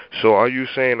to. So are you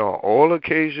saying on all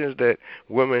occasions that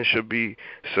women should be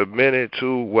submitted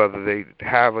to, whether they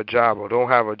have a job or don't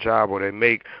have a job, or they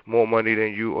make more money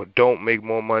than you or don't make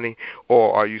more money?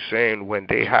 Or are you saying when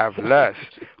they have less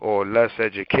or less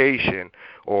education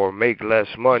or make less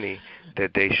money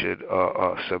that they should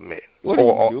submit?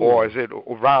 Or is it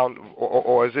around,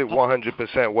 or is it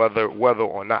 100% whether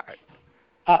or not?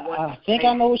 I think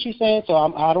I know what you're saying, so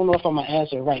I don't know if I'm going to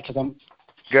answer it right, because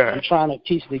I'm trying to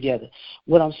piece it together.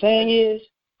 What I'm saying is,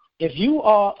 if you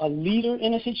are a leader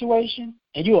in a situation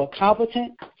and you are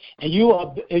competent and you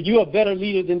are a better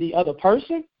leader than the other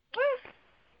person,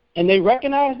 and they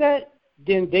recognize that,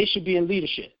 then they should be in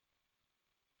leadership.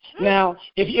 Now,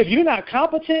 if you're not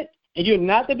competent and you're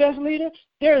not the best leader,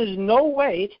 there is no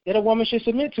way that a woman should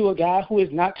submit to a guy who is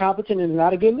not competent and is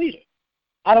not a good leader.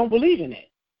 I don't believe in that.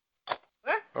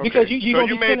 Okay. Because you're going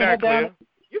to be sending her down.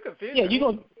 You confused. Yeah, you're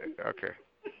going to. Okay.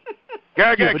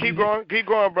 Yeah, keep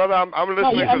going, brother. I'm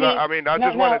listening to that. I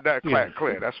just wanted that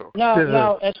clear. That's all.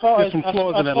 Now, as far as some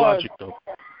flaws in that logic, though.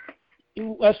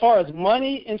 As far as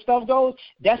money and stuff goes,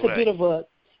 that's a bit of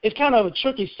it's kind of a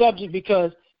tricky subject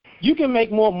because you can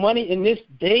make more money in this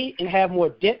day and have more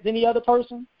debt than the other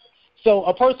person. So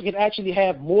a person can actually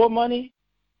have more money,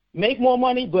 make more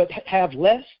money, but have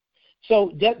less.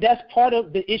 So that's part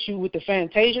of the issue with the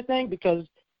Fantasia thing, because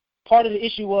part of the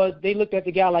issue was they looked at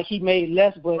the guy like he made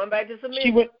less, but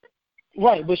she went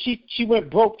but she went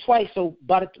broke twice. So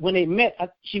when they met,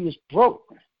 she was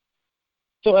broke.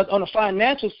 So on a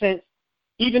financial sense,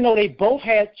 even though they both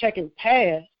had checkered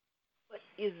past,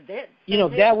 is that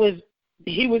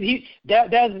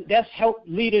that's helped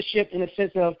leadership in the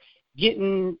sense of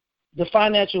getting the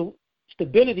financial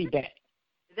stability back.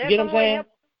 You get what I'm saying?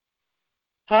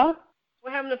 Huh?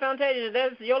 What happened to Fantasia?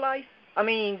 That's your life? I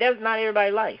mean, that's not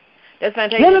everybody's life. That's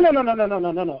Fantasia. No.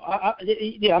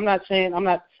 I'm not saying, I'm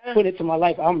not putting it to my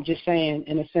life. I'm just saying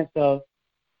in the sense of,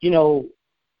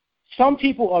 some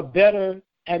people are better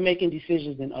at making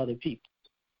decisions than other people.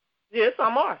 Yeah,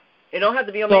 some are. It don't have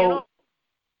to be a man.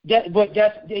 But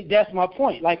that's my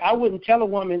point. Like, I wouldn't tell a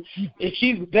woman if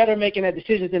she's better making that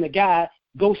decision than a guy,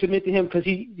 go submit to him because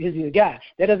he's a guy.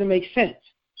 That doesn't make sense,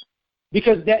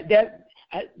 because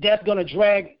that's going to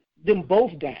drag them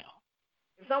both down.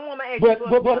 If some woman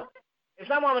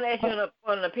asks you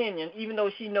for an opinion, even though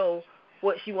she knows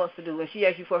what she wants to do, and she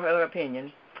asks you for her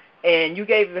opinion, and you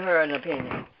gave her an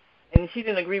opinion, and she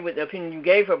didn't agree with the opinion you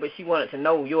gave her, but she wanted to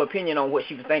know your opinion on what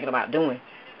she was thinking about doing,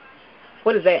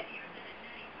 what is that?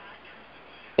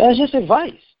 That's just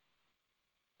advice.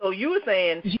 So you were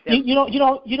saying you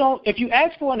don't. If you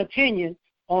ask for an opinion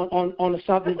on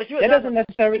something, that doesn't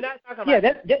necessarily.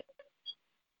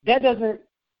 That doesn't.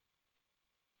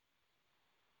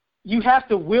 You have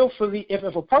to willfully. If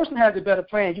a person has a better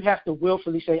plan, you have to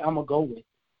willfully say, "I'm gonna go with it."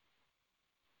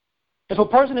 If a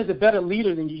person is a better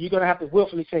leader than you, you're gonna have to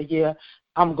willfully say, "Yeah,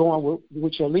 I'm going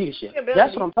with your leadership."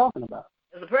 That's what I'm talking about.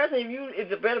 As a person, if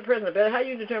the better person, how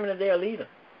you determine if they're a leader?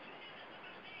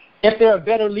 If they're a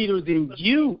better leader than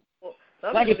you,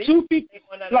 but if you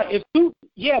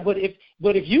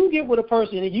get with a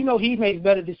person and you know he makes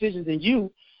better decisions than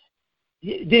you,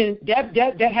 then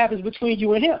that happens between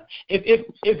you and him.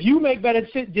 If you make better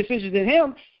decisions than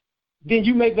him, then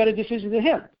you make better decisions than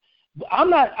him.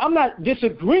 I'm not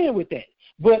disagreeing with that.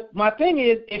 But my thing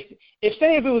is, if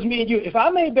it was me and you, if I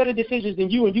made better decisions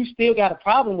than you and you still got a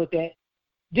problem with that,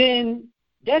 then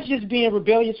that's just being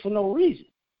rebellious for no reason.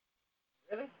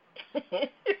 Really?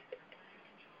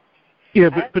 Yeah,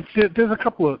 but there's a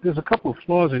couple of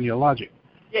flaws in your logic,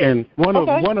 and one of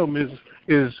them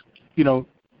is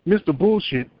Mr.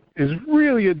 Bullshit is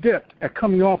really adept at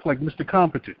coming off like Mr.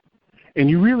 Competent, and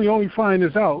you really only find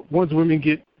this out once women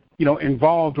get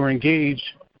involved or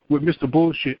engaged with Mr.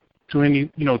 Bullshit to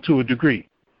a degree,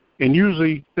 and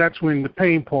usually that's when the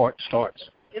pain part starts.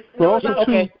 But also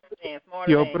too,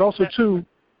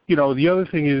 the other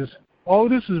thing is, all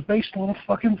this is based on a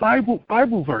fucking Bible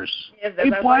verse. Yes, a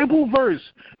Bible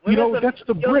verse. That's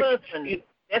the brick.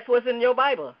 That's what's in your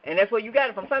Bible, and that's where you got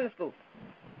it from Sunday school.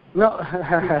 No.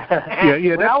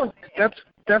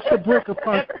 That's the brick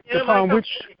upon which.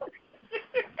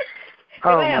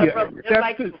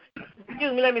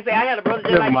 Excuse me, let me say, I had a brother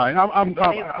just Never mind. I'm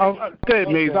dead,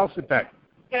 Maze. I'll sit back.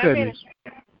 Can I finish?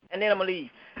 And then I'm gonna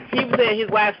leave. He said his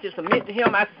wife should submit to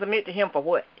him. I should submit to him for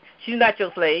what? She's not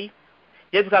your slave.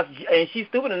 Just because and she's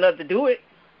stupid enough to do it,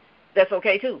 that's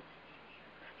okay too.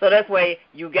 So that's where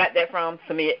you got that from,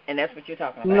 submit, and that's what you're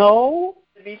talking about. No.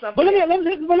 But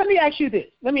let me ask you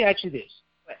this.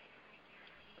 What?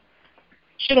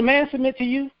 Should a man submit to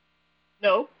you?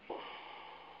 No.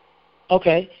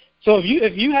 Okay. So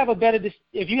if you have a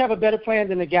better plan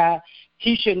than the guy,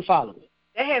 he shouldn't follow it.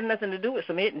 That has nothing to do with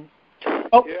submitting.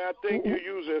 Oh. Yeah, I think you're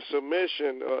using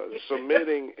submitting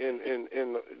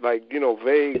in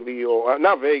vaguely or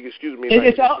not vague. Excuse me.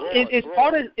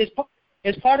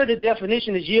 It's part of the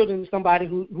definition is yielding to somebody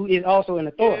who is also an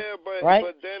authority, yeah, right?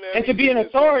 But then and to be an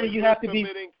authority, you have to be.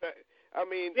 I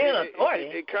mean,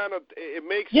 it kind of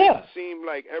makes it seem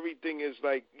like everything is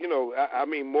like, I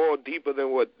mean, more deeper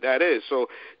than what that is. So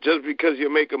just because you're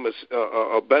making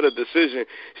a better decision,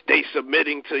 stay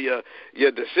submitting to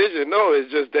your decision. No,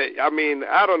 it's just that, I mean,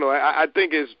 I don't know. I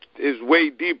think it's way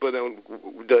deeper than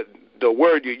the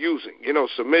word you're using.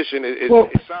 Submission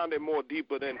it sounded more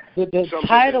deeper than the something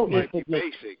title that is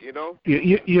basic.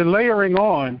 You're layering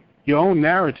on your own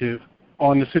narrative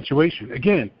on the situation.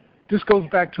 Again, this goes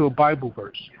back to a Bible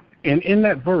verse. And in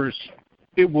that verse,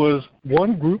 it was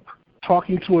one group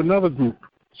talking to another group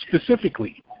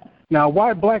specifically. Now,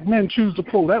 why black men choose to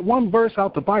pull that one verse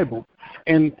out the Bible,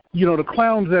 and, the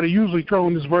clowns that are usually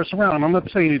throwing this verse around, I'm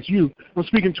not saying it's you. I'm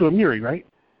speaking to Amiri, right?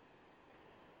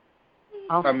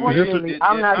 Unfortunately,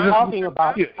 I'm not talking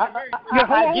about. I get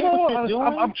what you're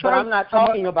doing, but I'm not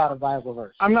talking about a Bible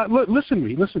verse. I'm not. Listen to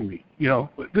me. This is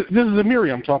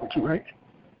Amiri I'm talking to, right?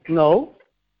 No.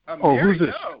 Who's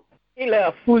this? He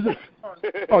left. Who is this?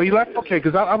 Oh, he left? Okay,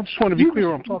 because I just want to be clear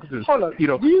who I'm talking to. Hold on.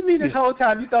 Do you mean this whole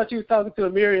time you thought you were talking to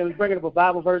Amiri and was bringing up a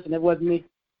Bible verse and it wasn't me?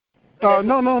 No.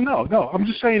 I'm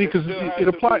just saying it because it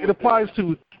applies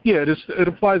to it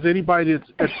applies to anybody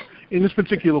that's in this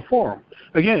particular forum.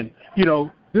 Again,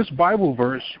 this Bible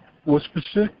verse was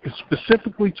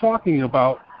specifically talking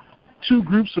about two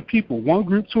groups of people, one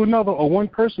group to another, or one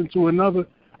person to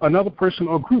another person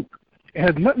or group. It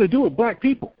has nothing to do with black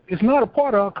people. It's not a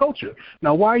part of our culture.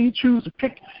 Now, why you choose to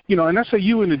pick, and I say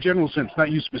you in the general sense, not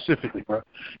you specifically, bro.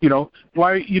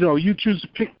 Why, you choose to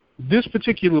pick this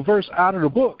particular verse out of the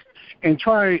book and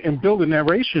try and build a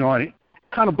narration on it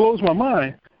kind of blows my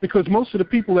mind, because most of the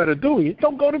people that are doing it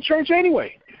don't go to church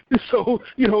anyway. So,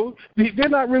 they're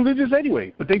not religious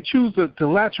anyway, but they choose to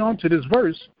latch onto this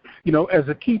verse, as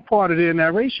a key part of their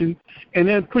narration and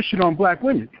then push it on black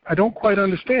women. I don't quite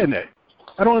understand that.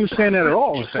 I don't understand that at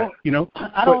all. In fact,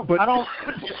 I don't.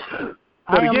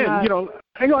 But again,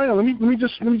 hang on. Let me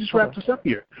just wrap this up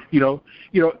here.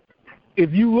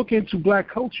 If you look into black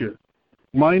culture,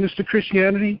 minus the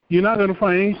Christianity, you're not going to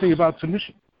find anything about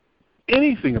submission.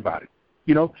 Anything about it.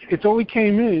 It only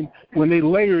came in when they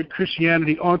layered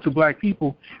Christianity onto black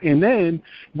people, and then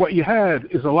what you had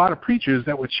is a lot of preachers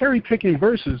that were cherry picking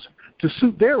verses to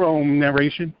suit their own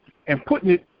narration and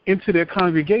putting it into their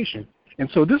congregation. And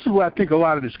so this is where I think a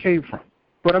lot of this came from.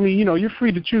 But I mean, you're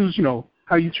free to choose,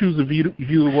 how you choose to view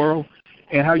the world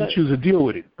and how you choose to deal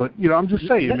with it. But I'm just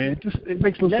saying, man, it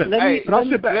makes no sense. But I'll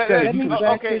sit back. You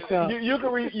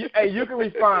can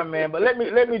respond, man. But let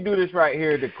me do this right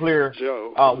here to clear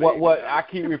what I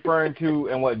keep referring to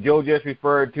and what Joe just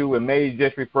referred to and May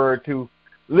just referred to.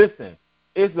 Listen,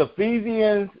 it's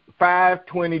Ephesians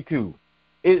 5:22.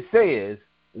 It says,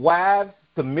 "Wives,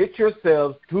 submit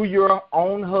yourselves to your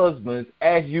own husbands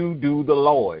as you do the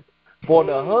Lord. For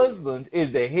the husband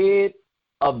is the head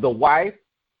of the wife,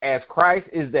 as Christ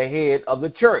is the head of the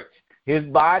church, his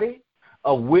body,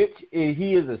 of which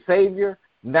he is a Savior.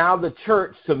 Now the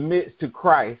church submits to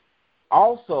Christ.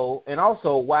 Also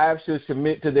wives should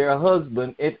submit to their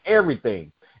husband in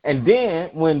everything." And then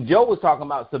when Joe was talking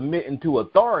about submitting to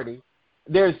authority,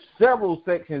 there's several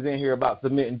sections in here about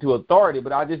submitting to authority,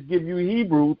 but I'll just give you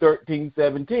Hebrew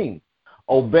 13:17.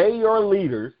 "Obey your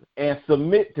leaders and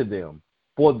submit to them,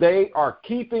 for they are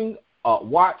keeping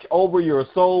watch over your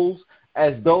souls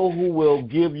as though who will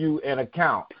give you an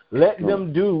account. Let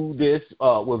them do this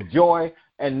with joy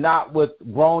and not with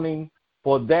groaning,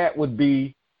 for that would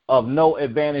be of no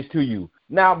advantage to you."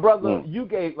 Now, brother, you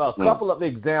gave a couple of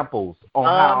examples on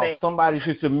how somebody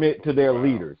should submit to their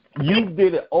leaders. You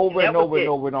did it over and over and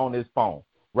over on this phone,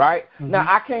 right? Mm-hmm.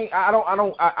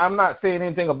 Now, I'm not saying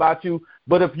anything about you,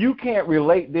 but if you can't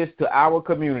relate this to our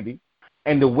community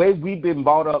and the way we've been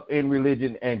brought up in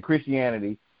religion and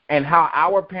Christianity and how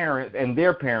our parents and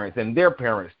their parents and their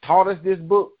parents taught us this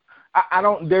book,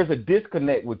 there's a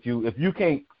disconnect with you if you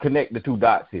can't connect the two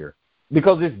dots here,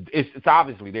 because it's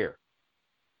obviously there.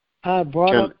 I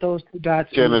brought up those two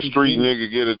dots. Can a street nigga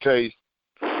get a taste?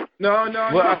 No.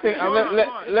 Well, I think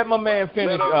let my man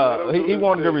finish. He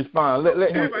wanted to respond. Let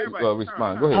him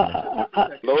respond. Go ahead,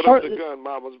 man. Load up the gun,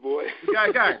 mama's boy.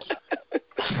 Guy.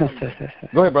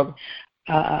 Go ahead, brother.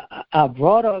 I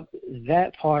brought up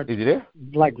that part. Is he there?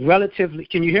 Like relatively.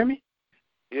 Can you hear me?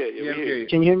 Yeah, we hear you.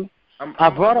 Can you hear me? I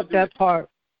brought up that part.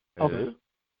 Okay.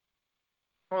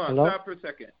 Hold on. Hello? Stop for a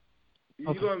second.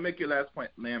 You're going to make your last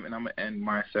point, Lamb, and I'm going to end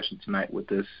my session tonight with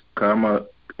this, because I'm going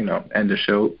to, end the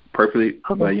show perfectly.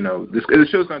 Okay. But, the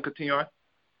show's going to continue on.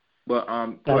 But,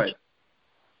 go ahead.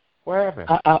 What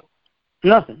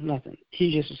happened? Nothing.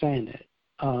 He just was saying that.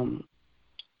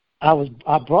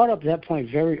 I brought up that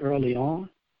point very early on,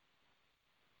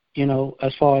 You know,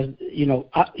 as far as, you know,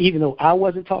 even though I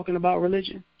wasn't talking about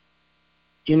religion,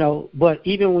 you know, but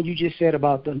even when you just said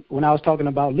about when I was talking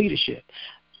about leadership,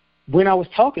 when I was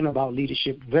talking about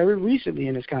leadership very recently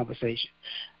in this conversation,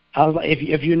 I was like,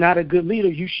 if you're not a good leader,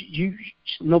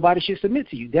 nobody should submit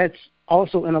to you. That's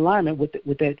also in alignment with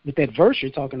that verse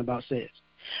you're talking about says.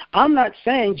 I'm not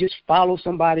saying just follow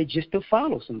somebody just to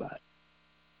follow somebody.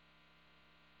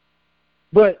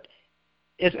 But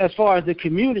as far as the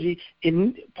community,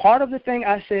 part of the thing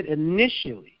I said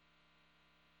initially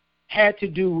had to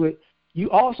do with you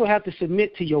also have to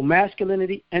submit to your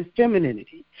masculinity and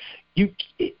femininity.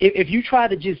 If you try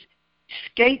to just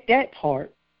skate that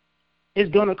part, it's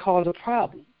going to cause a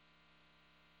problem.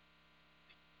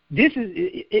 This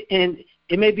is, and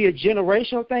it may be a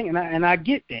generational thing, and I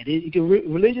get that. It's a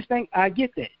religious thing, I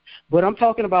get that. But I'm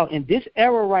talking about in this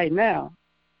era right now,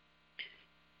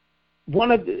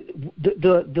 one of the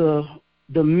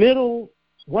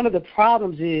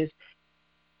problems is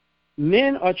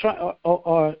men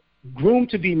are groomed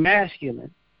to be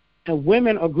masculine, and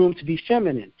women are groomed to be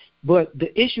feminine. But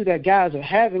the issue that guys are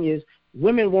having is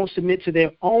women won't submit to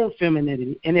their own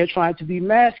femininity, and they're trying to be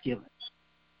masculine,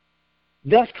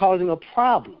 thus causing a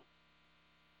problem.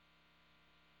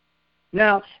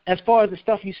 Now, as far as the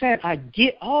stuff you said, I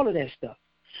get all of that stuff.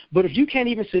 But if you can't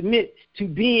even submit to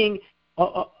being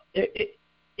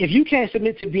if you can't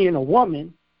submit to being a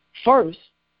woman first,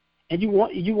 and you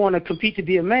want to compete to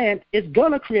be a man, it's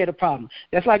gonna create a problem.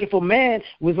 That's like if a man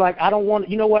was like, I don't want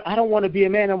to be a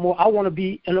man anymore. I want to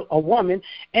be a woman,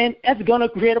 and that's gonna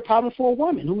create a problem for a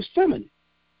woman who's feminine.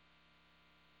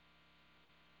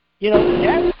 You know,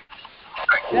 that's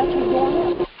what's going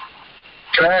on.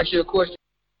 Can I ask you a question?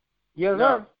 Yes,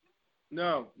 sir.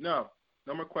 No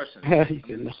more questions.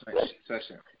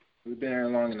 Session. We've been here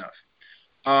long enough.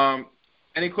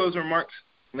 Any closing remarks,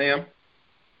 Liam?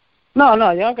 No,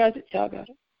 y'all got it.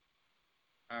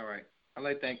 All right. I'd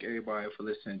like to thank everybody for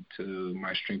listening to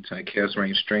my stream tonight, Chaos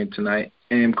Reign stream tonight.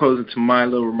 And closing to my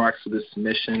little remarks for this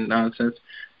submission nonsense,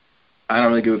 I don't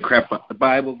really give a crap about the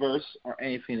Bible verse or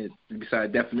anything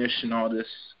besides definition, all this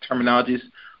terminologies.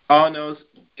 All I know is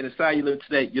in the society you live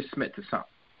today, you're submit to something.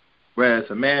 Whereas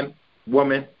a man,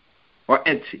 woman, or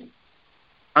entity,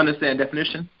 understand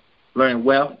definition, learn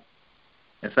well,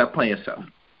 and stop playing yourself.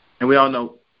 And we all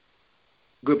know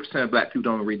a good percent of black people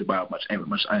don't read the Bible much, ain't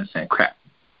much understand crap.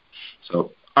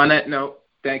 So on that note,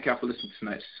 thank y'all for listening to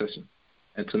tonight's session.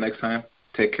 Until next time,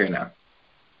 take care now.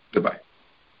 Goodbye.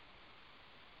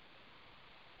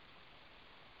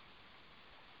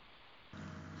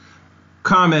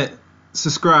 Comment,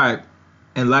 subscribe,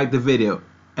 and like the video.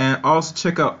 And also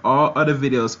check out all other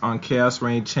videos on Chaos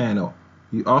Reign channel.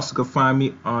 You also can find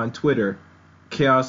me on Twitter, Chaos